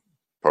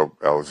Pope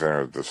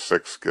Alexander VI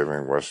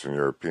giving Western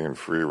European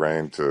free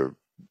reign to,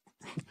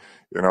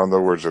 in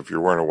other words, if you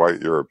weren't a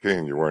white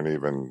European, you weren't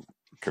even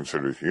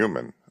considered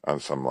human on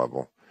some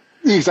level.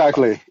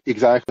 Exactly.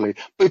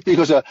 But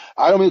because I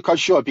don't mean to cut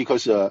short,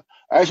 because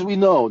as we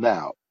know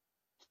now,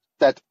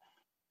 that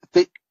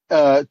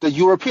the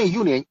European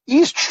Union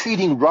is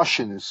treating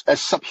Russians as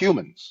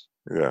subhumans.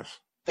 Yes.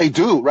 They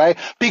do, right?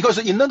 Because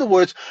in other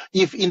words,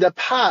 if in the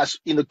past,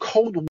 in the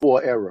Cold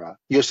War era,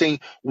 you're saying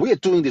we're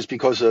doing this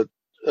because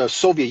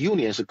Soviet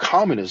Union is a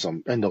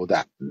communism and all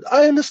that.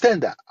 I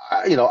understand that.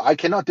 I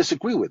cannot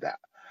disagree with that.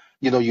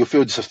 You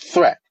feel it's a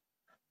threat,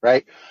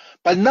 right?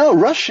 But now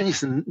Russia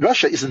is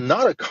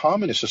not a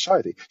communist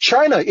society.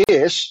 China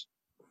is,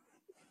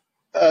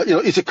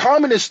 it's a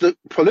communist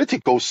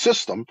political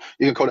system.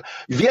 You can call it.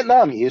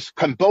 Vietnam is,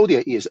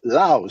 Cambodia is,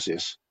 Laos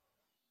is,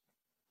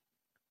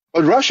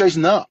 but Russia is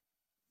not.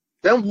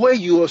 Then where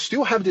you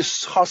still have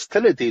this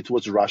hostility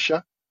towards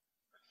Russia,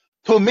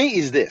 to me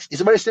is this.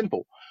 It's very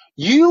simple.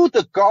 You,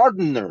 the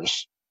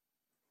gardeners,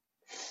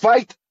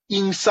 fight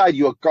inside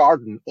your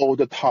garden all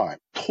the time,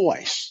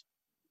 twice.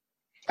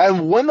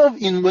 And one of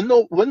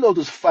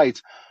those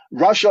fights,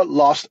 Russia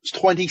lost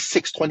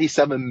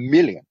 27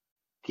 million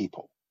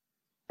people,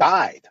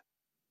 died.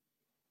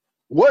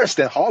 Worse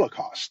than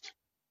Holocaust.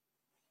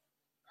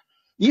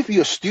 If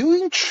you're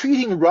still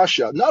treating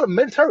Russia, not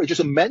militarily,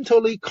 just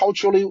mentally,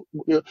 culturally,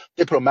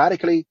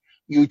 diplomatically,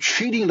 you're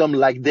treating them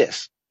like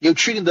this. You're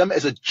treating them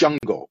as a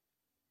jungle.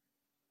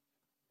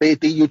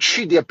 You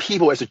treat their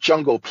people as a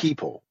jungle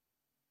people.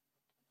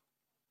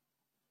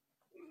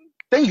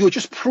 Then you're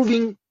just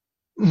proving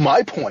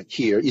my point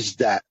here is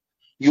that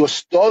you're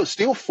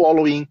still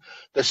following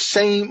the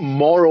same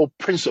moral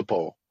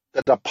principle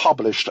that are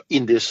published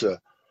in this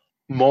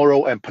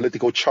moral and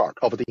political chart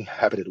of the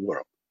inhabited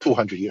world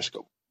 200 years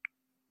ago.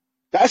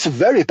 That's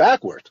very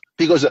backward,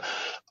 because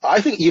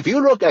I think if you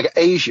look at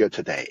Asia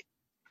today,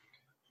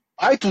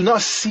 I do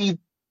not see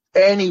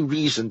any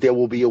reason there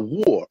will be a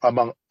war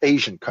among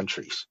Asian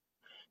countries,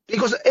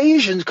 because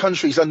Asian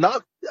countries are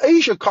not,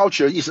 Asian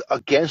culture is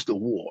against the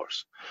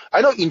wars.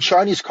 I know in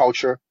Chinese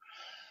culture,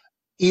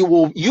 you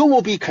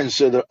will be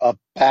considered a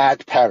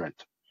bad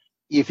parent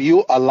if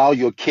you allow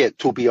your kid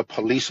to be a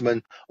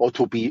policeman or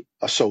to be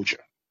a soldier.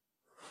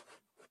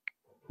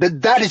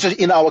 That is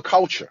in our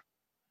culture.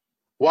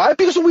 Why?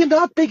 Because we're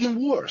not big in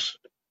wars.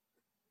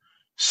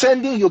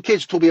 Sending your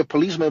kids to be a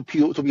policeman,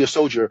 to be a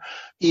soldier,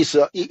 is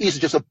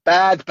just a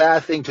bad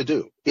thing to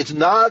do. It's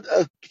not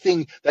a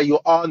thing that you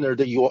honor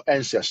your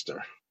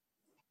ancestor.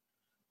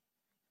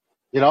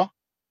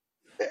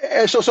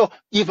 And so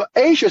if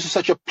Asia is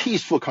such a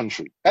peaceful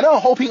country, and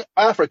I'm hoping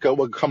Africa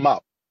will come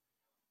up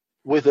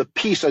with a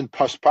peace and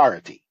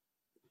prosperity,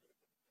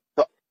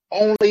 the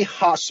only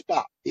hot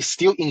spot is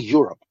still in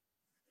Europe.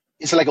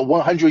 It's like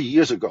 100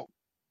 years ago,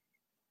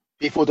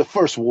 before the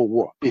First World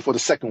War, before the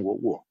Second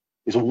World War.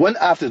 It's one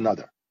after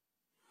another.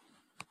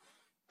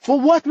 For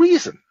what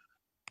reason?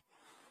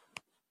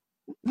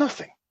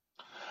 Nothing,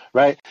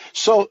 right?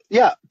 So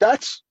yeah,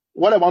 that's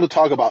what I want to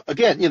talk about.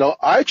 Again,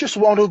 I just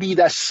want to be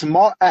that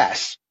smart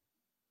ass,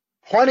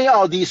 pointing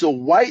out these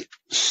white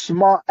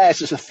smart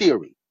asses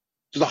theory,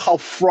 just how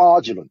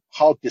fraudulent,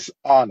 how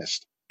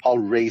dishonest, how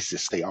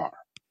racist they are.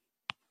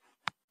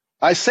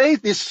 I say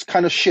this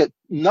kind of shit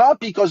not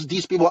because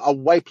these people are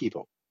white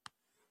people.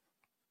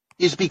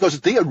 is because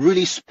they are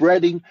really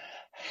spreading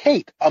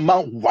hate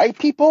among white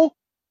people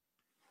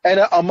and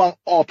among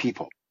all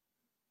people.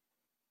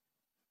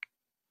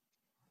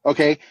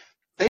 Okay?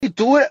 They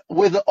do it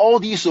with all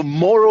these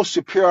moral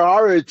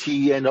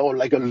superiority and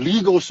like a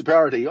legal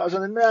superiority. I was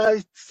like, nah,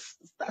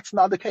 that's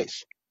not the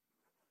case.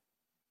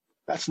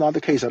 That's not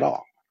the case at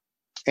all.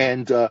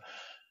 And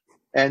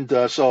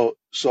so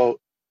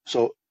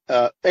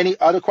any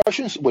other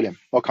questions, William,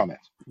 or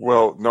comments?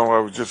 Well, no, I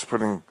was just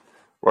putting,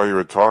 while you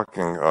were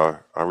talking,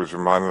 I was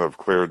reminded of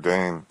Claire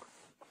Dane,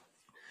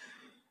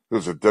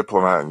 who's a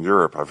diplomat in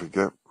Europe. I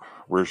forget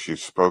where she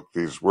spoke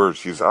these words.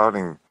 She's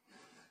outing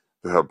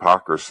the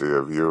hypocrisy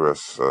of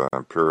U.S.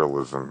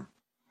 Imperialism,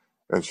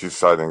 and she's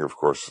citing, of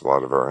course, a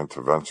lot of our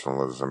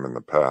interventionism in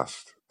the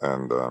past.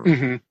 And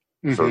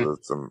so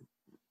there's some,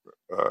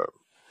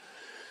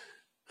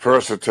 for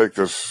us to take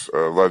this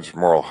alleged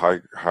moral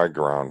high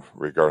ground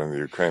regarding the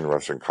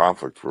Ukraine-Russian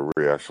conflict, where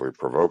we actually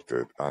provoked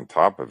it, on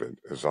top of it,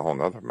 is a whole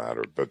nother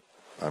matter. But,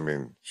 I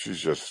mean, she's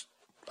just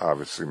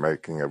obviously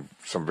making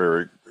some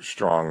very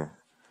strong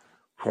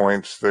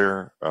points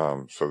there.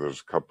 So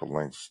there's a couple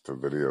links to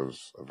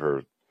videos of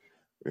her,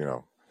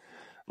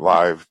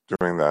 live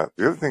doing that.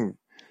 The other thing,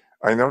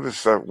 I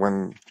noticed that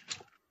when,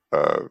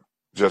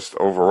 just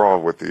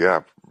overall with the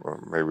app,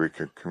 maybe we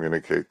could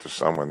communicate to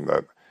someone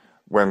that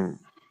when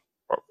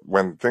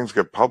things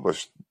get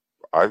published,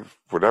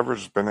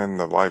 whatever's been in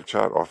the live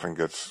chat often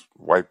gets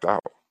wiped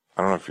out.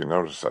 I don't know if you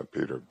noticed that,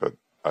 Peter, but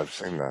I've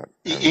seen that.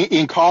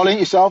 In calling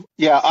itself,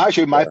 yeah,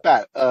 actually my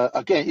bad.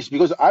 Again, it's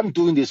because I'm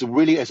doing this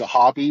really as a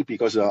hobby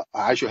because I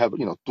actually have,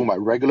 do my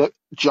regular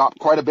job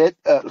quite a bit,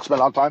 spend a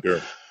lot of time. Sure.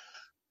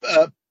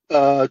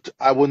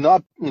 I will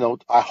not,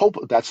 I hope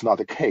that's not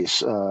the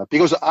case,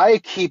 because I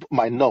keep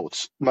my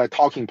notes, my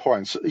talking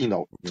points,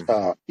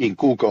 in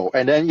Google,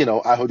 and then,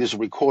 I have this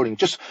recording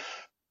just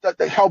that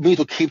help me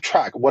to keep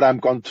track what I'm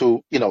going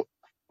to,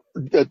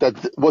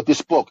 what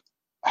this book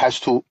has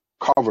to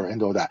cover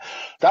and all that.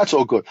 That's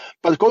all good.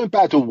 But going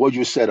back to what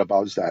you said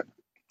about that,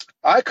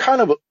 I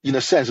kind of, in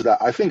a sense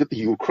that I think the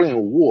Ukraine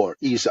war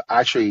is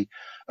actually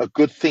a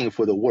good thing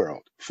for the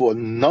world for a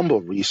number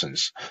of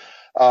reasons.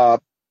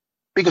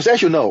 Because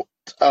as you know,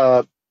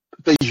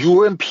 the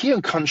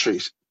European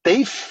countries,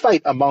 they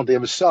fight among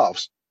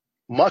themselves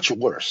much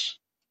worse.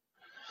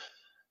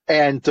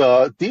 And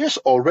there's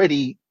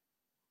already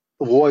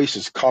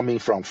voices coming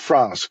from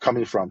France,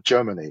 coming from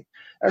Germany.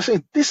 I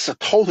think this is a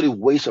totally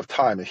waste of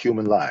time in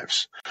human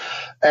lives.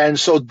 And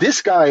so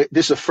this guy,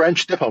 this is a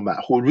French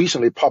diplomat who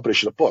recently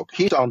published a book.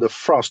 He's on the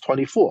France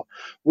 24,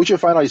 which I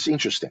find out is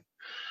interesting.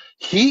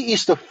 He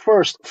is the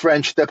first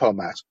French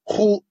diplomat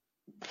who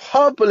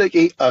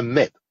publicly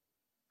admit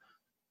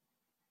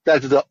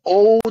that the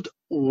old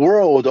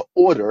world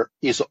order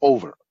is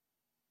over.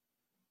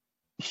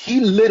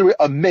 He literally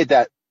admit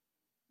that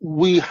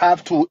we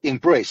have to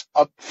embrace,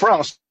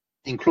 France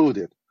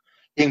included,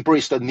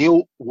 embrace the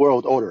new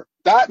world order.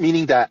 That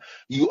meaning that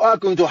you are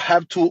going to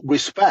have to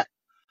respect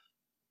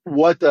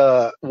what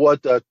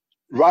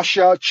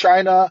Russia,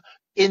 China,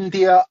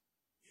 India,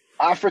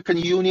 African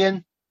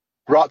Union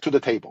brought to the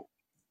table.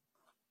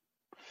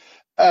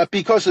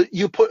 Because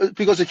he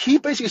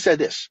basically said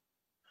this: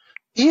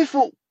 if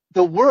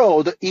the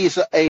world is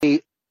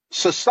a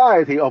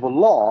society of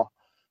law,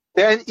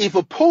 then if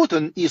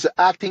Putin is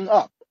acting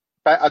up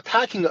by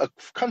attacking a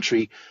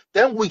country,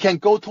 then we can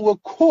go to a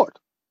court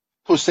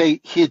to say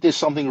he did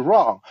something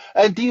wrong,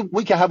 and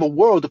we can have a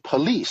world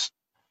police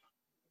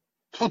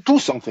to do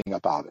something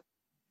about it.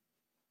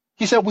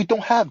 He said we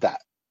don't have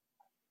that.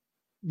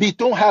 We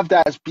don't have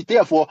that.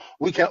 Therefore,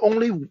 we can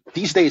only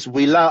these days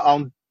rely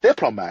on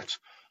diplomats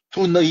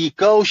to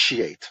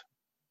negotiate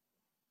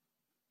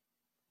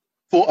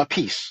for a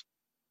peace.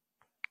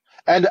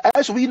 And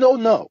as we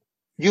know,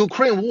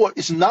 Ukraine war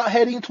is not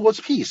heading towards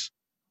peace.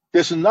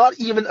 There's not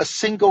even a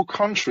single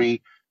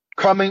country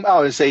coming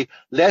out and say,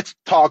 let's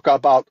talk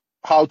about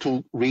how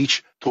to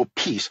reach to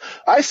peace.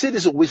 I say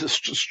this with the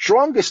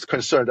strongest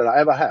concern that I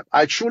ever have.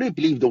 I truly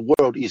believe the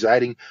world is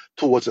heading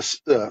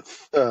towards World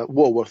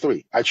War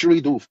III. I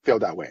truly do feel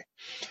that way.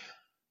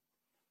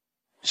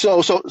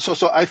 So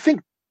I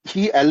think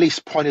he at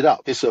least pointed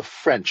out this is a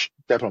French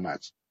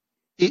diplomat.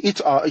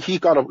 He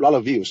got a lot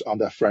of views on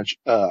the French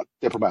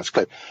diplomat's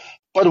clip.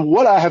 But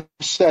what I have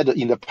said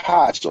in the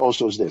past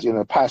also is this, in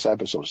the past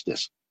episodes,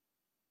 this.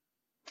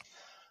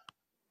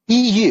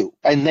 EU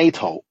and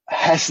NATO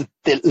has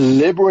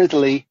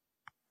deliberately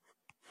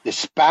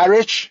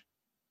disparaged,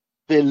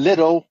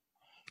 belittled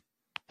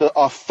the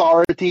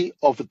authority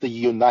of the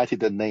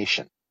United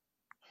Nations.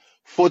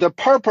 For the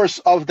purpose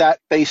of that,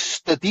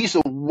 these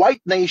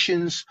white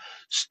nations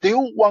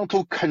still want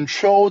to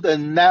control the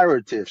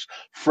narratives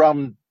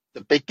from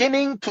the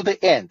beginning to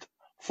the end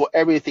for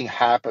everything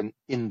happen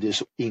in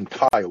this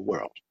entire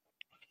world,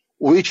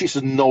 which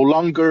is no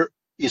longer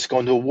is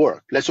going to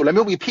work. So let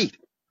me repeat.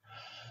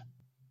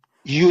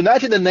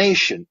 United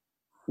Nations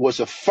was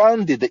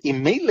founded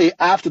immediately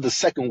after the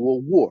Second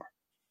World War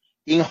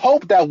in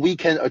hope that we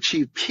can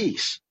achieve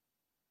peace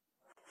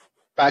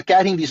by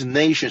getting these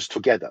nations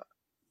together.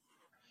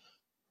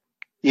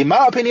 In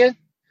my opinion,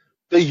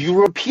 the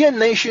European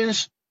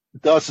nations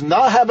does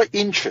not have an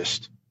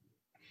interest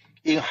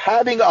in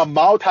having a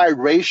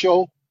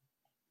multiracial,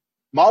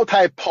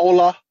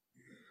 multipolar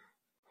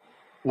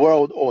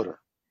world order,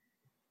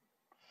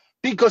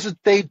 because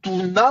they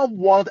do not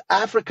want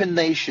African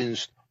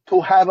nations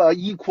to have an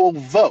equal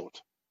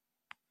vote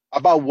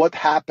about what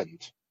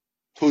happened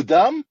to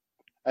them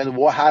and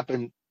what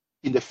happened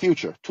in the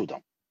future to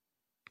them.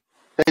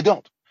 They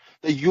don't.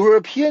 The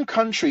European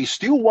countries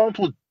still want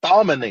to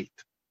dominate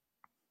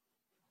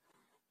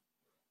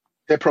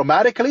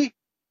diplomatically,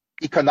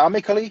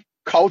 economically,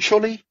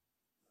 culturally,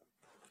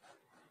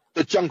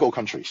 the jungle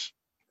countries.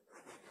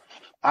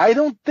 I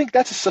don't think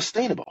that's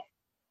sustainable.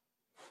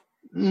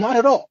 Not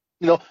at all.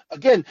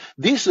 Again,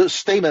 this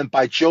statement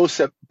by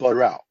Joseph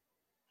Borrell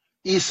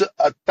is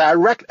a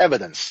direct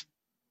evidence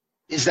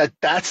is that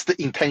that's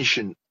the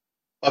intention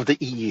of the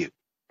EU.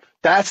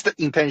 That's the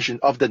intention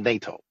of the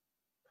NATO.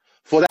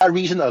 For that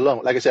reason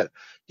alone, like I said,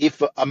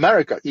 if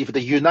America, if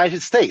the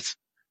United States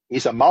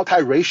is a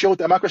multiracial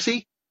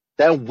democracy,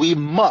 then we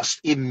must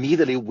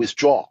immediately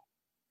withdraw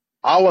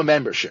our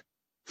membership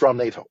from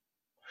NATO.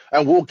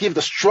 And we'll give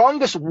the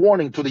strongest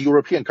warning to the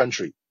European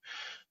country.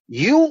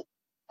 You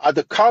are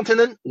the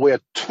continent where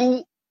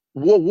 2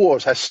 world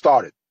wars have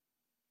started.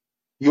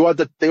 You are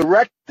the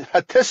direct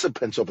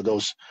participants of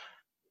those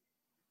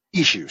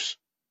issues.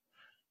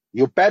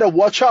 You better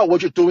watch out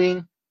what you're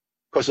doing,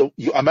 because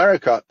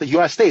America, the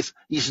United States,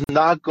 is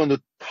not going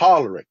to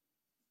tolerate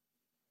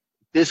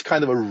this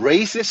kind of a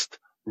racist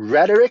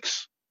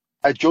rhetorics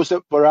by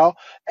Joseph Borrell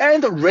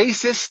and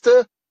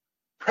racist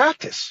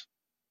practice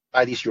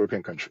by these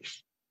European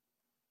countries.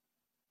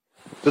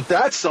 So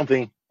that's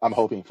something I'm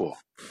hoping for.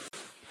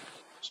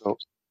 So,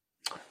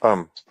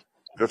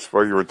 just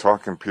while you were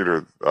talking,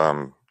 Peter,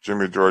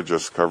 Jimmy George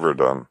just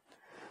covered, I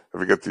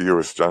forget the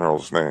U.S.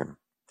 General's name.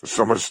 There's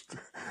so much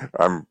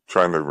I'm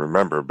trying to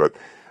remember, but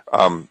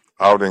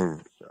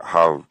outing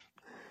how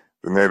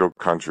the NATO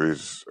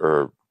countries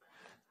are.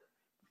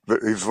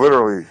 He's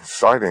literally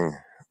citing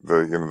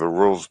the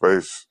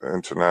rules-based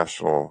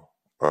international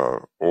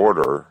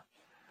order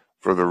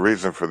for the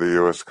reason for the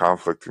U.S.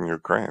 conflict in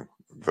Ukraine,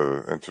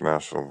 the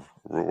international,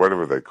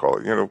 whatever they call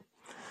it. Do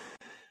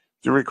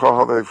you recall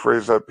how they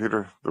phrase that,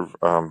 Peter?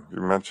 You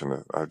mentioned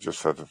it. I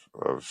just had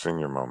a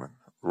senior moment.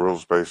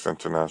 Rules-based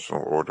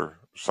international order,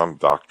 some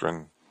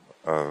doctrine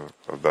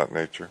of that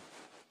nature.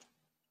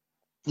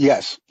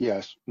 Yes.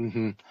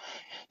 Mm-hmm.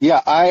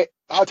 Yeah,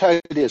 I'll tell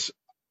you this.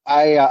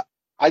 I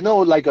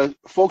know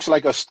folks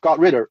like Scott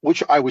Ritter,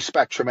 which I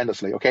respect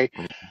tremendously. Okay,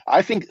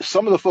 I think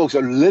some of the folks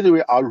are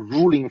literally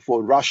ruling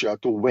for Russia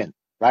to win.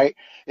 Right?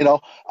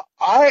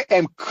 I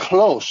am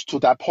close to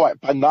that point,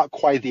 but not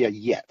quite there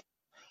yet.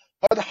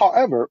 But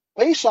however,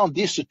 based on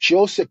this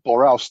Joseph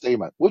Borrell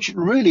statement, which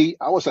really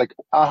I was like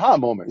aha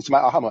moment. It's my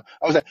aha moment.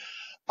 I was like,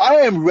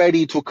 I am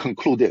ready to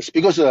conclude this,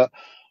 because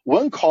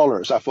one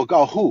caller, I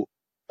forgot who,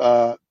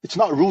 it's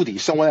not Rudy,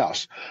 someone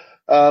else,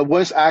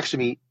 once asked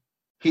me,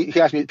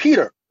 he asked me,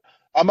 Peter,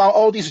 among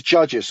all these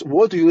judges,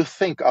 what do you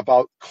think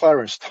about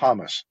Clarence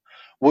Thomas?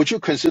 Would you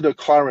consider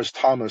Clarence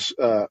Thomas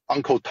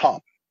Uncle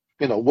Tom?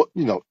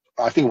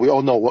 I think we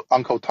all know what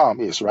Uncle Tom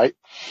is, right?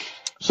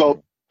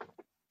 So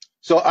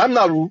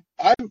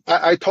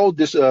I told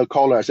this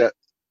caller, I said,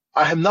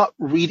 I have not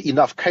read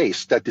enough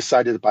case that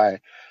decided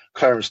by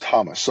Clarence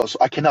Thomas, so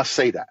I cannot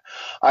say that.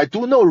 I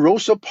do know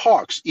Rosa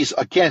Parks is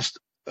against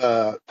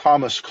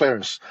Thomas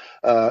Clarence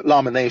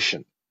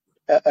nomination.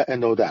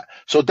 And all that.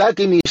 So that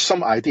gave me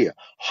some idea.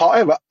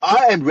 However,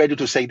 I am ready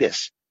to say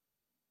this.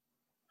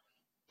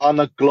 On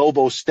a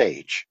global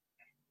stage,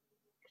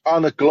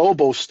 when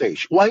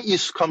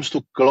it comes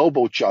to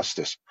global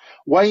justice,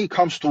 when it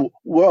comes to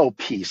world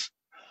peace,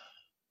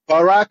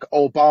 Barack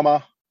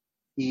Obama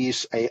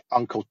is a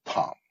Uncle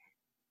Tom.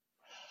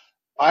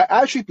 I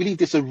actually believe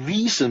there's a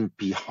reason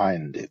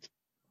behind it.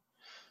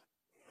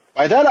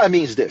 By that I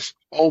mean this.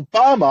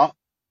 Obama,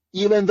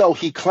 even though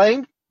he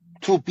claimed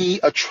to be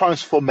a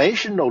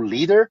transformational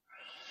leader,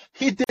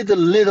 he did a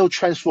little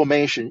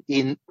transformation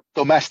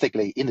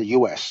domestically in the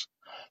U.S.,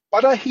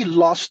 but he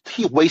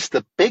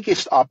wasted the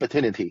biggest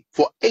opportunity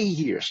for 8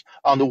 years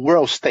on the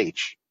world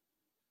stage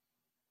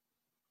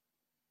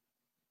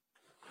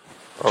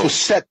to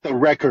set the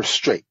record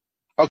straight.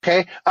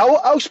 Okay,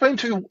 I'll explain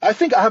to you. I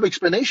think I have an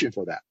explanation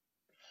for that.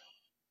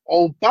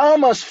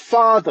 Obama's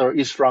father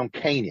is from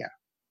Kenya.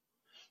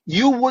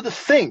 You would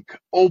think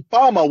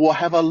Obama will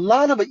have a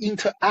lot of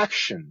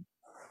interaction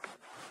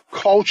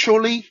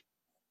culturally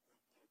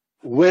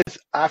with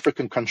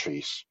African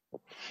countries.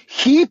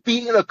 He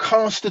being a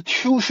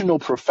constitutional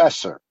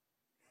professor,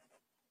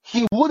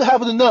 he would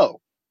have to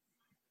know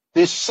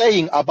this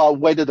saying about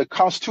whether the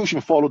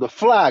Constitution follow the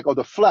flag or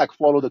the flag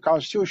follow the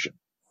Constitution.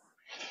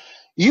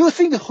 You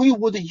think he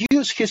would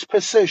use his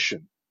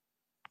position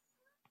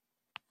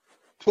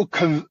to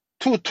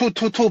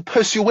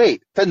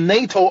persuade the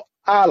NATO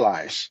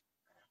allies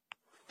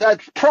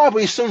that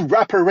probably some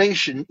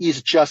reparation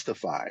is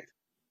justified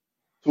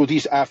to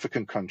these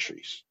African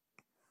countries?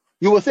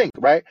 You would think,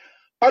 right?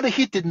 But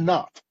he did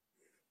not.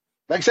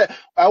 Like I said,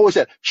 I always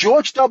said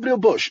George W.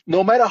 Bush,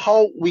 no matter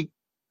how we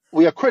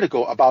are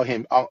critical about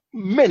him on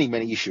many,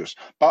 many issues,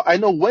 but I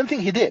know one thing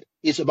he did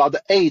is about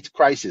the AIDS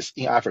crisis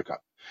in Africa.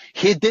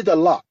 He did a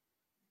lot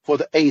for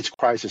the AIDS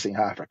crisis in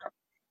Africa.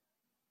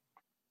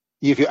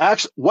 If you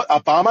ask what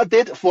Obama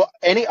did for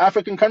any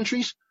African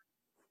countries,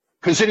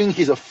 considering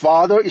his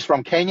father is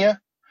from Kenya,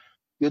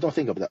 you don't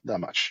think of that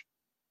much.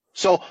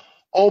 So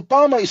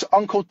Obama is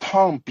Uncle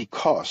Tom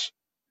because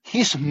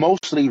he's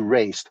mostly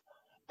raised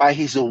by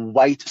his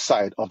white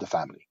side of the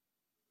family.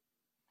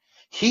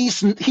 He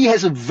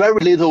has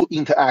very little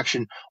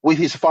interaction with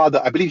his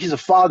father. I believe his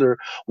father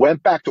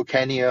went back to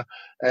Kenya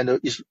and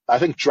I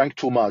think drank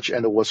too much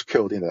and was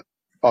killed in an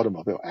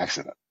automobile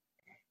accident.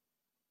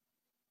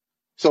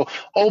 So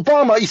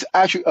Obama is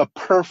actually a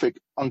perfect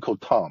Uncle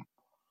Tom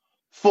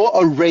for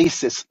a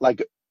racist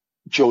like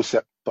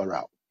Joseph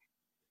Burrell.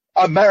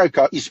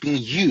 America is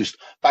being used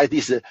by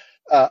these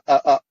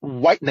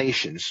white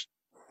nations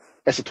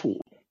as a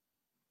tool.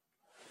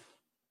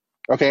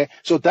 Okay,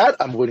 so that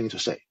I'm willing to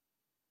say.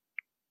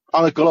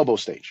 On a global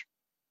stage,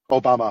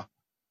 Obama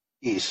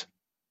is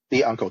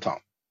the Uncle Tom.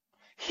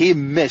 He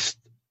missed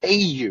 8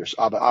 years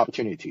of an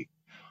opportunity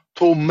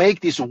to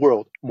make this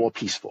world more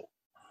peaceful,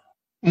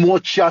 more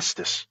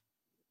justice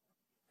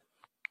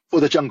for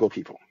the jungle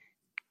people.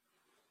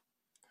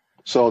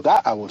 So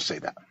that I will say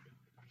that.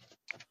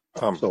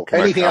 So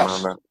Can I anything comment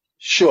else? on that?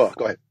 Sure,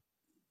 go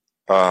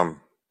ahead.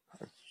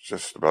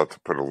 Just about to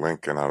put a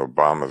link in on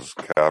Obama's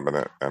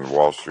cabinet and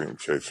Wall Street and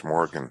Chase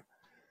Morgan.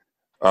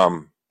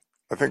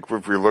 I think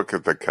if we look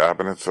at the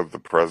cabinets of the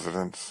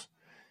presidents,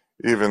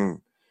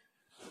 even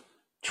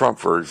Trump,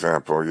 for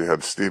example, you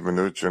had Steve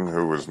Mnuchin,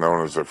 who was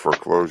known as a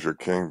foreclosure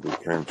king,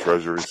 became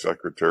Treasury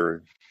Secretary.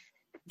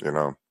 You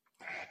know,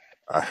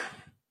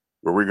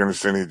 were we going to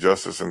see any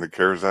justice in the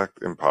CARES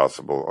Act?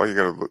 Impossible. All you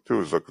got to do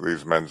is look at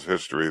these men's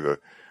history, the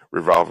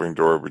revolving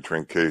door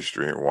between K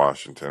Street and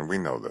Washington. We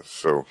know this.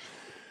 So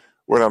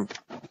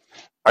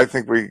I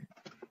think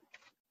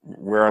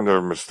we're under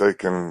a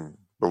mistaken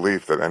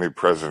belief that any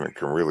president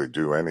can really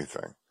do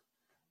anything.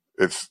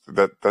 He's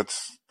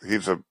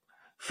a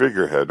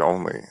figurehead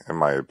only, in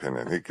my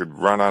opinion. He could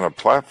run on a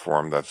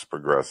platform that's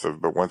progressive,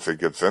 but once he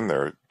gets in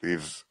there,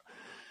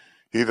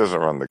 he doesn't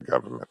run the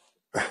government.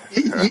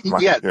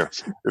 Yeah.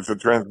 It's the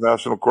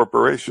transnational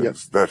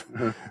corporations that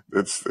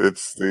it's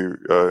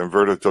the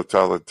inverted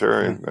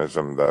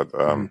totalitarianism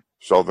that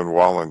Sheldon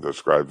Wallen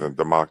described and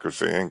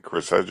Democracy Inc.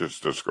 Chris Hedges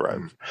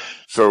described.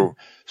 So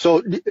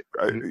go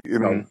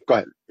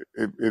ahead.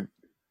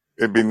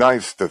 It'd be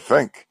nice to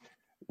think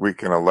we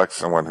can elect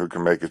someone who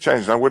can make a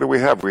change. Now, what do we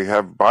have? We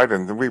have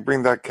Biden. Then we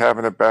bring that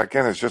cabinet back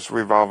in. It's just a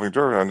revolving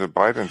door under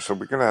Biden. So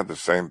we're going to have the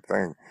same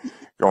thing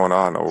going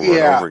on over and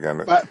over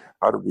again.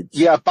 How do we?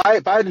 Yeah,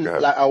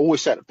 Biden, like I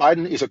always said,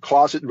 Biden is a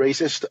closet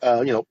racist.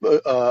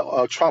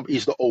 Trump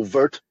is the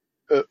overt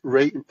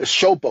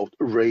showboat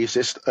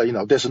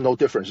racist. There's no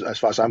difference as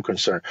far as I'm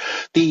concerned.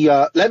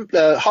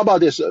 How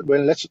about this?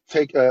 Let's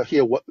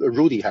hear what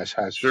Rudy has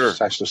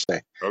to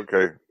say.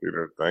 Okay,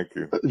 Peter. Thank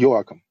you. You're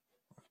welcome.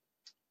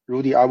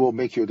 Rudy, I will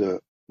make you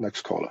the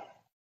next caller.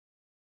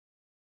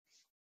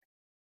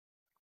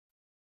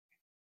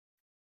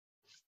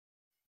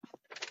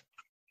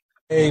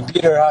 Hey,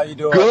 Peter, how you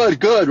doing?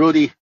 Good,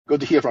 Rudy.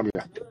 Good to hear from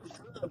you.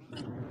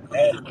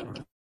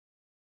 And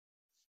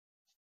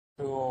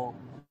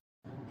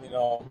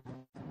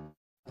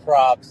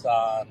props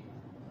on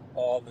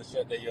all the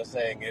shit that you're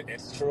saying.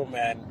 It's true,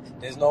 man.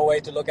 There's no way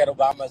to look at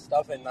Obama's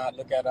stuff and not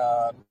look at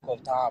Uncle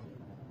Tom.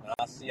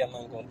 I see an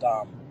Uncle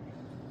Tom.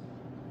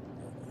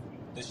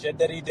 The shit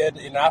that he did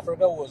in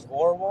Africa was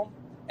horrible.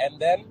 And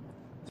then,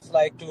 just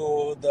like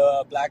to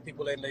the black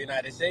people in the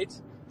United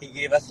States, he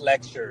gave us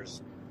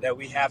lectures that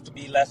we have to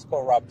be less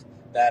corrupt.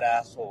 That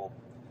asshole.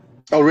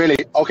 Oh,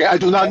 really? Okay, I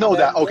do not know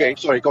that. Okay,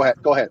 sorry, go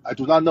ahead. I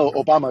do not know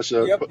Obama's...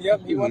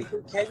 Yep, he went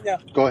to Kenya.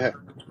 Go ahead.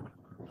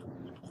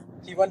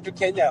 He went to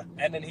Kenya,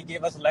 and then he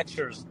gave us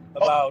lectures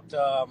about...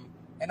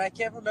 and I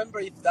can't remember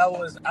if that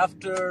was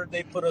after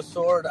they put a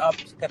sword up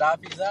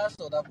Gaddafi's ass,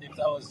 or if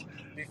that was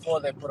before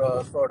they put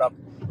a sword up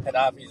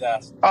Gaddafi's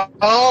ass.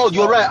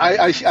 You're right.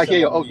 I hear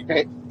you.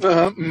 Okay.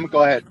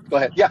 Go ahead.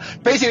 Yeah,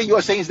 basically you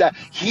are saying is that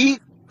he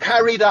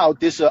carried out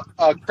this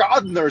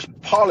gardener's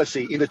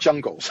policy in the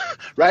jungles,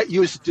 right?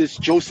 Use this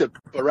Joseph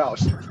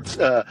Burrell's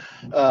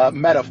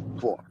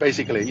metaphor.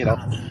 Basically,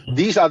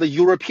 these are the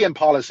European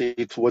policy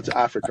towards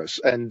Africa's,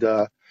 and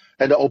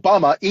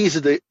Obama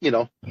is the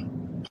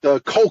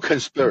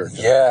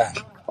co-conspirator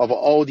of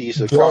all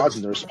these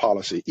gardeners'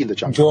 policy in the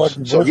jungles.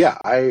 So yeah,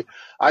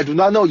 I do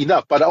not know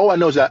enough, but all I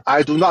know is that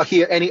I do not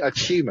hear any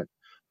achievement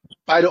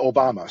by the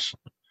Obamas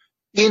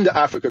in the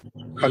African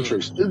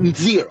countries.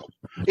 Zero.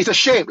 It's a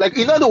shame. Like,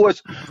 in other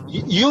words,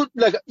 you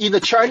like in the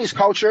Chinese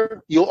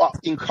culture, you are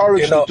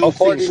encouraged to do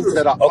things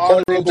that are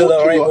honorable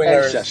to your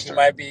ancestors.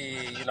 Might be,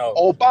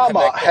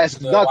 Obama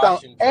has not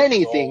done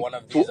anything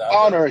to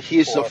honor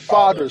his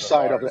father's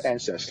side of the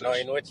ancestors.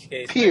 In which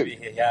case, period.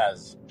 Maybe he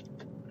has.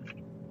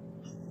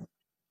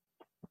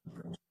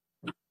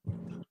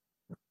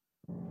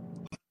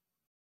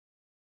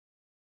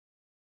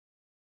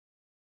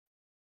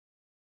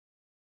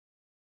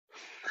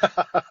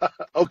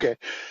 Okay.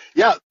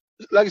 Yeah.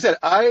 Like I said,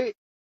 I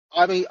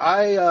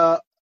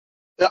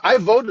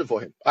voted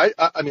for him.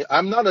 I mean,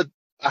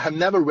 I have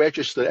never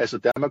registered as a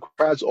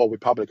Democrat or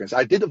Republicans.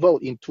 I did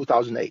vote in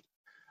 2008.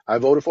 I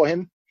voted for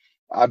him.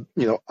 I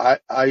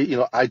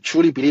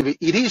truly believe it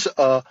is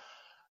a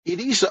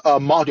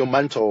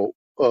monumental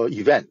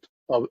event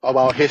of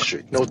our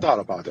history, no doubt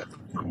about it.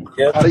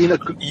 Yep.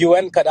 But You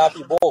and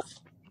Gaddafi both.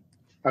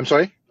 I'm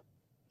sorry.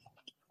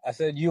 I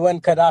said you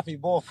and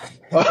Gaddafi both.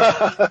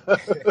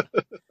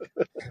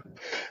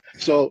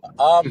 So,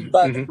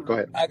 But go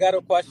ahead. I got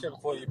a question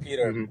for you,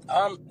 Peter.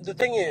 Hmm. The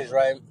thing is,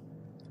 right?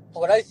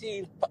 What I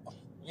see,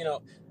 you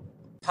know,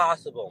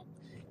 possible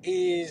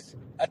is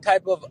a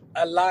type of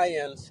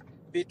alliance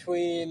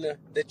between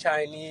the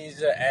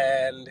Chinese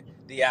and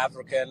the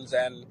Africans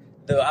and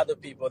the other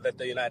people that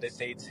the United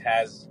States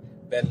has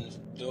been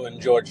doing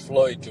George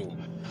Floyd to.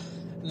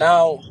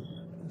 Now,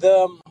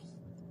 the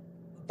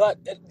but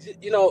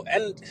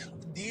and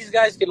these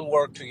guys can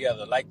work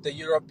together, like the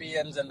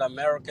Europeans and the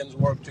Americans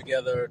work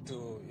together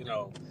to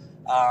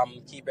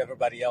keep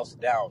everybody else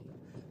down.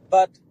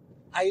 But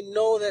I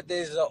know that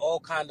there's all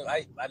kind of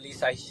at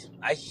least I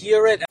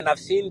hear it, and I've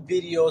seen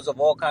videos of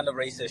all kind of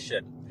racist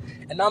shit,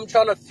 and I'm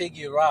trying to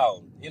figure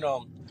out,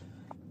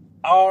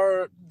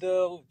 are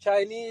the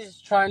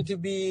Chinese trying to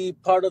be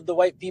part of the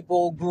white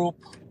people group,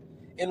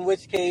 in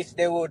which case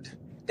they want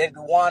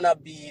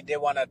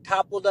to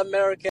topple the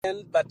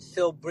American but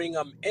still bring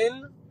them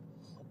in,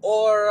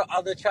 or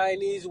are the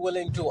Chinese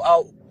willing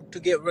to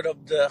get rid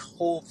of the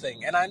whole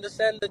thing? And I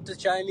understand that the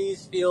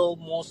Chinese feel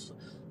most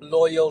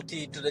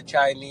loyalty to the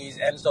Chinese,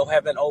 and so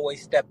haven't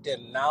always stepped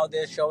in. Now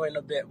they're showing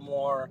a bit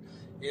more,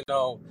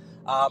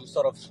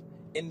 sort of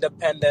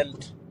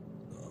independent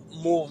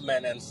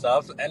movement and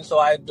stuff. And so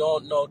I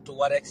don't know to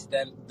what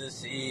extent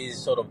this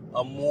is sort of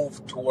a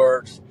move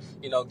towards,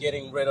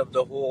 getting rid of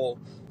the whole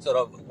sort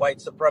of white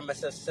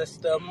supremacist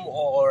system,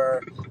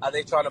 or are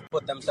they trying to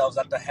put themselves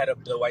at the head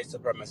of the white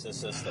supremacist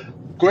system?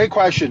 Great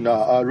question,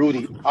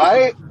 Rudy.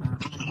 I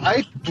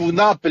do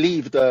not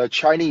believe the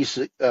Chinese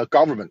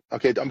government.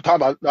 Okay, I'm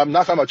not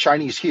talking about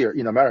Chinese here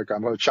in America.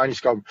 I'm talking about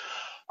Chinese government.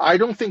 I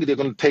don't think they're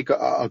going to take an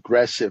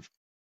aggressive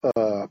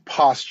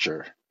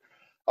posture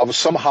of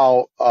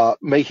somehow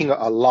making an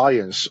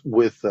alliance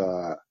with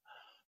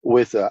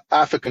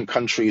African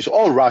countries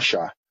or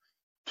Russia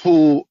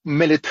to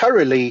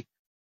militarily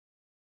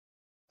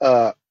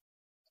have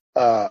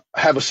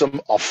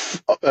some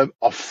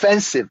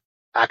offensive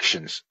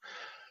actions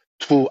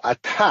to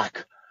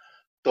attack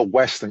the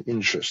Western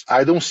interest.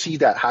 I don't see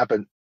that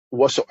happen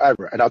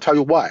whatsoever. And I'll tell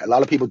you why. A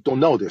lot of people don't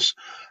know this.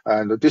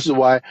 And this is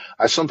why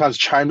I sometimes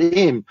chime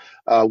in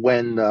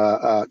when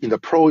in the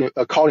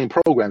calling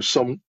program,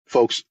 some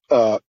folks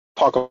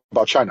talk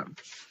about China.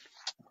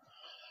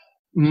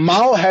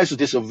 Mao has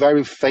this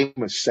very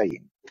famous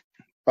saying.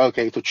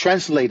 Okay, to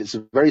translate, it's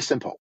very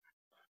simple.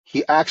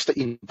 He asked the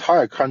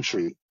entire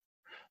country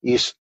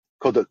is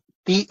called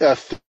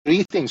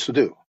three things to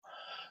do.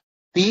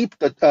 Dig,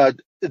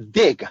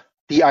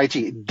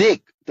 D-I-G,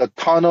 dig the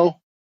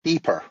tunnel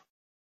deeper.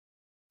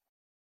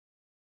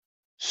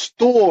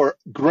 Store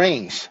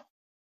grains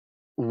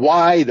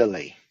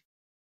widely.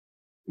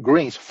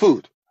 Grains,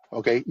 food,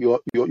 okay,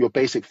 your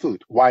basic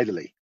food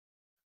widely.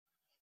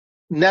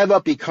 Never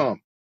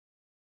become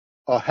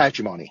a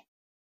hegemony.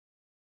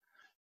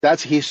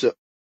 That's his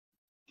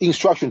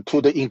instruction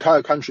to the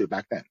entire country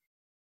back then.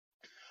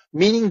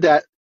 Meaning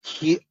that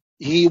he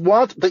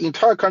wants the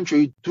entire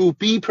country to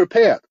be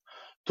prepared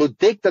to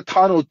dig the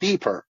tunnel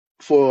deeper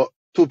to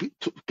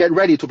get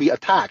ready to be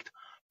attacked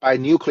by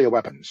nuclear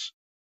weapons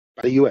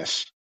by the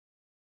U.S.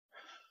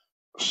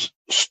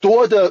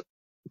 Store the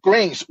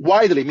grains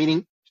widely,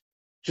 meaning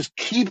just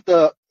keep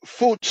the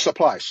food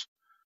supplies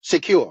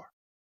secure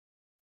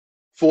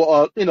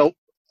for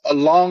a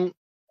long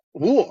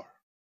war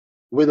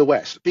with the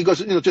West, because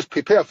just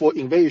prepare for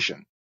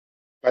invasion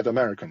by the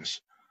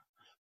Americans.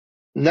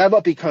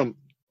 Never become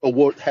a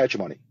world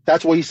hegemony.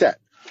 That's what he said.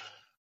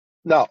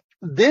 Now,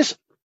 this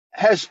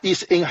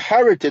is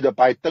inherited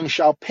by Deng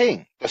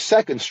Xiaoping, the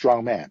second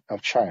strongman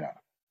of China.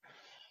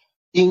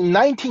 In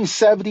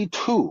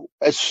 1972,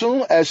 as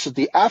soon as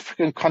the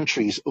African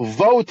countries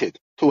voted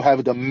to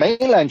have the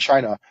mainland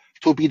China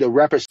to be the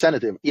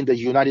representative in the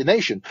United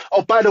Nations.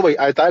 Oh, by the way,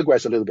 I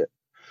digress a little bit.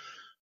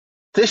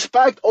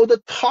 Despite all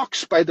the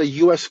talks by the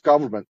US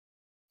government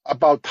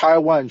about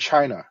Taiwan and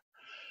China,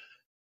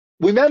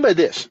 remember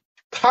this,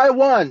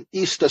 Taiwan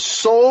is the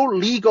sole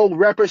legal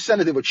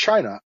representative of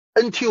China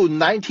until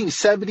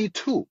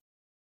 1972.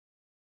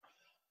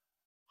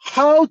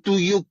 How do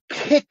you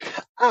kick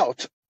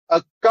out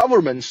a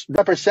government's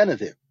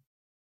representative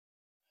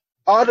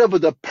out of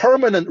the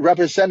permanent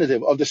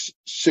representative of the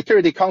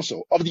Security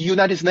Council of the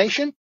United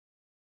Nations?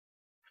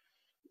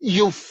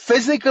 You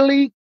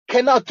physically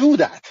cannot do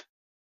that.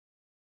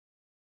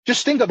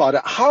 Just think about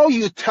it. How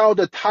you tell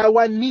the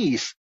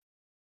Taiwanese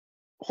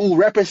who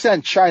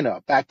represent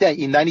China back then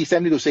in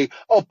 1970 to say,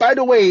 oh, by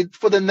the way,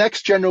 for the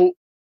next general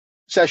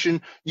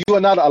session, you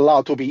are not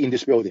allowed to be in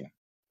this building.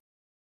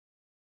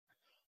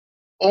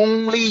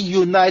 only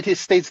United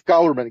States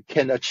government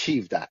can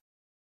achieve that.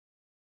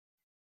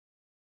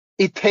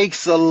 It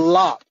takes a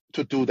lot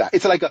to do that.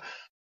 It's like a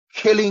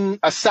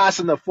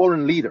assassin a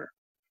foreign leader.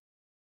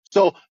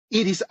 So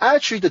it is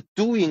actually the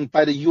doing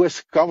by the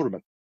U.S.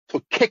 government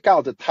to kick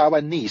out the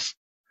Taiwanese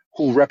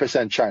who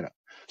represent China.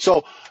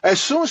 So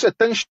as soon as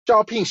Deng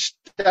Xiaoping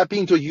stepped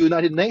into the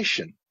United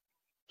Nations,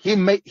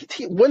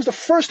 when's the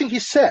first thing he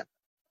said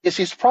is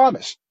his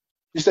promise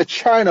is that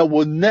China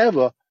will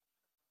never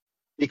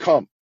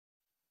become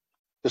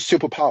the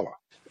superpower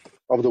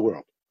of the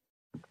world.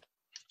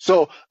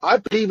 So I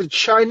believe the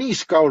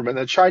Chinese government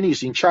and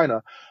Chinese in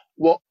China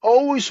will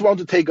always want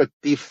to take a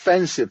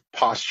defensive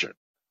posture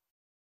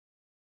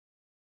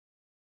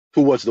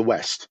towards the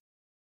West,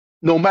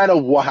 no matter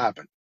what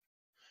happens.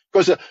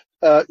 Because,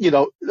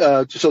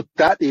 so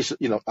that is,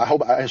 I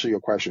hope I answer your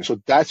question.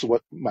 So that's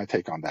what my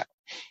take on that.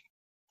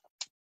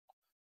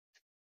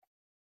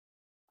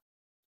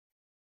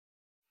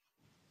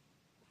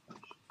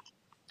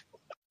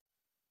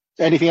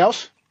 Anything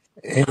else?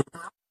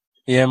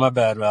 Yeah, my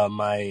bad.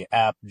 My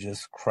app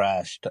just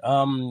crashed.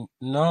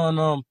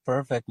 No,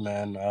 perfect,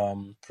 man.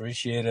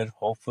 Appreciate it.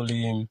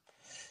 Hopefully,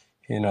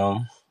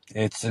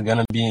 it's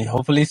gonna be.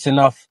 Hopefully, it's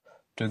enough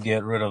to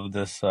get rid of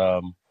this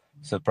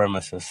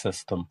supremacist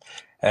system.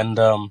 And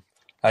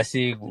I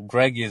see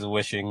Greg is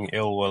wishing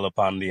ill will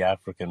upon the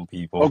African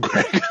people. Oh,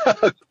 Greg,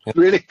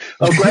 really?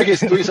 Oh, Greg is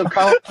doing some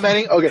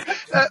commenting. Okay,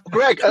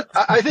 Greg,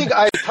 I think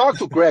I talked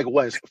to Greg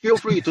once. Feel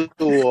free to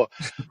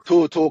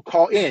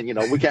call in.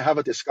 We can have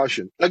a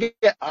discussion. Again,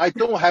 I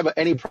don't have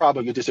any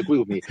problem. You disagree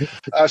with me.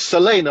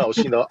 Soleil knows.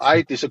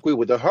 I disagree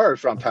with her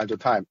from time to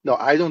time. No,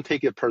 I don't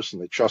take it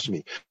personally. Trust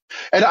me.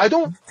 And I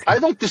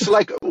don't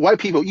dislike white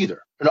people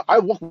either. I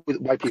work with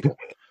white people.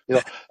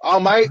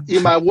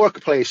 In my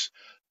workplace,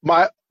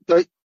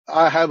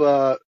 I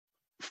have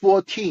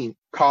 14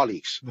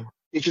 colleagues.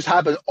 It just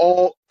happened.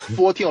 All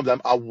 14 of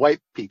them are white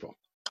people.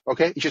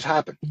 Okay, it just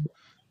happened.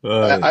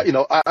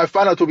 I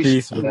find out to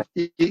be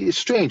it's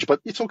strange,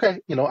 but it's okay.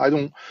 I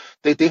don't.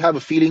 They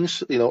have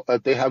feelings.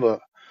 They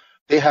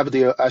have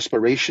their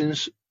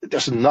aspirations.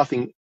 There's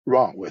nothing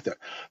wrong with it.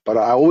 But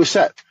I always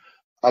said,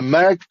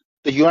 the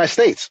United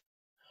States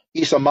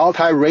is a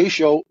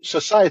multiracial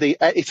society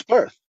at its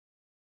birth,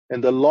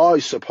 and the law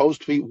is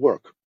supposed to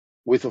work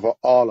for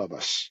all of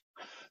us.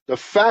 The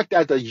fact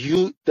that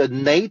the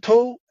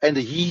NATO and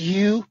the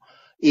EU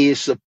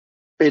is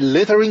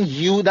belittling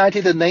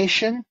United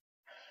Nations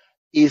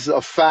is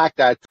a fact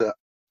that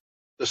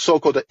the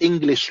so-called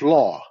English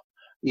law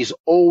is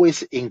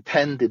always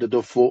intended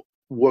to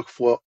work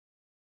for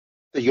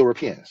the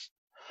Europeans.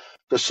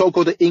 The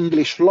so-called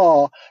English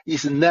law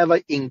is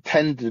never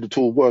intended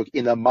to work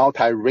in a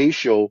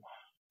multiracial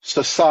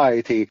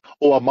society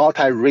or a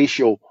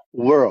multiracial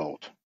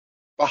world.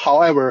 But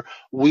however,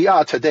 we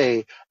are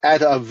today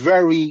at a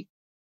very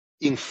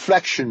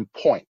inflection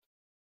point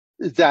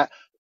that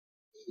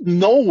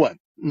no one,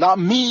 not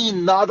me,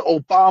 not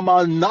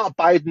Obama, not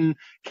Biden,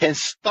 can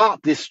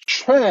stop this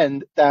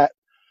trend that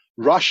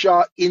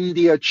Russia,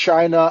 India,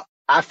 China,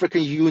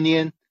 African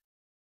Union,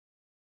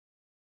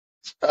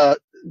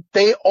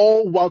 they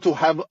all want to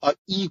have an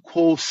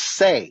equal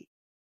say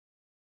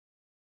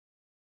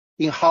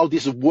in how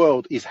this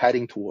world is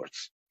heading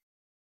towards.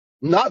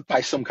 Not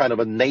by some kind of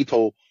a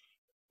NATO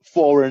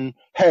foreign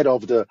head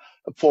of the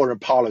foreign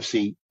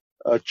policy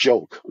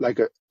joke like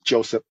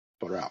Joseph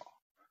Borrell.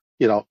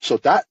 So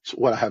that's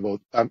what I have.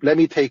 Let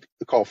me take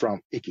the call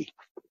from Iggy.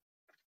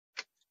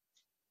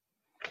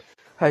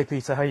 Hey,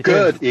 Peter, how you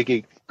doing? Good,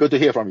 Iggy. Good to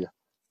hear from you.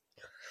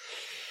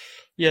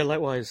 Yeah,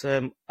 likewise.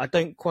 I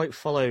don't quite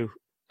follow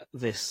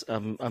this.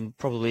 I'm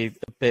probably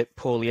a bit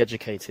poorly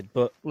educated,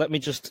 but let me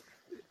just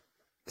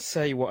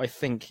say what I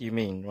think you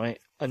mean, right?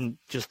 And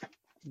just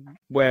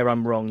where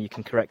I'm wrong, you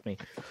can correct me.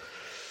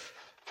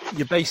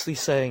 You're basically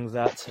saying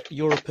that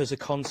Europe as a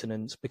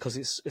continent, because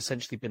it's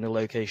essentially been a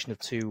location of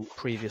two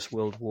previous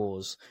world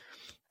wars,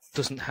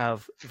 doesn't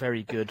have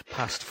very good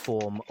past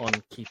form on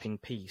keeping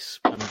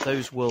peace. And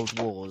those world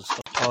wars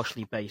are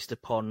partially based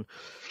upon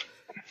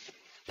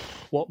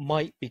what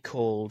might be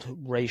called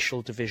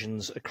racial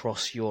divisions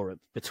across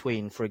Europe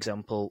between, for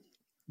example,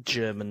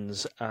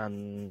 Germans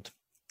and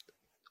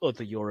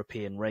other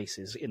European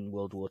races in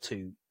World War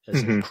II,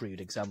 as a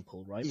crude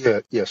example, right? Yeah,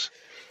 yes.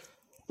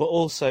 But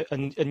also,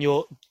 and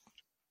you're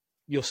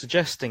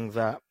suggesting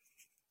that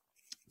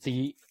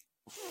the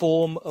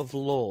form of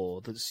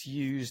law that's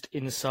used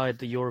inside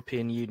the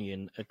European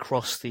Union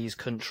across these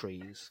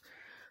countries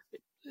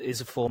is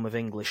a form of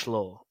English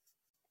law.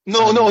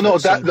 No.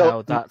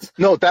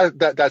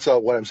 That's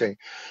what I'm saying.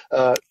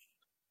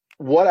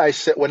 What I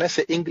said when I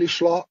say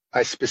English law,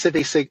 I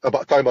specifically say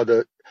talking about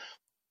the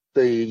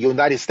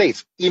United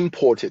States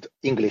imported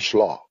English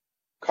law,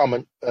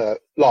 common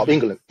law of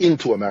England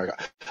into America.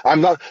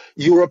 I'm not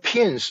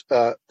Europeans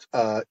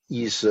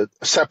is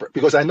separate,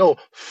 because I know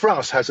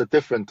France has a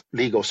different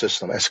legal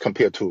system as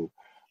compared to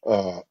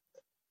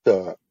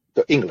the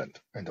England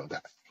and all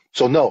that.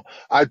 So no,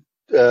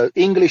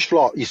 English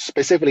law is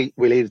specifically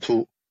related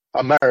to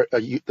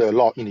the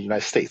law in the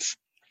United States.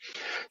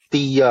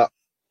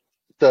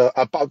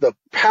 About the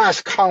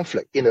past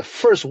conflict in the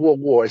First World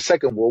War and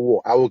Second World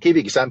War, I will give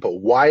you an example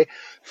why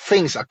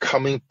things are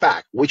coming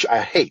back, which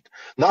I hate.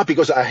 Not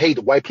because I hate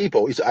white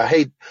people, it's I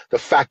hate the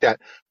fact that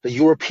the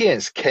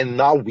Europeans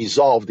cannot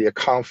resolve their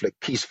conflict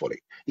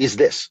peacefully. Is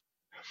this?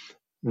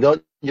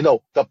 The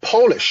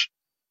Polish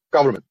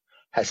government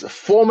has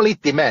formally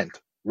demanded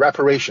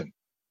reparation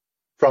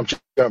from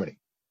Germany.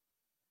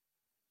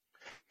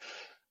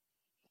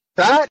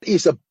 That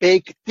is a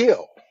big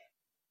deal.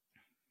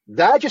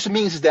 That just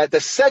means that the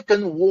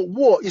Second World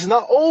War is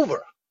not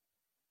over.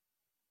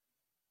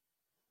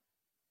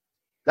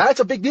 That's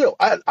a big deal.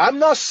 I'm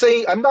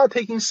not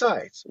taking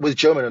sides with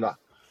Germany or not.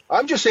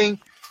 I'm just saying,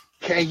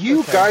 can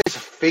you guys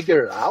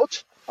figure it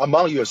out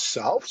among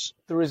yourselves?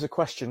 There is a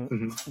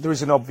question. There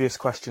is an obvious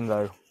question,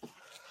 though.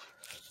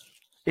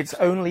 It's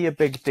only a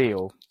big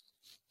deal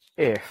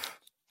if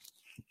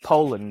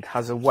Poland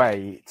has a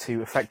way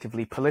to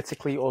effectively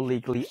politically or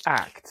legally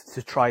act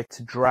to try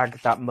to drag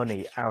that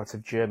money out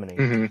of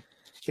Germany.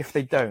 If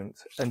they don't,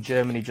 and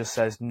Germany just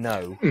says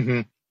no,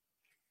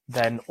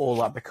 then all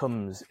that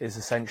becomes is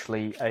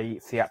essentially a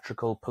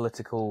theatrical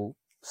political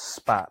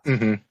spat.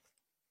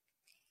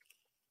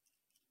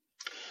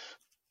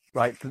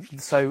 Right?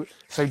 So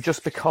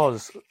just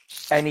because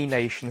any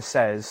nation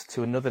says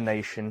to another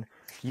nation,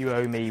 you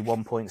owe me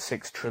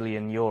 1.6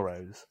 trillion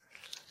euros,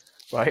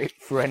 right,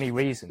 for any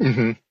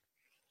reason,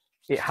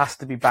 it has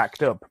to be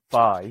backed up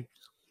by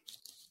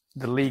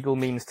the legal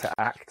means to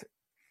act,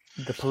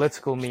 the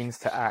political means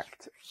to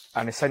act,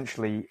 and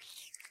essentially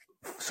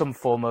some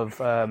form of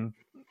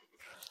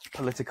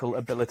political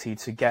ability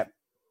to get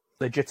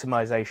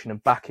legitimization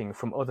and backing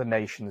from other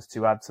nations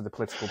to add to the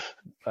political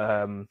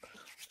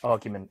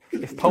argument.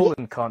 If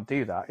Poland can't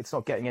do that, it's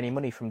not getting any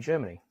money from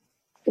Germany.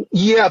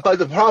 Yeah, but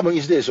the problem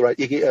is this, right?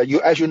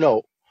 As you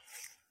know,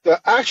 the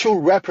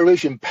actual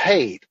reparation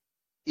paid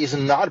is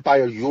not by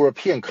a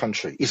European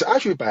country. It's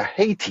actually by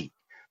Haiti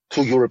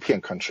to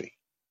European country,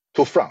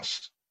 to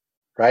France,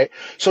 right?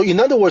 So in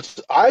other words,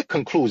 I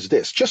conclude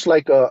this, just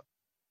like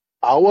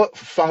our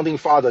founding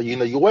father in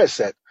the U.S.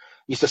 said,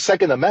 it's the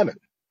Second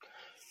Amendment.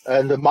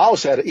 And Mao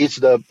said it's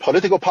the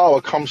political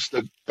power comes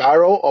the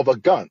barrel of a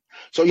gun.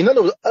 So in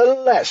other words,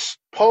 unless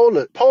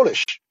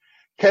Polish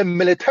can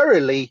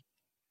militarily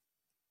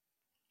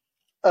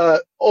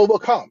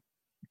overcome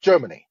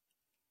Germany,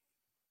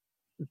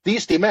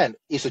 this demand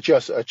is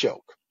just a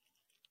joke.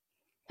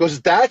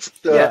 Because that's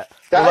what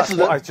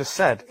I just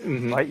said.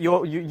 Right?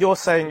 You're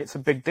saying it's a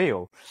big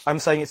deal. I'm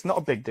saying it's not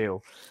a big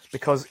deal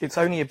because it's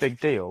only a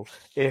big deal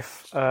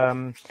if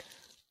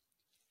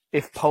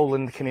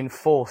Poland can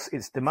enforce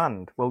its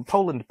demand. Well,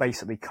 Poland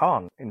basically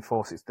can't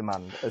enforce its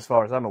demand, as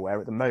far as I'm aware,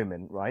 at the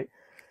moment, right?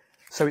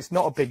 So it's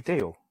not a big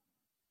deal.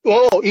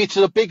 Oh, it's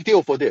a big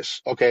deal for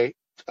this, okay?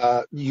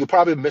 You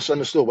probably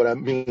misunderstood what I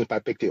mean by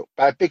big deal.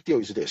 By big deal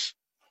is this.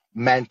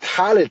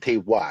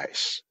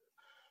 Mentality-wise,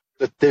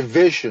 the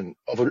division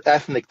of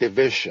ethnic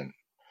division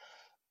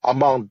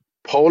among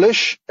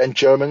Polish and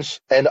Germans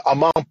and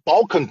among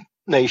Balkan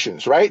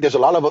nations, right? There's a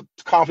lot of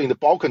conflict in the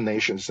Balkan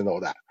nations and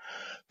all that.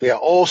 They are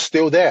all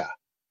still there.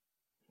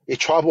 It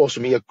troubles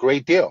me a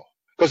great deal.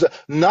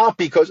 Not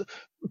because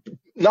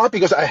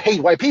I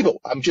hate white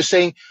people. I'm just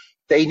saying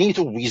they need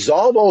to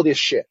resolve all this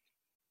shit.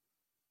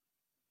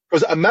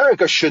 Because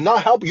America should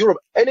not help Europe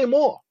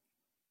anymore.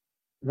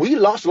 We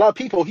lost a lot of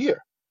people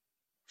here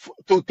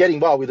to get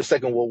involved with the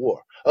Second World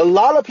War. A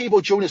lot of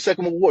people during the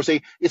Second World War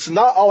say, it's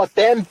not our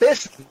damn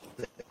business.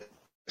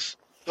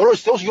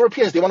 Those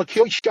Europeans, they want to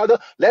kill each other.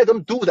 Let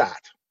them do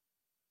that.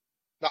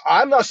 Now,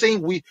 I'm not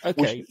saying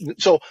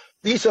so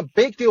this is a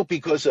big deal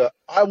because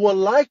I would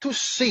like to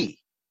see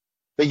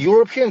the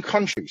European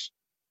countries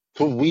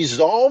to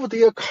resolve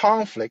their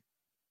conflict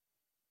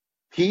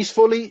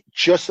peacefully,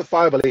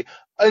 justifiably,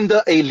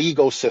 under a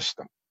legal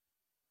system.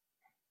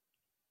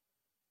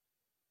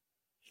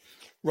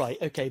 Right,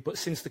 okay, but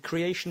since the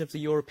creation of the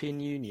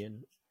European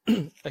Union,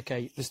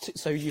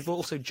 so you've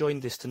also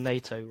joined this to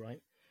NATO,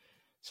 right?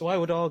 So I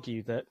would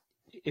argue that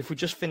if we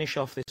just finish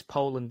off this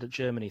Poland and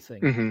Germany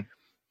thing,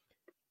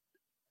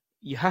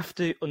 you have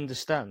to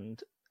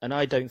understand, and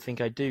I don't think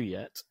I do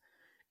yet,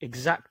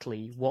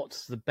 exactly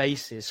what the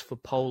basis for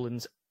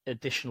Poland's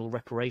additional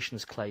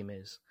reparations claim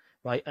is,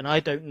 right? And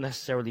I don't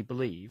necessarily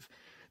believe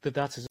that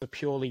that is a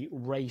purely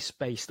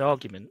race-based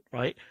argument,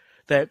 right?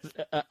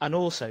 And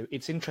also,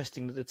 it's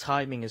interesting that the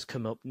timing has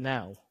come up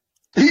now.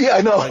 Yeah,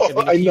 I know.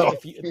 I know.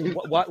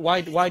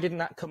 Why didn't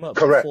that come up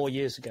 4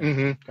 years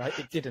ago? Right,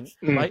 it didn't.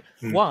 Right,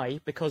 why?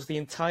 Because the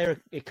entire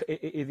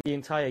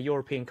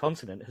European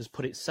continent has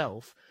put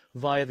itself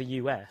via the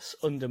US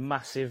under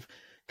massive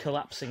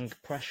collapsing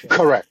pressure.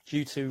 Correct.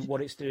 Due to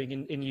what it's doing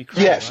in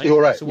Ukraine. Yes, right?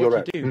 you're right. So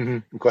what you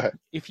do? Go ahead.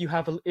 If you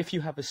have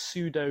a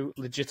pseudo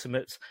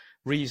legitimate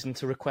reason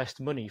to request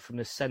money from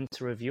the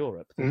center of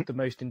Europe,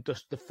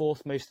 the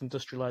fourth most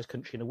industrialized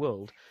country in the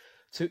world,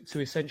 to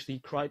essentially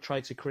try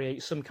to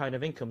create some kind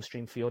of income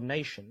stream for your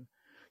nation,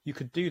 you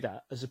could do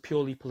that as a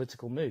purely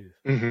political move.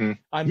 Mm-hmm.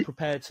 I'm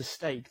prepared to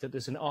stake that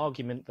there's an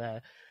argument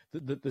there,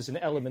 that there's an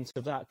element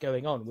of that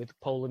going on with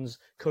Poland's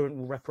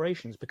current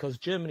reparations, because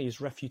Germany's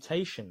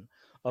refutation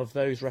of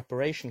those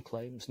reparation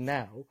claims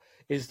now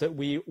is that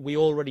we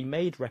already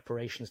made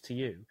reparations to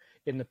you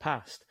in the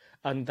past,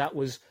 and that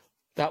was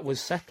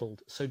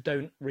settled. So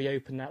don't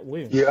reopen that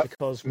wound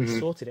because we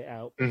sorted it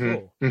out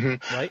before,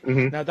 right?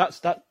 Now that's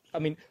that. I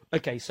mean,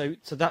 okay, so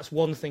that's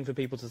one thing for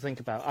people to think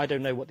about. I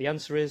don't know what the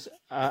answer is,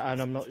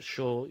 and I'm not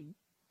sure,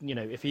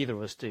 if either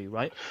of us do,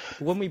 right?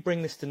 But when we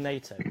bring this to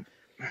NATO,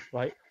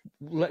 right,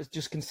 let's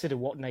just consider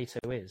what NATO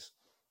is.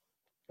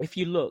 If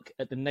you look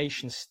at the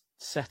nation's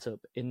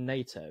setup in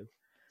NATO,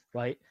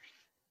 right,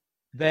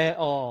 there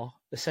are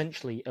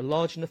essentially a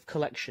large enough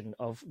collection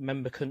of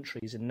member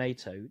countries in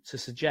NATO to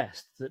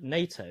suggest that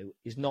NATO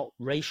is not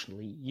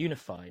racially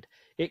unified.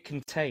 It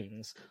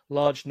contains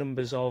large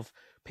numbers of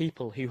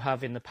people who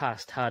have in the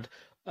past had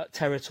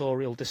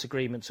territorial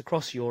disagreements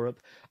across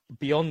Europe,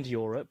 beyond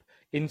Europe,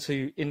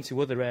 into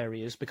other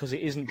areas, because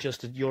it isn't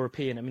just a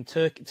European. I mean,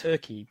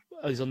 Turkey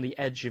is on the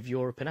edge of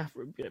Europe and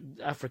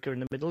Africa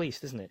and the Middle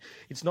East, isn't it?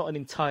 It's not an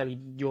entirely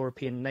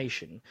European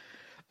nation.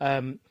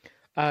 And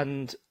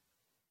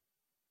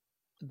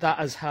that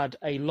has had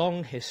a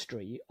long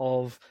history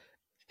of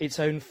its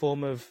own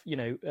form of,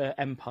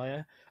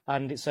 empire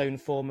and its own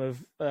form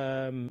of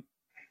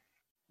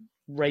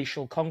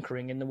racial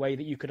conquering, in the way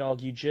that you could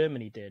argue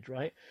Germany did,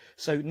 right?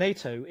 So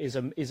NATO is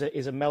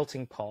a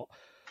melting pot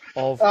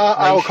of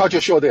I'll cut you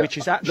short there. Which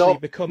is actually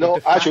become a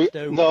de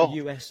facto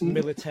US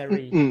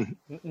military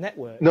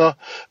network. No,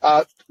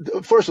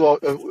 first of all,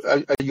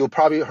 you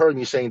probably heard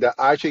me saying that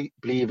I actually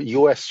believe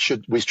US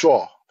should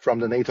withdraw from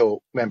the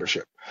NATO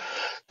membership.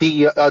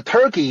 The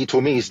Turkey,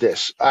 to me, is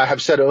this. I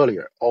have said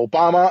earlier,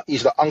 Obama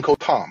is the Uncle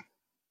Tom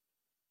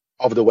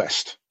of the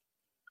West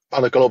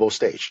on the global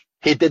stage.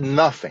 He did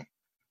nothing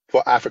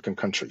for African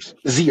countries.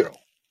 Zero.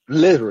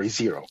 Literally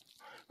zero.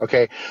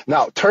 Okay.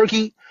 Now,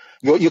 Turkey,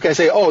 you can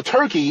say, oh,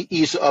 Turkey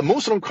is a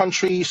Muslim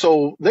country,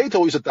 so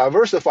NATO is a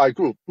diversified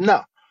group.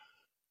 No.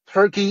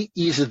 Turkey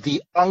is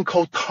the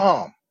Uncle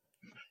Tom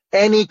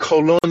any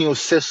colonial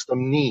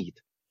system need.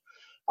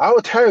 I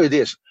will tell you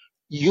this.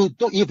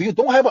 If you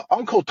don't have an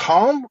Uncle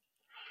Tom,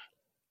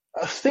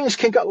 things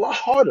can get a lot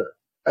harder.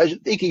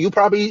 You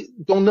probably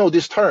don't know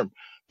this term.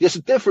 There's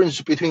a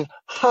difference between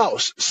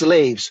house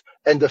slaves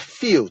and the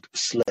field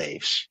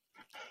slaves.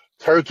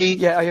 Turkey.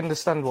 Yeah, I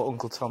understand what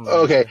Uncle Tom means.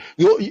 Okay,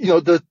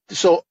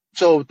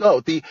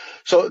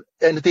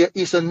 and there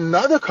is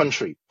another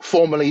country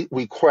formally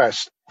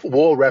request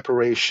war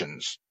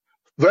reparations,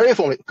 very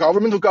formally,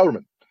 government to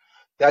government.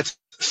 That's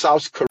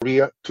South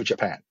Korea to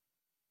Japan.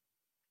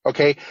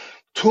 Okay,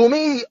 to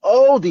me,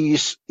 all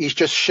these it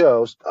just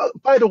shows.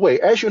 By the way,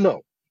 as you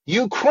know,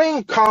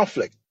 Ukraine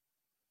conflict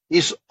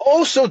is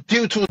also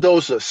due to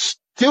those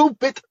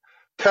stupid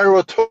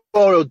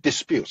territorial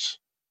disputes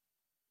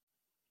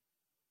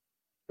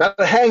that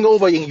hang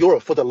over in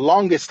Europe for the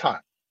longest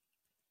time.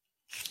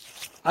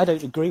 I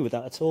don't agree with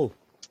that at all.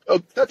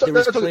 There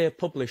is clear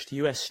published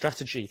US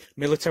strategy,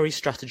 military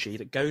strategy,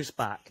 that goes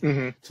back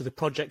to the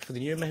Project for the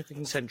New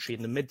American Century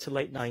in the mid to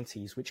late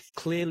 90s, which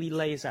clearly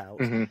lays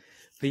out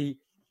the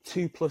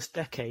 2+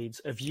 decades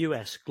of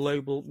US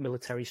global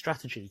military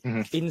strategy.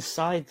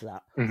 Inside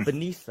that,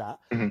 beneath that,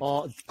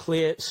 are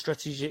clear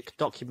strategic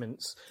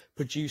documents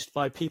produced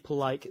by people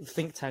like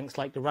think tanks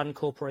like the Rand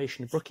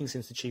Corporation, Brookings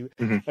Institute,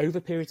 over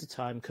periods of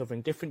time,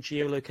 covering different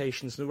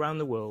geolocations around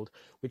the world,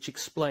 which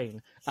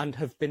explain and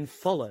have been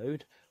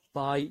followed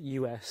by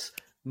US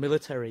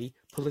military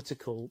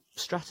political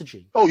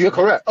strategy. Oh, you're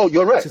correct. Oh,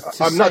 you're right.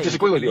 I'm not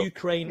disagreeing with you.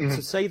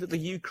 To say that the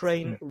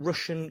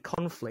Ukraine-Russian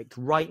conflict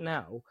right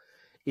now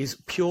is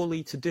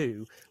purely to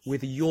do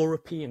with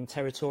European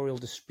territorial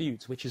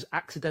disputes, which is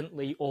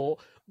accidentally or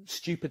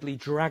stupidly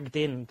dragged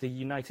in the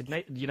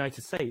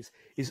United States,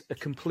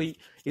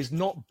 is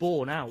not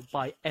borne out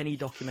by any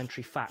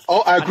documentary fact.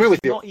 Oh, I agree with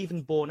you. Not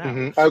even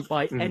borne out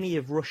by any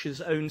of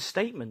Russia's own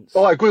statements.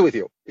 Oh, I agree with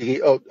you.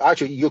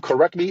 Actually, you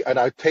correct me, and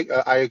I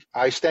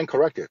stand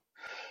corrected.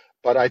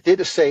 But I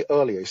did say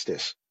earlier is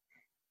this: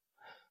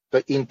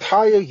 the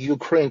entire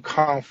Ukraine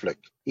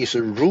conflict is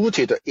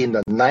rooted in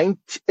the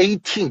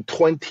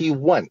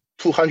 1821,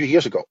 200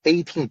 years ago,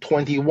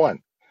 1821,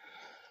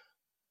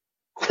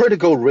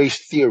 critical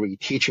race theory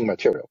teaching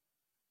material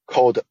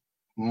called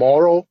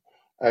Moral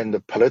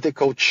and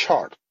Political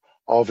Chart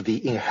of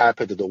the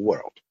Inhabited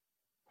World.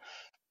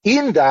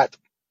 In that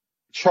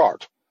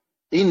chart,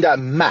 in that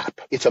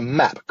map, it's a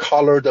map,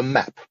 colored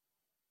map,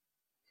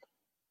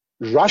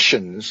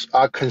 Russians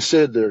are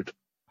considered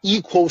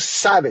equal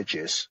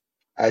savages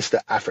as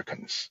the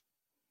Africans.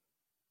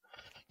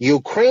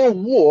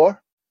 Ukraine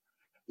war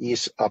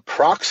is a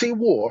proxy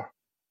war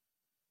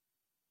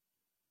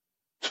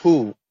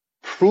to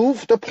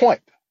prove the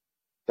point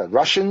that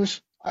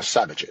Russians are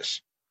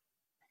savages.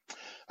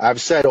 I've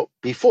said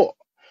before,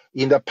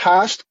 in the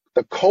past,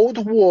 the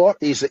Cold War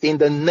is in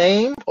the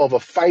name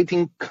of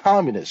fighting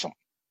communism.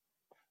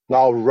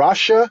 Now,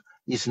 Russia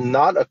is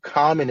not a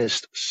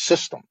communist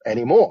system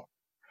anymore.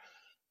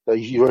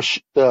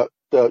 the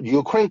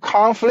Ukraine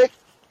conflict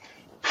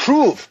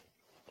proved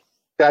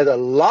that a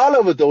lot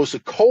of those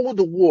Cold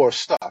War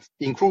stuff,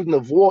 including the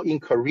war in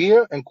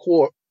Korea and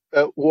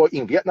war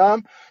in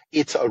Vietnam,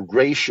 it's a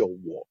racial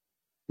war,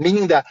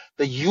 meaning that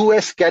the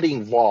U.S. get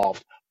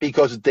involved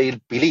because they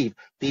believe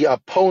the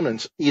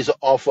opponent is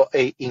of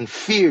an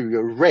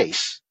inferior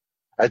race,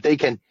 and they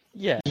can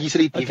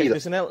easily defeat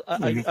it.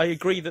 I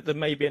agree that there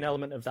may be an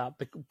element of that,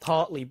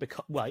 partly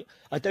because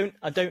I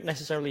don't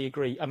necessarily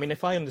agree. I mean,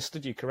 if I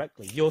understood you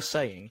correctly, you're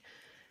saying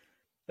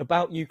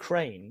about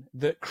Ukraine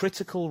that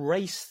critical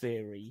race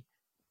theory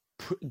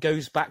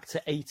goes back to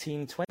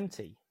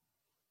 1820.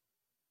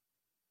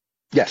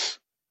 Yes.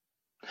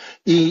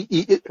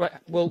 Right.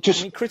 Well,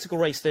 I mean, critical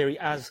race theory,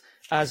 as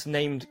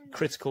named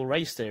critical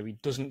race theory,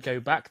 doesn't go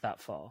back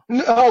that far.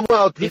 No,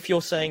 well, if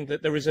you're saying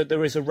that there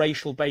is a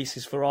racial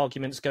basis for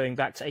arguments going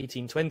back to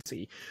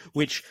 1820,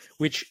 which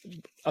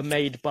are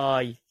made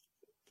by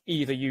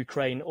either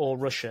Ukraine or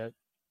Russia,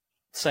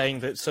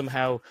 saying that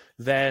somehow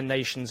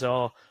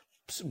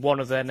one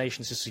of their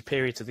nations is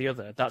superior to the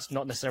other, that's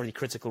not necessarily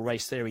critical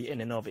race theory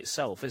in and of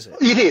itself, is it?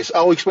 It is.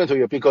 I'll explain to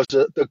you, because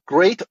the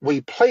Great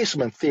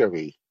Replacement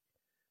theory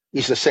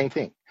is the same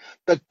thing.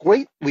 The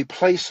Great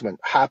Replacement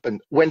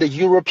happened when the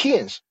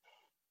Europeans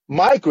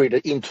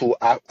migrated into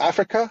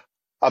Africa,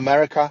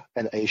 America,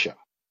 and Asia.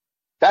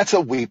 That's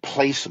a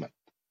replacement,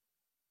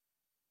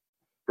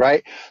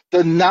 right?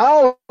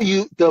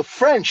 The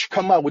French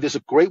come out with this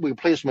Great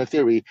Replacement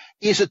theory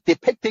is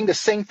depicting the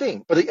same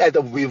thing, but at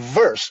the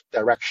reverse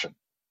direction.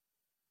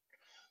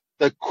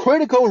 The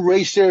critical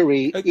race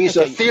theory is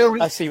a theory.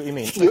 I see what you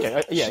mean.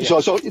 Okay.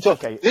 So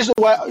okay. This is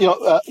why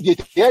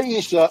there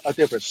is a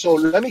difference. So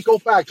let me go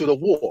back to the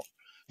war.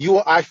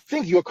 I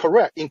think you're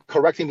correct in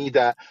correcting me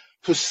that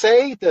to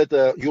say that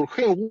the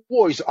Ukraine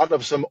war is out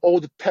of some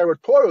old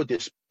territorial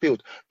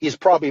dispute is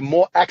probably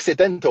more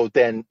accidental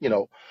than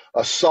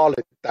a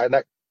solid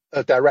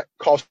direct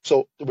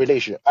causal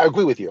relation. I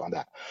agree with you on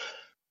that.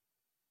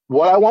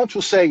 What I want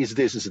to say is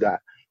this: is that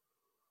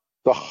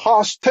the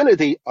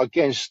hostility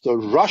against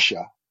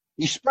Russia,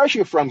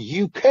 especially from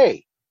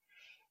UK,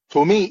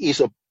 to me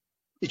it's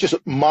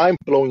just mind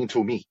blowing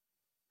to me,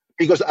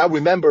 because I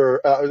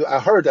remember I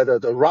heard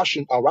that the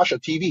Russian on Russia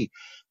TV,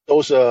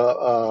 those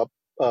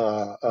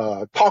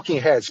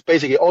talking heads,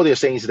 basically all they're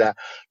saying is that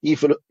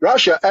if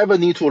Russia ever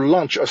need to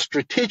launch a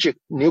strategic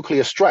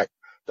nuclear strike,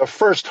 the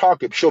first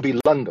target should be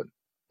London,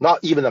 not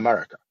even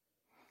America.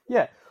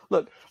 Yeah,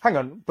 look, hang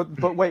on,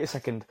 but wait a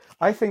second.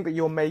 I think that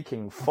you're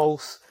making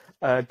false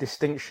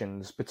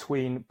distinctions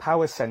between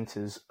power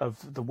centers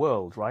of the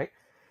world, right?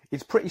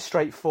 It's pretty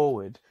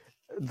straightforward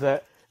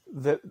that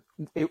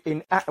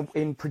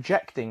in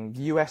projecting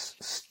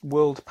US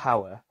world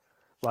power,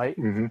 right?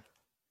 Mm-hmm.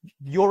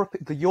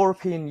 The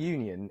European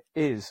Union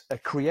is a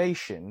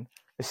creation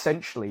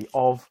essentially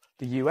of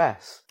the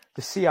US.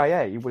 The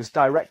CIA was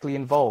directly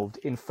involved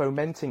in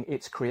fomenting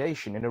its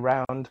creation in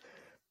around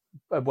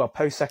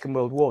post Second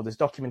World War. There's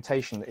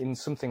documentation in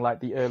something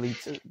like the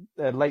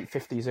late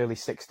 50s, early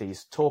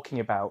 60s, talking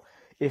about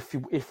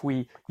if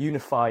we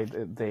unify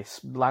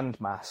this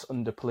landmass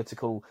under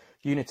political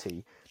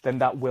unity, then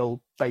that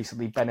will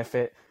basically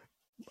benefit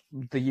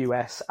the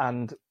US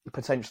and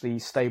potentially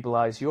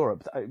stabilize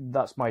Europe.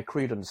 That's my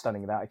crude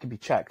understanding of that. It can be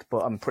checked,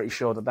 but I'm pretty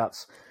sure that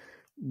that's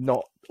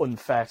not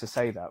unfair to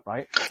say that,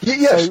 right?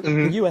 Yes. So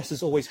the US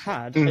has always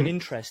had an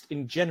interest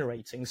in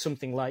generating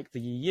something like the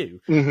EU,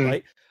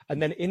 right?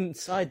 And then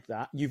inside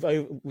that,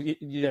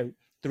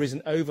 there is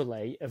an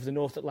overlay of the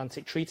North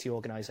Atlantic Treaty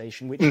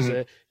Organization, which is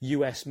a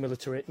US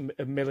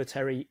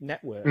military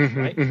network,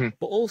 right?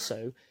 But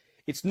also,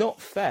 it's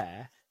not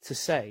fair to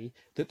say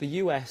that the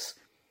US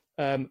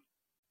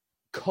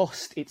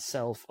cost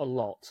itself a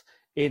lot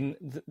in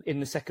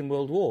the Second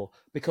World War,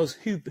 because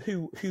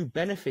who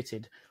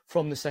benefited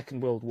from the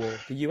Second World War?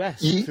 The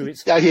US through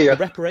its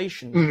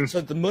reparations.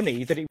 So the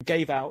money that it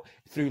gave out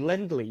through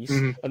Lend-Lease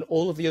and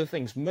all of the other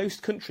things.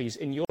 Most countries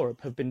in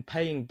Europe have been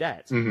paying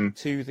debt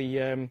to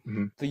the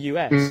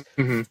US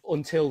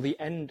until the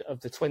end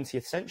of the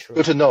 20th century.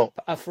 Good to know.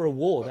 For a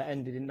war that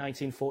ended in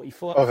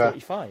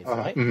 1945,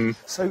 right?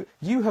 So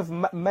you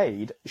have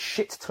made a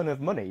shit ton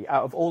of money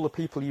out of all the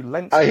people you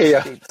lent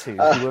it to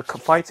who were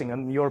fighting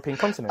on the European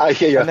continent.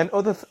 And then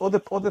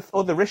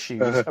other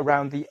issues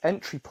around the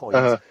entry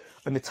point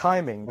and the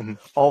timing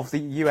of the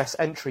US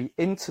entry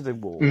into the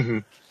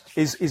war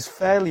is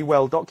fairly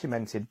well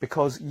documented,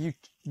 because the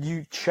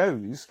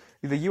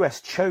US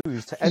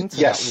chose to enter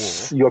that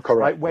war. You're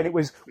correct. Right,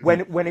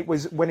 when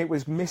it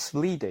was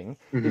misleading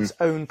its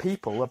own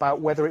people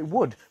about whether it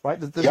would. Right,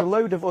 there's a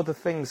load of other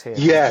things here.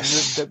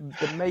 Yes,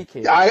 that make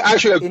it. I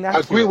actually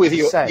agree with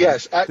you.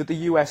 Yes, that the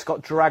US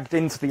got dragged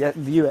into the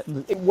US.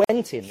 It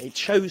went in. It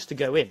chose to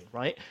go in.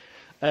 Right.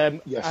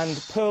 And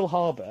Yes. Pearl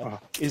Harbor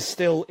is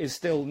still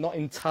not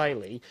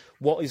entirely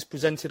what is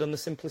presented on the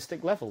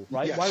simplistic level,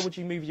 right? Yes. Why would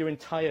you move your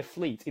entire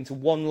fleet into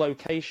one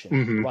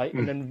location, right,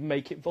 and then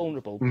make it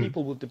vulnerable?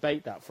 People will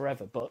debate that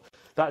forever, but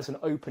that's an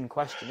open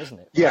question, isn't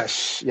it?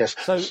 Right? Yes.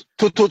 So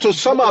To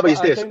sum up is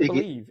I this. don't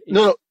believe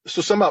No.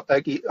 To sum up,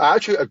 I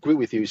actually agree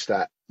with you. Is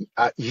that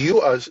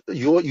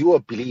your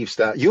beliefs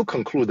that you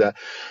conclude that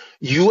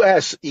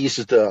U.S. is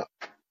the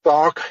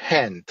dark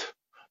hand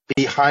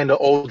behind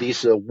all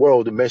this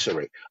world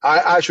misery. I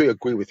actually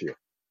agree with you.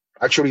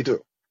 Actually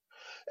do.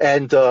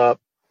 And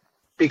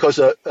because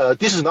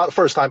this is not the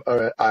first time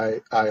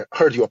I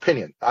heard your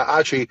opinion. I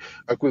actually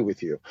agree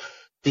with you.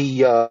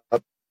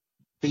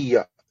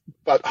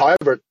 But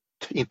however,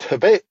 in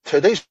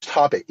today's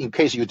topic, in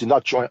case you did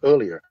not join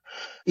earlier,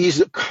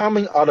 is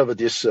coming out of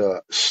this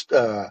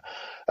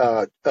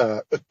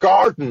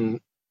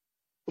garden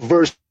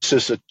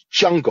versus a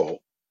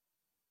jungle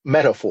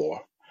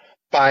metaphor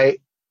by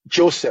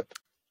Joseph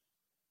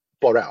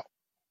Borrell.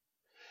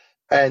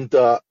 And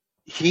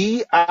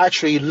he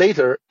actually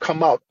later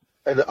come out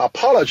and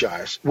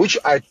apologize, which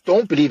I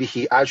don't believe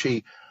he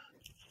actually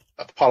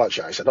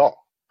apologized at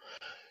all.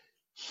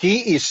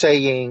 He is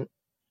saying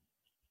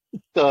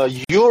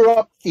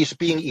Europe is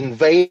being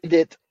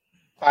invaded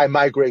by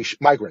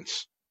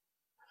migrants.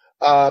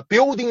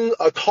 Building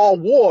a tall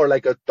wall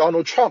like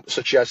Donald Trump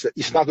suggested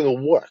is not going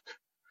to work.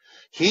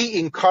 He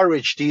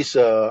encouraged these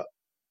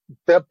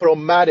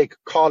diplomatic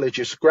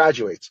colleges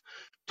graduates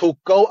to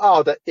go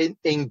out and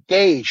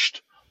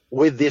engaged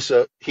with this,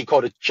 he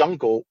called it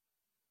jungle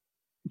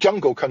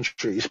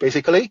countries,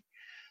 basically,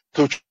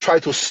 to try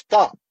to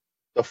stop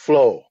the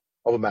flow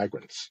of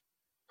migrants.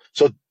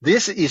 So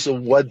this is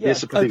what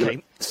this particular.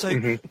 Okay.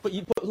 So, but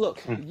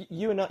look,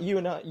 you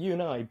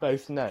and I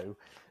both know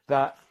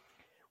that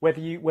whether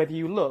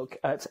you look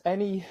at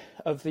any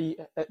of the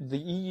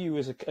EU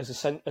as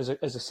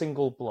a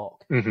single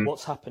bloc,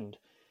 what's happened?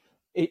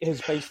 It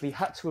has basically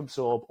had to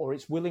absorb, or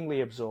it's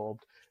willingly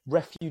absorbed,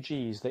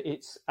 refugees that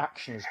its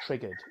actions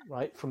triggered,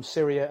 right, from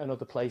Syria and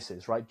other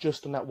places, right,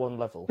 just on that one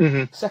level.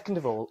 Second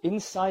of all,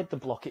 inside the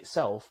bloc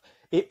itself,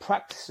 it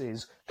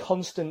practices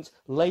constant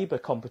labour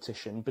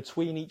competition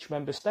between each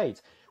member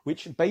state,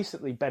 which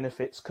basically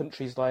benefits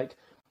countries like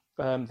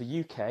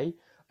the UK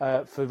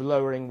for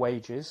lowering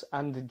wages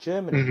and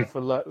Germany for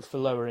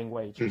lowering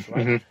wages,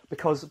 right?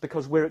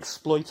 Because we're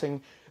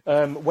exploiting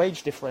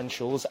wage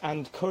differentials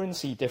and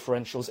currency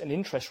differentials and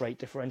interest rate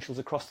differentials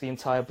across the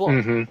entire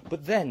bloc.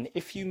 But then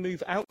if you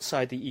move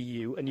outside the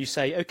EU and you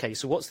say, okay,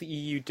 so what's the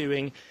EU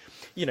doing,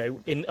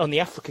 on the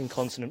African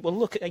continent? Well,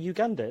 look at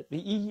Uganda. The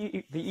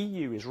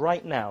EU is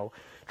right now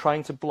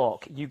trying to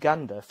block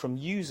Uganda from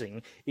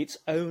using its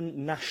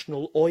own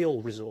national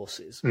oil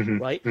resources,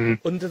 right,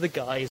 under the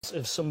guise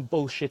of some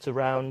bullshit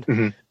around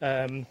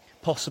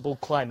possible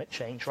climate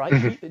change, right?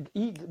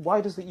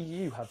 Why does the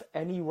EU have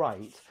any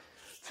right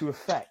to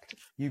affect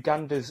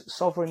Uganda's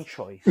sovereign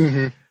choice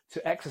to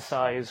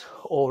exercise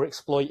or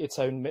exploit its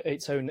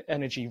own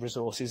energy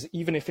resources,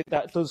 even if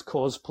that does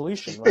cause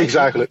pollution? Right?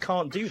 Exactly. You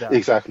can't do that.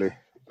 Exactly.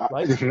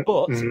 Right?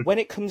 But when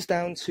it comes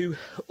down to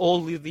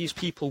all of these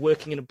people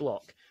working in a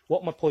bloc,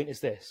 what my point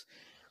is this: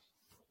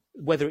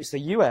 whether it's the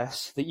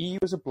US, the EU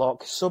as a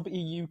bloc,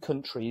 sub-EU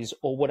countries,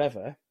 or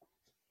whatever,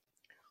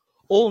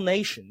 all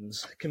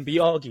nations can be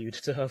argued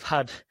to have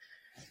had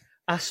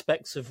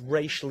aspects of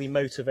racially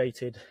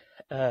motivated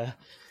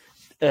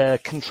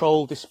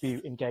control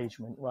dispute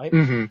engagement, right?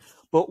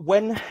 But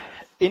when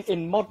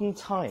in modern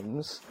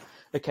times,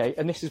 okay,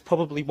 and this is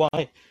probably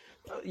why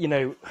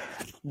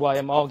why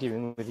I'm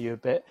arguing with you a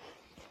bit.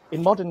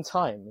 In modern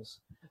times,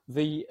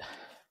 these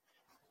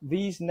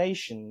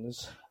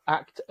nations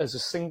act as a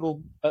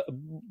single,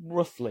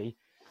 roughly,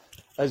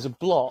 as a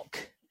bloc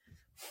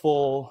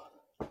for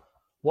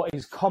what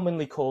is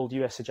commonly called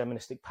US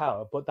hegemonistic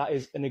power, but that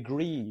is an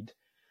agreed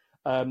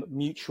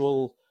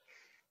mutual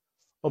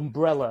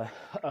umbrella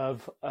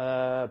of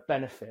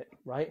benefit,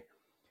 right?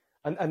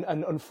 And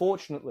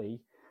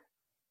unfortunately,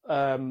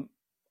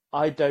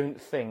 I don't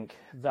think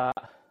that.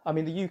 I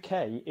mean, the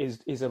UK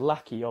is a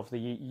lackey of the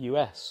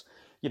US.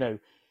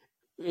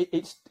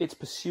 It's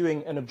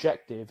pursuing an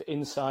objective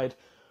inside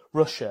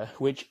Russia,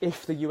 which,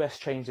 if the US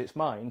changed its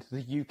mind,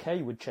 the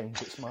UK would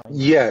change its mind.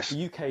 Yes.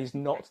 The UK is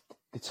not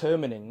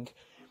determining.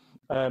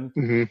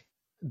 The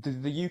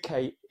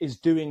UK is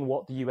doing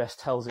what the US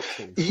tells it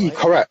to. Right?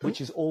 Correct. Which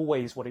is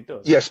always what it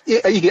does. Yes.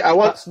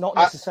 That's not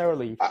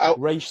necessarily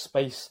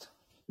race-based.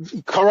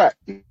 Correct.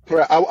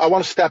 I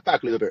want to step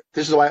back a little bit.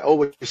 This is why I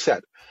always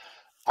said,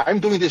 I'm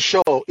doing this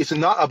show. It's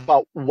not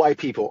about white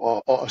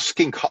people or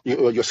skin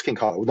your skin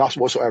color, not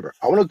whatsoever.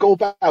 I want to go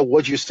back to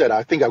what you said.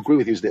 I think I agree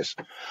with you. Is this?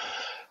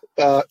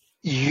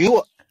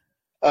 You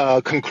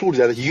concluded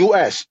that the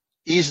U.S.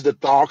 is the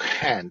dark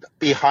hand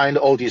behind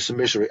all this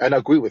misery, and I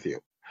agree with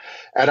you.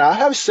 And I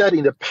have said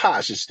in the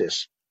past is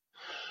this: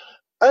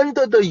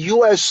 under the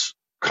U.S.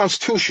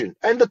 Constitution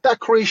and the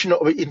Declaration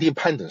of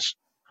Independence,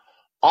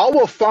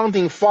 our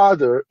founding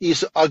father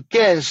is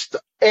against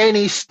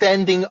any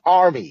standing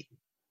army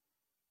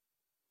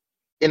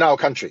in our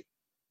country.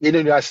 in the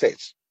United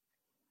States.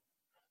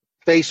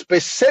 They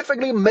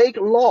specifically make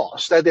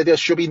laws that there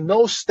should be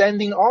no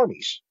standing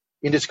armies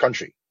in this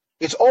country.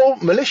 It's all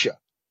militia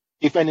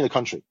defending the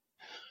country.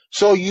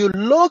 So you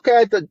look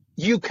at the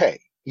UK,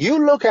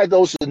 you look at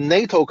those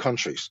NATO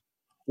countries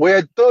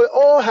where they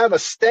all have a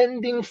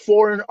standing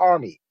foreign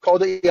army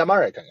called the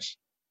Americans.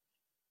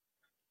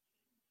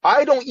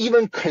 I don't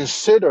even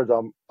consider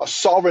them a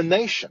sovereign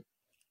nation.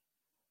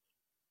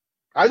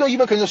 I don't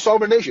even consider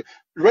sovereign nation.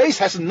 Race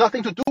has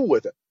nothing to do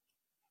with it.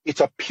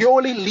 It's a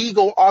purely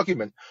legal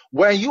argument.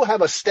 When you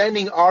have a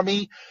standing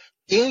army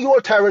in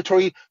your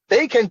territory,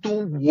 they can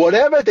do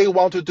whatever they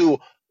want to do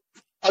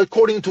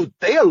according to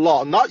their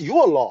law, not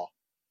your law.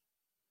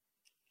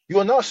 You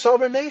are not a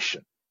sovereign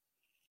nation.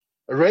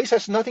 Race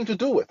has nothing to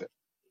do with it.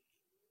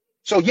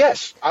 So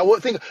yes, I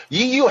would think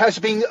EU has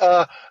been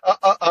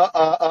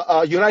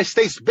United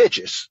States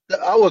bitches.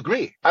 I will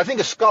agree. I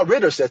think Scott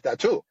Ritter said that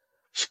too.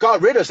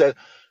 Scott Ritter said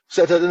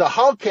that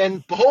how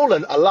can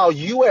Poland allow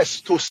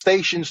U.S. to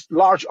station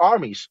large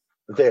armies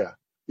there?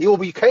 It will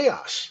be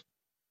chaos.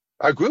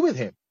 I agree with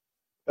him.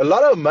 A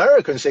lot of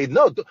Americans say,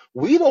 no,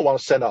 we don't want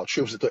to send our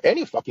troops to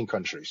any fucking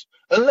countries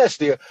unless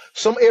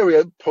some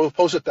area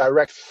pose a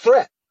direct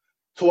threat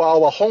to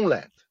our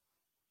homeland,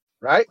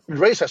 right?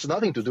 Race has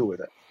nothing to do with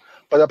it.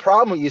 But the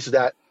problem is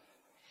that,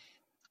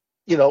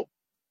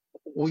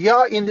 we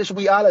are in this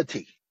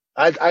reality.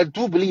 I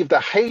do believe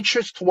that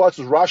hatred towards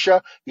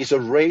Russia is a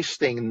race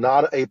thing,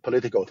 not a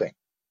political thing.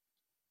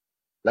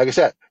 Like I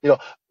said,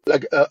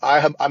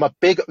 I'm a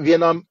big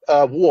Vietnam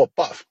War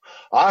buff.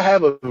 I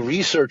have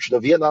researched the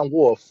Vietnam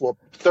War for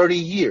 30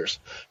 years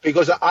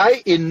because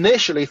I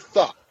initially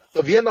thought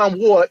the Vietnam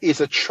War is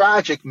a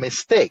tragic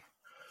mistake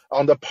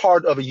on the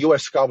part of the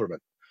U.S.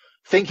 government,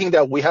 thinking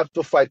that we have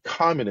to fight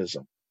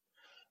communism.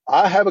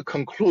 I have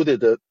concluded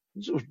that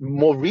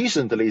more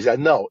recently that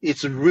no,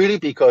 it's really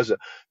because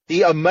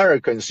the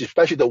Americans,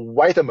 especially the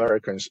white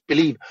Americans,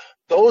 believe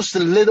those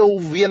little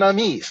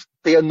Vietnamese,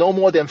 they are no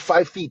more than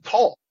 5 feet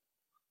tall.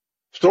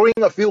 Throwing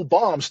a few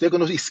bombs, they're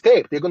going to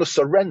escape. They're going to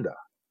surrender.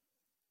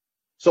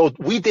 So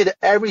we did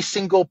every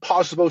single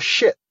possible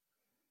shit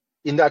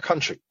in that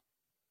country.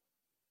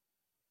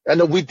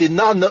 And we did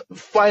not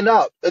find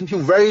out until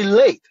very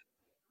late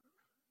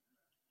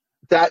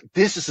that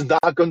this is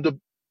not going to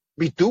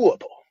be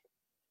doable.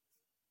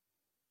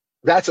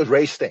 That's a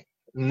race thing,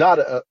 not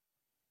a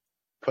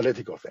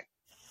political thing.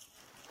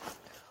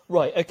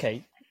 Right,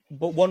 okay.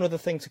 But one other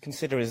thing to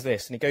consider is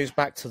this, and it goes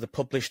back to the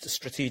published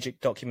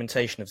strategic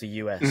documentation of the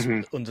US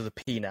under the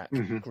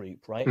PNAC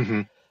group, right?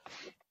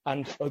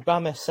 And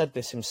Obama said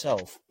this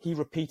himself. He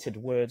repeated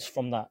words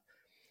from that,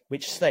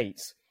 which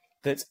states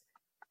that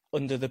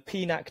under the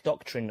PNAC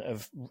doctrine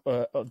of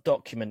a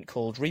document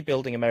called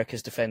Rebuilding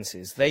America's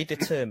Defenses, they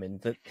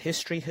determined that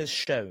history has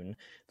shown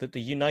that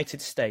the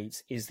United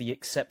States is the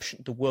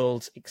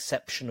world's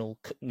exceptional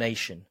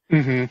nation,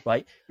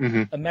 right?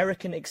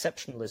 American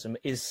exceptionalism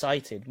is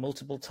cited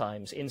multiple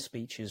times in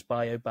speeches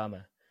by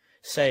Obama,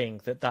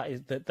 saying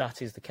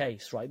that is the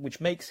case, right? Which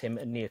makes him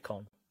a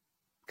neocon,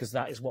 because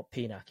that is what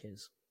PNAC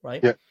is,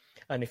 right? Yeah.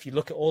 And if you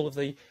look at all of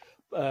the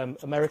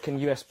American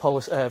U.S.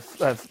 policy,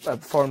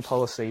 foreign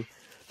policy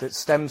that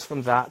stems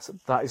from that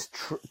is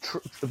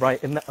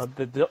right. And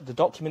the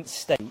document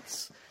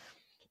states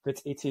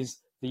that it is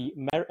the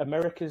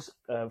America's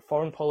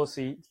foreign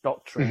policy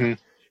doctrine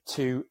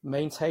to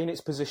maintain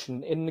its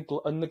position in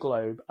the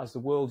globe as the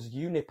world's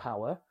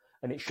unipower,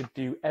 and it should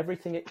do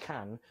everything it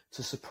can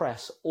to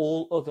suppress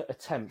all other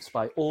attempts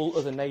by all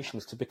other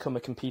nations to become a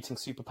competing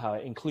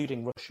superpower,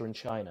 including Russia and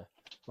China.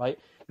 Right?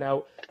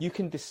 Now, you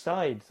can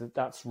decide that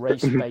that's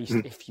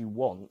race-based if you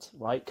want,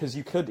 right? Because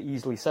you could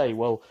easily say,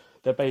 well,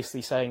 they're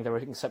basically saying they're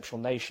an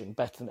exceptional nation,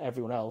 better than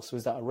everyone else. So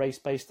is that a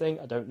race-based thing?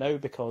 I don't know,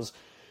 because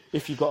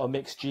if you've got a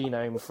mixed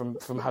genome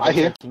from having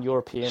taken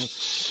European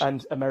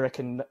and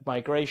American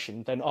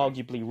migration, then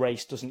arguably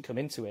race doesn't come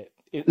into it.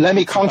 Let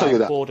me counter you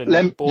that. Border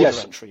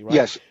entry, right?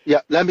 Yes,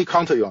 yeah. Let me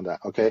counter you on that.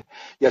 Okay.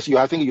 Yes,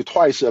 I think you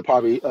twice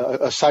probably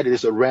cited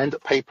this Rand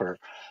paper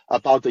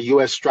about the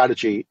U.S.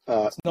 strategy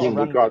in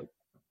regard.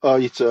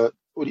 It's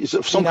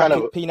some kind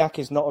of PNAC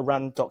is not a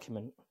Rand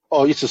document.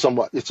 Oh, it's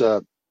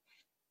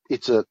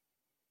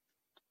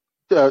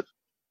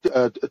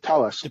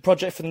tell us. The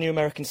Project for the New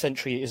American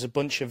Century is a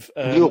bunch of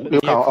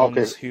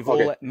neocons who've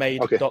all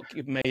made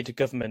a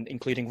government,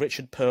 including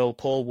Richard Pearl,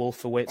 Paul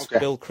Wolfowitz,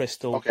 Bill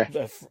Kristol,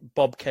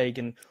 Bob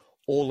Kagan,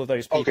 all of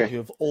those people who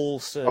have all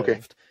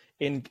served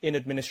in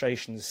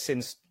administrations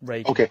since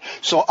Reagan. Okay,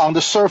 so on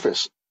the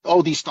surface,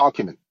 all these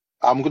documents,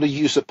 I'm going to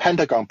use a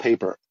Pentagon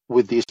paper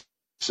with this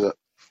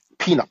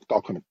PNAC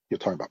document you're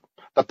talking about.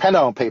 The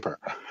Pentagon paper.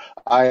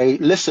 I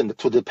listened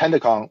to the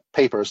Pentagon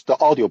papers, the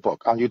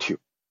audiobook on YouTube.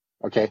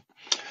 Okay.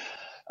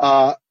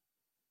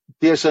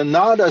 There's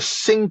not a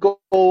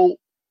single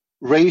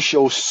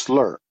racial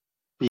slur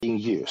being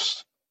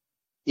used.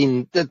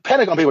 In the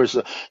Pentagon papers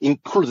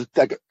include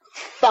like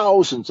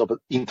thousands of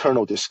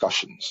internal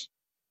discussions.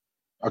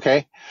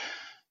 Okay.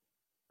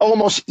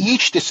 Almost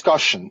each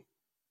discussion,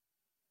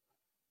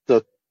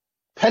 the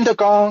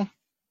Pentagon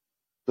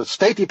the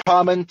State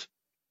Department,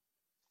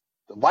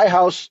 the White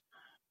House,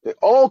 they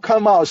all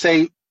come out and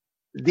say,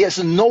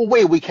 there's no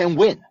way we can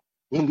win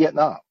in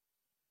Vietnam.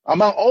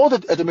 Among all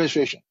the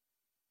administration,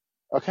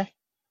 okay?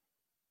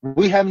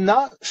 We have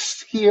not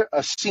heard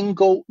a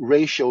single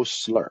racial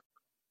slur.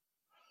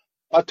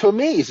 But to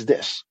me, it's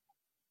this.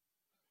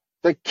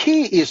 The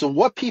key is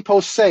what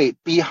people say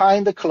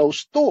behind the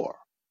closed door,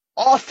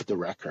 off the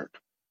record.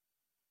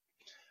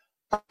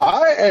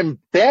 I am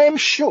damn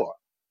sure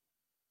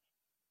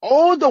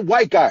all the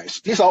white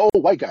guys, these are all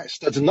white guys.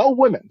 There's no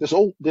women.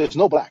 There's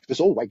no black. There's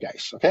all white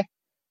guys, okay?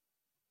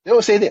 They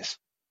will say this.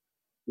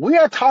 We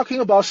are talking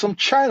about some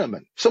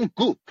Chinamen, some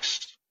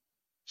gooks,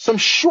 some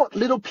short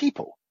little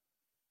people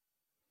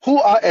who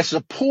are as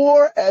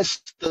poor as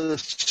the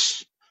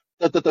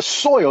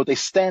soil they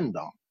stand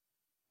on.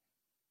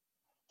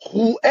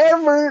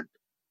 Whoever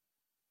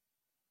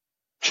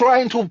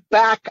trying to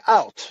back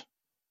out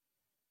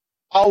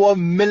our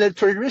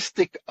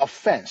militaristic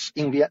offense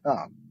in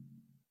Vietnam,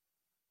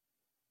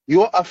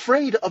 you're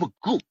afraid of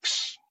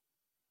gooks.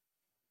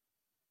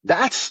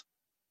 That's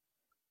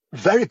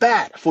very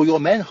bad for your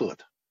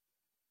manhood.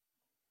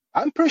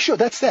 I'm pretty sure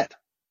that's it.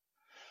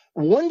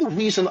 One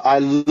reason I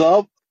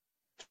love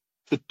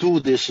to do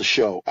this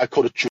show, I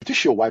call it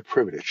Judicial White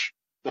Privilege,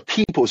 the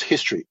people's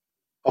history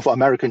of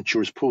American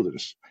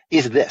jurisprudence,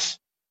 is this.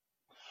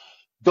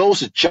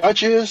 Those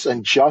judges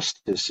and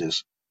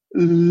justices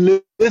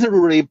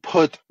literally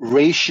put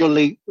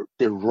racially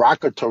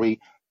derogatory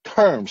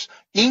terms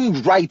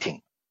in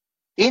writing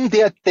in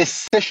their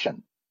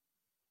decision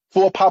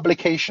for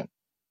publication.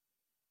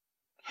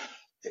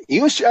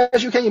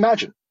 As you can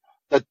imagine,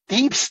 the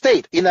deep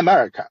state in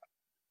America,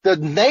 the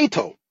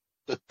NATO,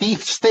 the deep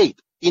state,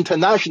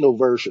 international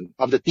version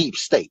of the deep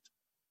state,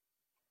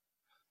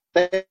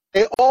 they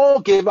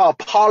all give out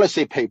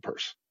policy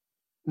papers,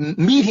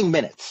 meeting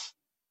minutes.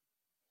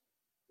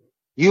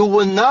 You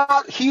will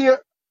not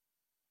hear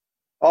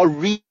or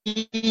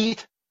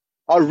read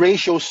a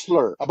racial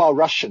slur about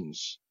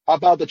Russians,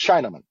 about the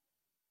Chinamen,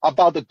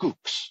 about the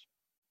gooks,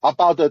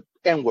 about the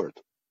N-word.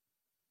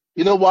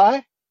 You know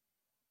why?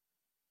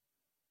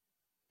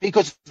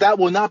 Because that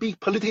will not be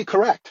politically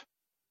correct.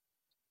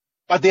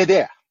 But they're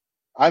there.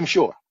 I'm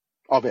sure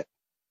of it.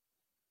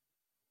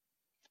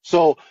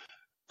 So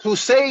to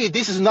say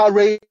this is not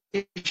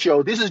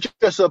racial, this is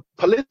just a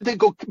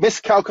political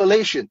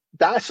miscalculation,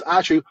 that's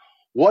actually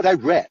what I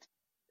read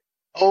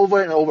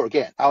over and over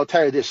again. I'll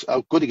tell you this,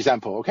 a good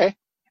example, okay?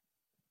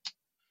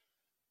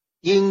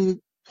 In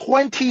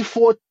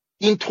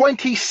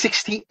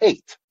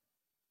 2068,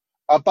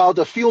 about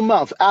a few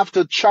months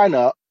after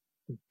China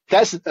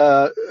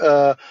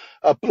blow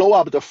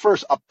up the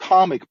first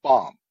atomic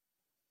bomb,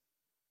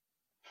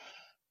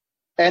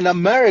 an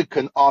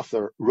American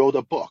author wrote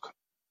a book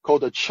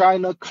called The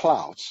China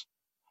Clouds,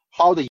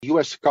 how the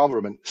U.S.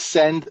 government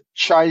sent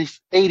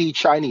 80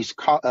 Chinese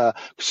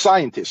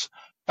scientists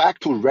back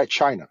to Red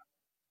China.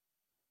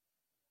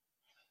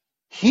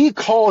 He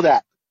called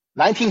that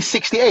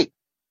 1968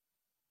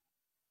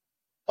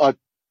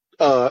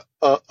 a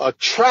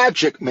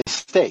tragic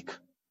mistake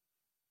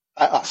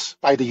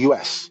by the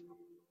U.S.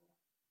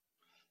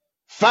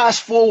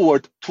 Fast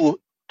forward to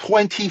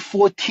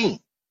 2014,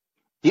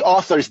 the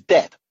author is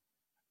dead.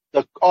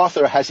 The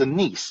author has a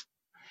niece.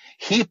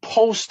 He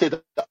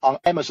posted on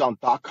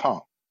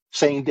Amazon.com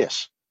saying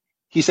this.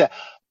 He said,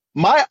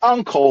 my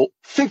uncle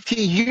 50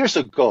 years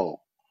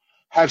ago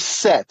have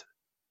said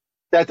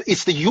that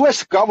it's the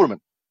U.S.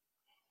 government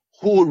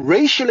who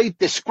racially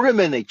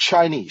discriminate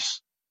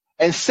Chinese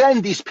and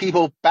send these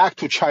people back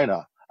to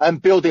China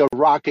and build their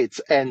rockets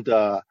and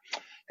the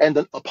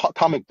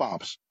atomic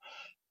bombs.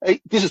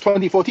 This is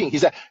 2014. He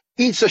said,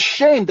 it's a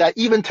shame that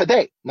even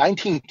today,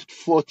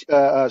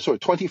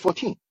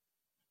 2014,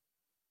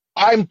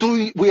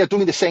 we are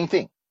doing the same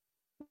thing.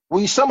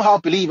 We somehow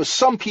believe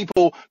some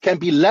people can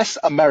be less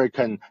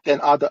American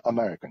than other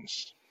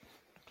Americans.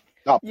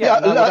 Now,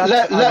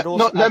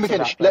 let me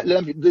finish.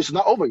 This is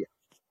not over yet.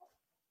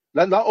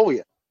 Not over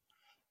yet.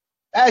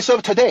 As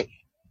of today,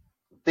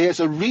 there's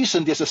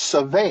a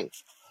survey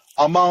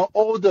among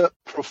all the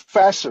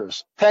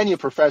professors, tenure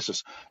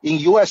professors in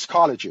U.S.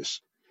 colleges.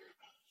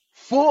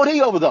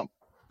 40%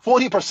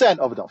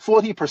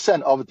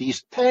 of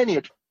these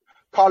tenured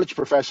college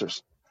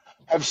professors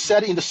have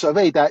said in the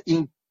survey that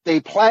they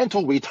plan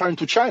to return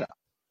to China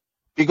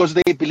because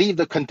they believe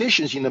the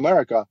conditions in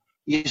America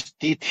is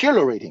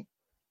deteriorating.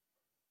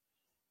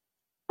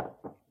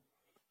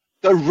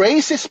 The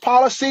racist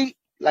policy,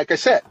 like I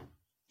said,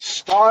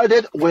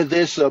 started with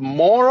this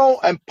moral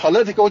and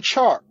political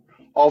chart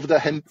of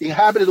the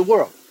inhabited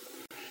world.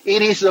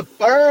 It is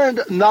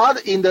burned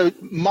not in the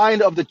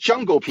mind of the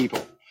jungle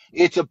people.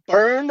 It's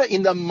burned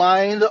in the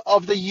mind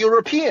of the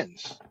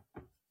Europeans.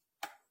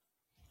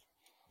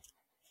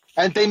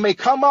 And they may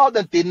come out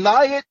and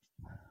deny it,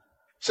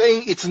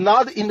 saying it's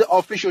not in the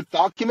official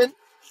document.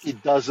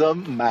 It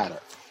doesn't matter.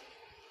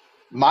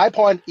 My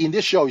point in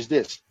this show is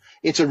this.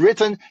 It's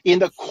written in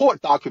the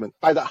court document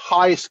by the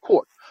highest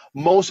court,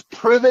 most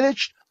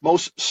privileged,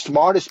 most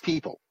smartest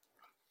people.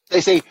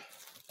 They say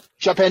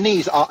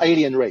Japanese are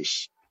alien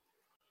race.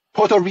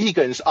 Puerto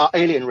Ricans are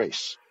alien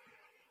race.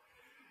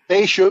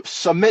 They should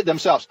submit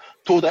themselves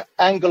to the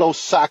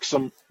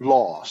Anglo-Saxon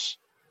laws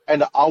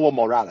and our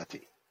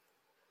morality.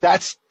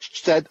 That's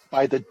said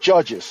by the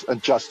judges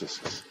and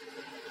justices.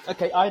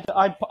 Okay,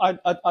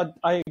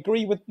 I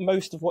agree with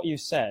most of what you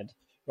said,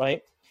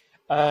 right?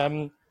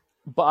 And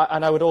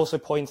I would also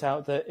point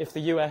out that if the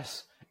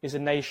US is a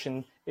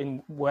nation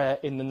where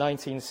in the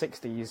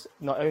 1960s,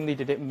 not only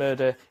did it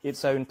murder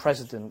its own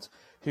president,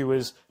 who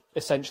was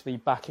essentially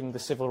backing the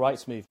civil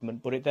rights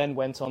movement, but it then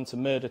went on to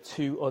murder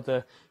 2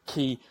 other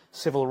key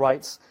civil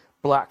rights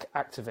black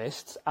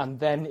activists, and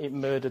then it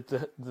murdered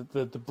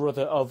the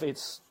brother of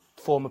its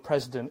former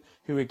president,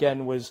 who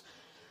again was,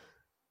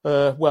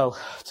 well,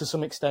 to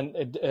some extent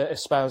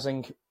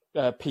espousing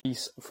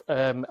peace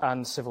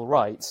and civil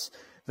rights,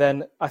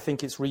 then I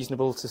think it's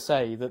reasonable to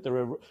say that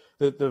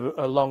there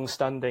are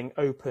long-standing,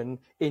 open,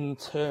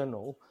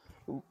 internal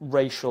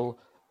racial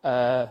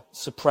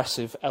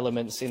suppressive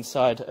elements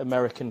inside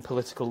American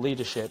political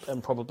leadership,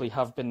 and probably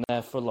have been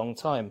there for a long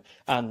time.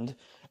 And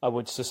I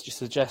would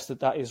suggest that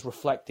that is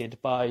reflected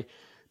by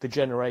the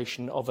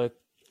generation of a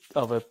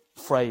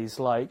phrase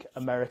like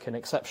American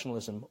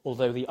exceptionalism,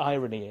 although the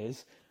irony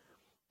is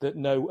that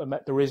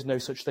there is no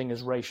such thing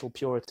as racial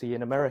purity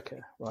in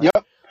America, right?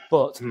 Yep.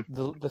 But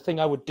the thing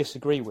I would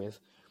disagree with,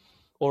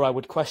 or I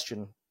would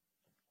question,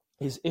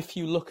 is if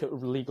you look at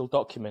legal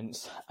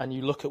documents and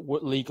you look at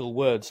legal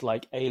words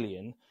like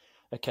alien,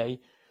 okay,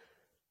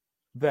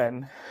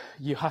 then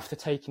you have to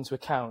take into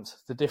account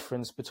the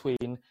difference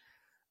between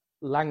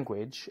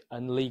language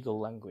and legal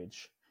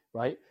language,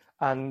 right?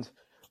 And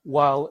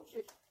while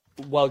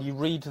you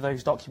read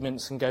those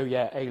documents and go,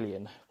 yeah,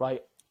 alien,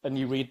 right, and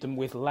you read them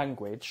with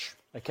language,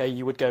 okay,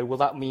 you would go, well,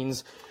 that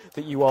means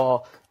that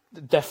you're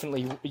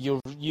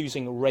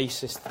using a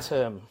racist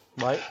term,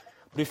 right?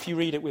 But if you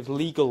read it with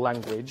legal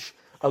language,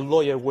 a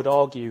lawyer would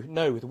argue,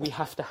 no, we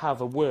have to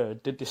have a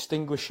word that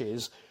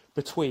distinguishes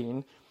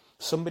between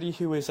somebody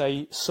who is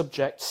a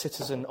subject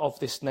citizen of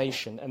this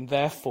nation and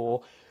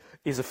therefore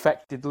is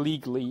affected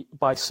legally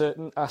by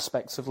certain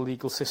aspects of the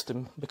legal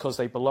system because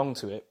they belong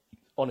to it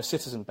on a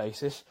citizen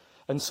basis,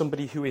 and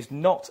somebody who is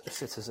not a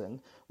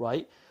citizen,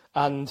 right,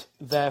 and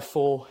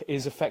therefore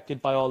is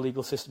affected by our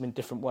legal system in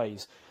different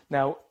ways.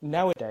 Now,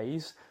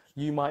 nowadays,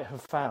 you might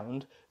have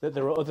found that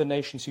there are other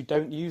nations who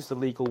don't use the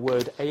legal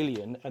word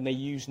alien and they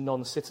use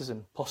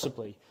non-citizen,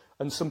 possibly.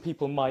 And some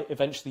people might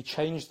eventually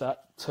change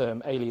that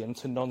term alien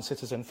to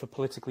non-citizen for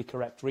politically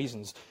correct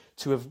reasons,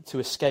 to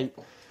escape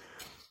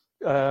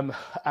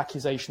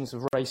accusations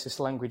of racist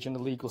language in the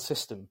legal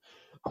system.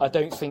 I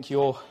don't think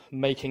you're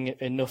making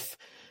enough.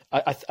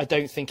 I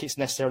don't think it's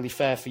necessarily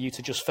fair for you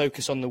to just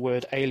focus on the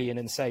word alien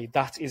and say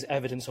that is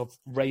evidence of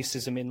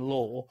racism in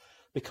law,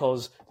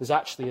 because there's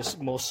actually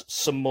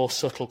some more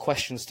subtle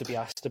questions to be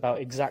asked about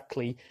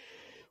exactly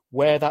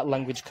where that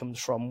language comes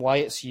from, why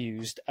it's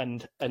used,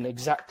 and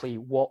exactly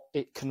what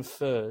it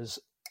confers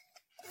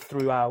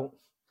throughout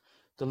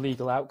the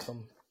legal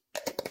outcome.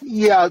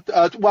 Yeah,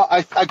 well,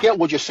 I get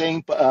what you're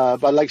saying,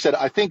 but like I said,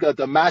 I think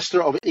the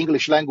master of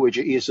English language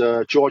is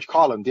George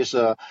Carlin, this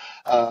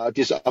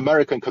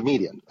American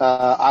comedian.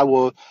 I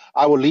will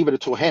leave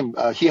it to him.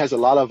 He has a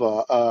lot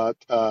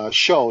of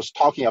shows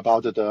talking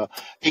about the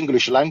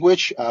English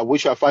language,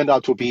 which I find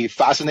out to be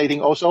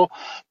fascinating also.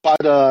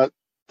 But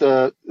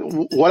I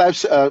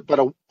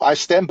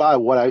stand by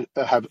what I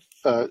have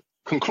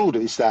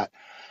concluded is that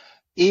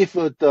if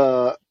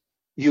the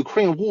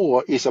Ukraine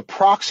war is a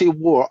proxy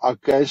war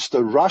against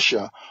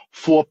Russia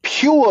for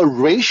pure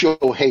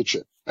racial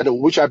hatred,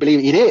 and which I believe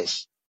it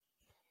is,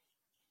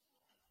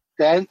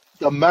 then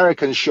the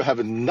Americans should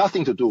have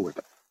nothing to do with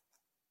it.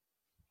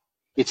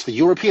 It's the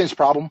Europeans'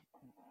 problem,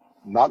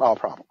 not our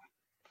problem.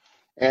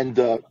 And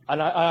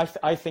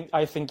I think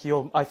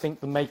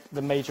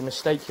the major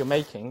mistake you're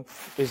making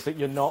is that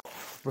you're not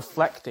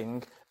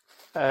reflecting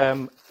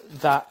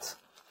that.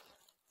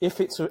 If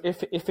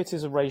it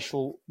is a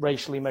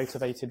racially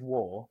motivated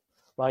war,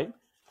 right?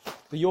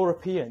 The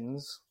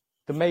Europeans,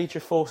 the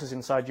major forces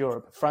inside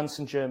Europe, France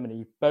and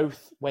Germany,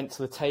 both went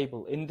to the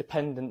table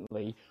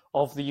independently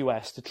of the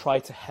US to try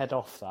to head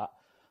off that,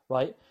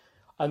 right?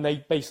 And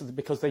they basically,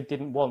 because they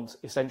didn't want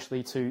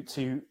essentially to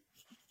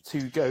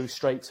go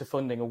straight to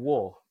funding a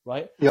war,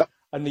 right? Yeah.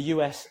 And the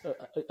US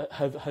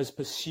has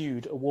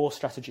pursued a war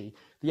strategy.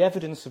 The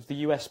evidence of the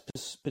US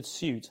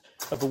pursuit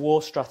of a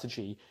war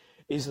strategy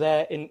is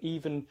there in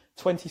even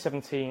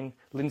 2017.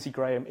 Lindsey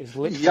Graham is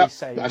literally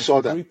saying, I saw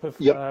a group of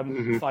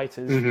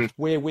fighters,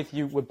 we're with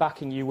you, we're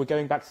backing you, we're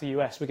going back to the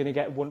US, we're going to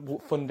get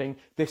funding.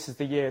 This is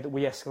the year that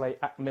we start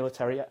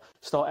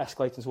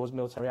escalating towards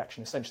military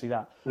action, essentially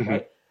that,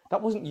 right?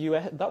 That wasn't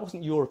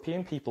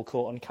European people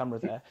caught on camera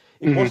there.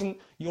 It wasn't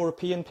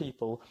European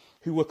people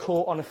who were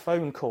caught on a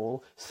phone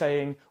call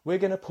saying, we're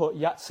going to put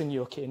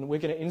Yatsenyuk in,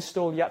 we're going to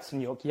install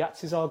Yatsenyuk,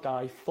 Yats is our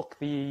guy, fuck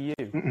the EU.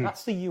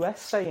 That's the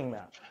US saying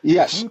that.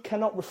 Yes. If you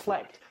cannot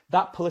reflect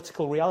that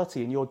political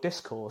reality in your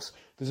discourse,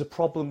 there's a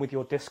problem with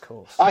your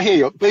discourse. I hear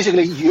you.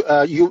 Basically,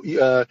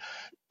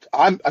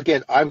 I'm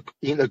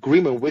in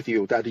agreement with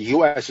you that the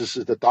U.S. is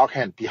the dark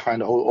hand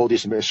behind all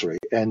this misery,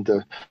 and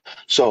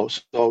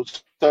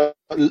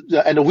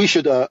and we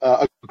should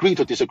agree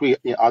to disagree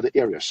in other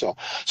areas. So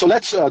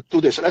let's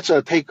do this. Let's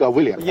take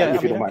William, Yeah,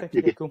 if you don't mind.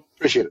 okay. Yeah, cool.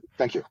 Appreciate it.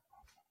 Thank you,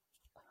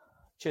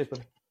 Cheers,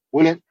 buddy.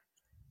 William,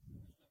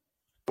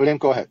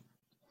 go ahead.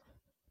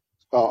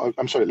 Oh,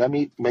 I'm sorry. Let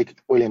me make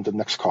William the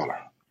next caller.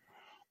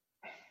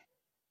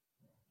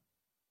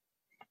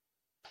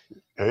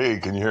 Hey,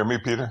 can you hear me,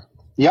 Peter?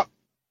 Yep.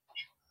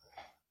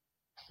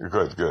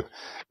 Good.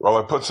 Well,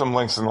 I put some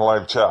links in the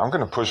live chat. I'm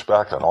going to push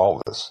back on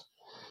all this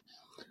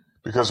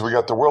because we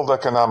got the World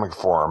Economic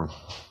Forum,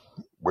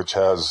 which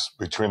has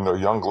between the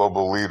young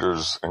global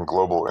leaders and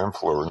global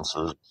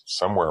influencers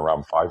somewhere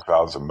around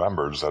 5,000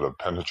 members that have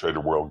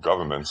penetrated world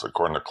governments,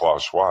 according to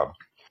Klaus Schwab.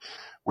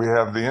 We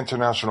have the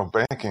international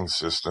banking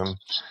system,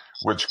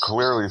 which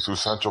clearly through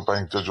central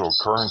bank digital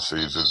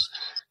currencies has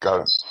got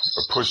a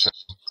push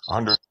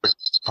 100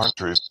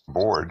 countries on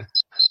board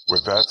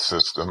with that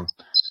system.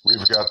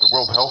 We've got the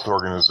World Health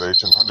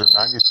Organization,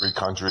 193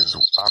 countries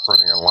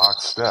operating in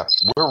lockstep.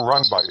 We're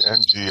run by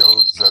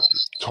NGOs that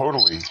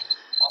totally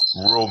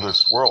rule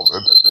this world.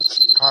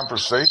 This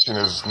conversation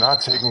is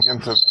not taking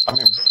into,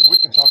 we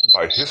can talk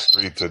about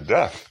history to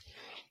death,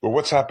 but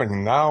what's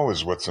happening now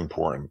is what's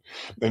important.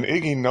 And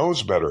Iggy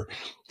knows better.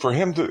 For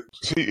him to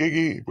see,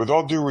 Iggy, with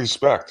all due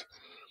respect,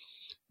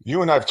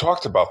 you and I have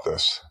talked about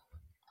this,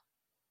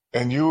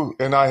 and you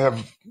and I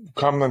have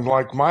come in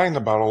like mind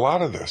about a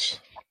lot of this.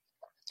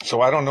 So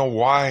I don't know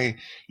why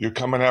you're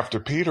coming after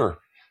Peter.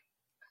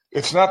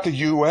 It's not the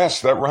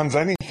U.S. that runs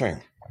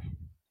anything.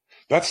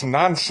 That's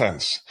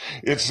nonsense.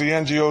 It's the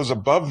NGOs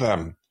above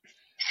them.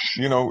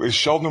 You know, is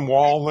Sheldon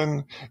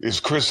Wallen,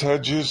 is Chris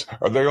Hedges,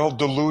 are they all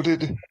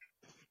deluded?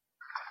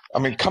 I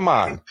mean, come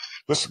on.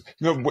 Listen,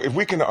 if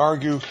we can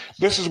argue,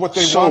 this is what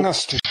they want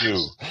us to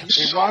do.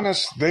 They want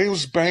us,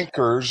 those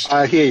bankers.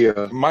 I hear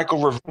you,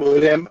 Michael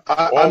William.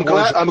 I'm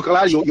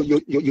glad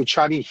you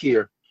chime in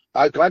here.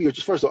 I'm glad you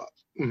first of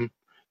all.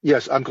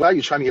 Yes, I'm glad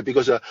you chime in here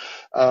because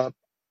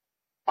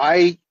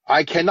I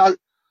cannot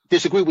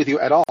disagree with you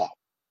at all.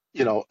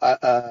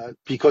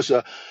 Because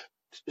the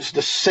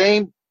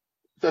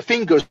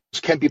fingers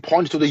can be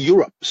pointed to the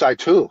Europe side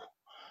too.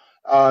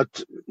 My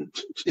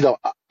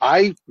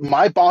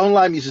bottom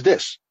line is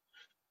this: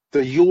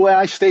 the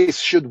United States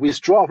should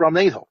withdraw from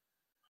NATO.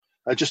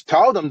 I just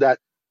tell them that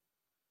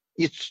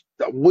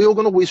we're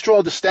going to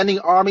withdraw the standing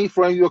army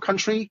from your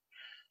country.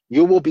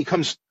 You will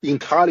become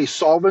entirely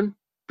sovereign,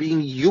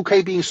 being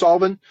UK being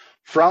sovereign,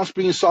 France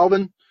being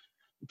sovereign,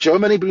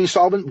 Germany being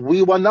sovereign.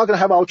 We were not going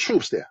to have our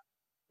troops there.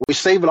 We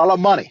save a lot of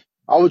money.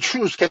 Our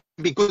troops can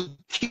be good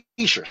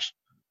teachers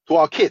to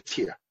our kids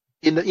here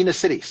in the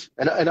cities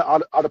and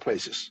other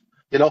places.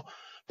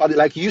 But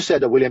like you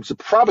said, Williams,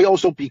 probably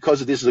also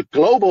because this is a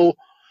global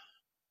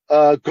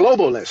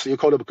globalist. You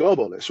call them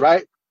globalists,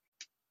 right?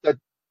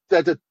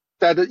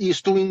 That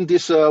is doing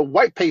this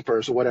white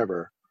papers or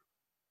whatever,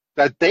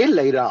 that they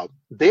laid out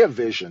their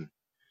vision,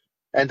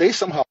 and they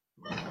somehow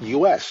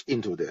U.S.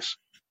 into this,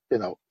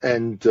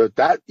 and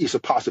that is a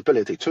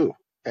possibility too.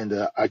 And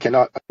I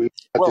cannot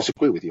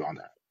disagree with you on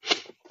that.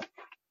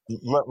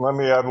 Let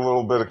me add a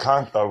little bit of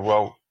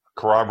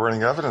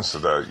corroborating evidence to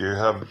that. You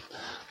have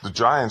The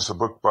Giants, a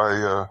book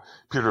by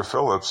Peter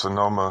Phillips,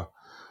 Sonoma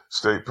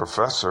State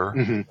professor,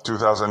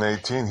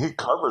 2018. He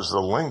covers the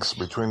links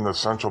between the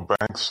central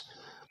banks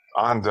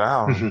on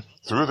down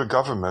through the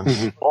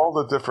governments, all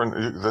the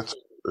different. That's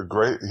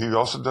great. He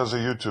also does a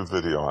YouTube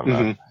video on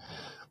that.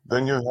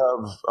 Then you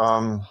have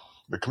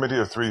the Committee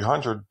of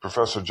 300,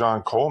 Professor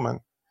John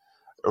Coleman,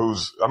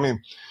 who's,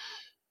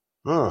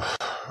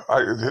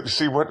 I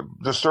see what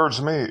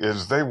disturbs me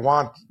is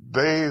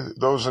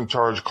those in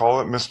charge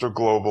call it Mr.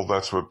 Global.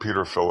 That's what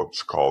Peter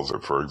Phillips calls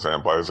it, for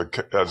example, as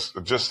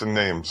just to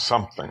name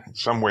something,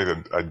 some way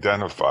to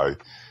identify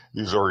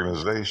these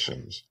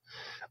organizations.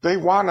 They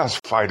want us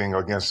fighting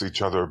against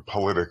each other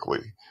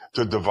politically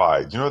to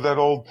divide. You know that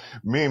old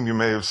meme you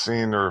may have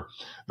seen, or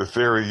the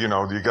theory, you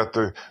got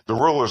the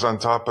rulers on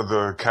top of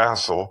the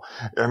castle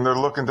and they're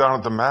looking down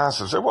at the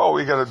masses. Say, well, all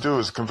we got to do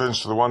is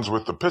convince the ones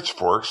with the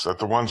pitchforks that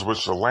the ones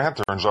with the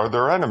lanterns are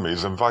their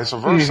enemies and vice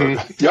versa.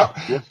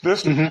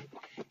 This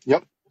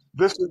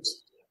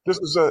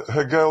is a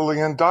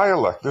Hegelian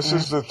dialect. This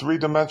is the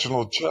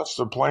three-dimensional chess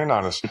they're playing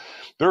on us.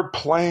 They're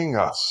playing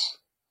us.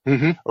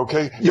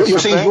 Okay, you're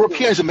saying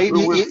Europeans, maybe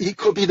it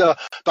could be the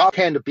dark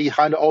hand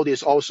behind all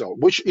this also,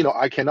 which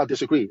I cannot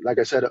disagree. Like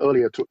I said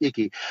earlier to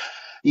Iki,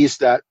 is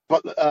that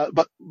but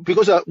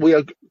because we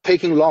are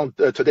taking long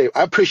today,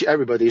 I appreciate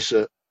everybody's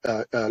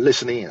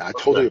listening in. I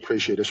totally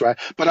appreciate this, right?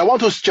 But I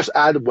want to just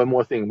add one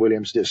more thing,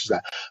 Williams. This is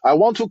that I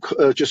want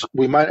to just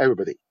remind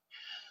everybody,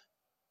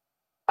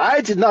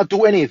 I did not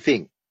do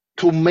anything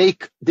to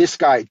make this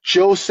guy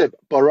Joseph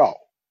Borrell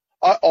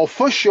an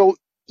official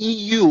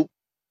EU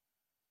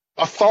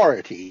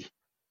authority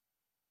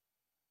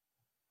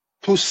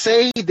to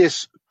say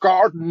this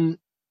garden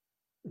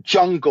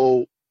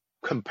jungle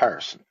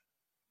comparison.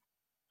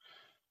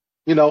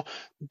 You know,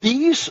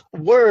 these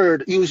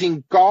words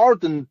using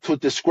garden to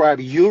describe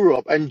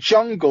Europe and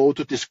jungle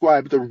to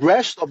describe the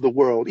rest of the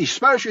world,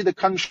 especially the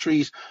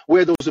countries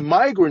where those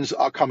migrants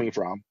are coming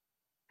from,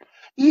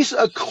 is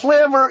a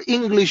clever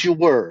English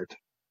word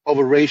of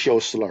racial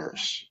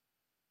slurs.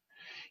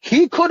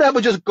 He could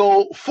have just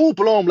go full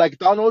blown like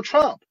Donald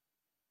Trump.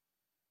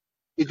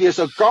 If there's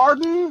a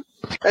garden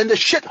and the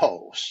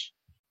shitholes,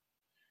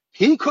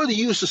 he could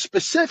use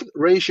specific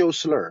racial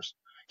slurs.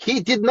 He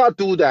did not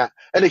do that,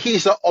 and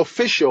he's an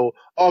official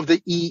of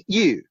the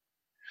EU.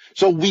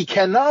 So we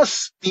cannot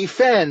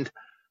defend,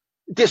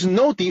 there's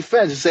no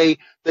defense, say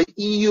the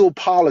EU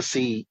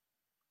policy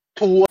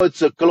towards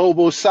the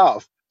global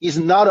south is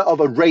not of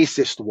a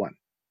racist one.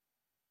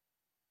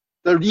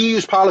 The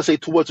EU's policy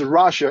towards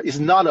Russia is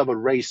not of a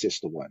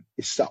racist one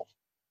itself.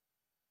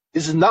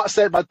 This is not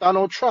said by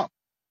Donald Trump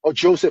or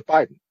Joseph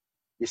Biden.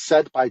 It's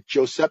said by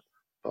Joseph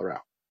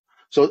Borrell.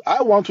 So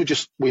I want to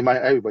just remind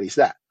everybody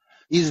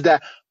is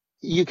that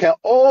you can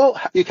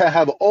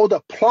have all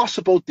the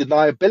plausible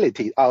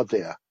deniability out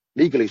there,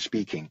 legally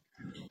speaking.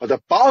 But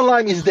the bottom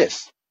line is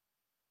this.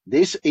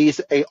 This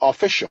is a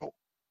official,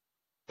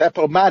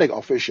 diplomatic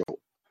official,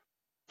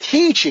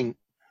 teaching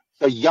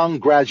the young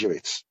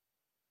graduates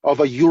of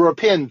a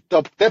European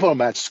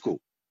diplomat school,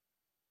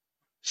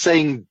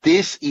 saying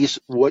this is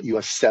what you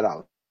are set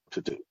out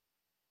to do.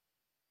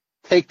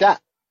 Take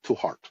that to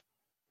heart,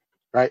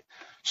 right?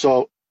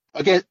 So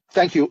again,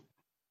 thank you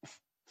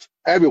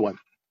everyone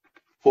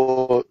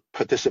for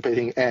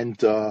participating, and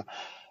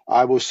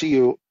I will see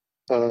you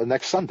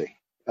next Sunday.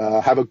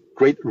 Have a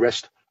great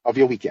rest of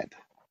your weekend.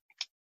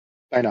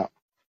 Bye now.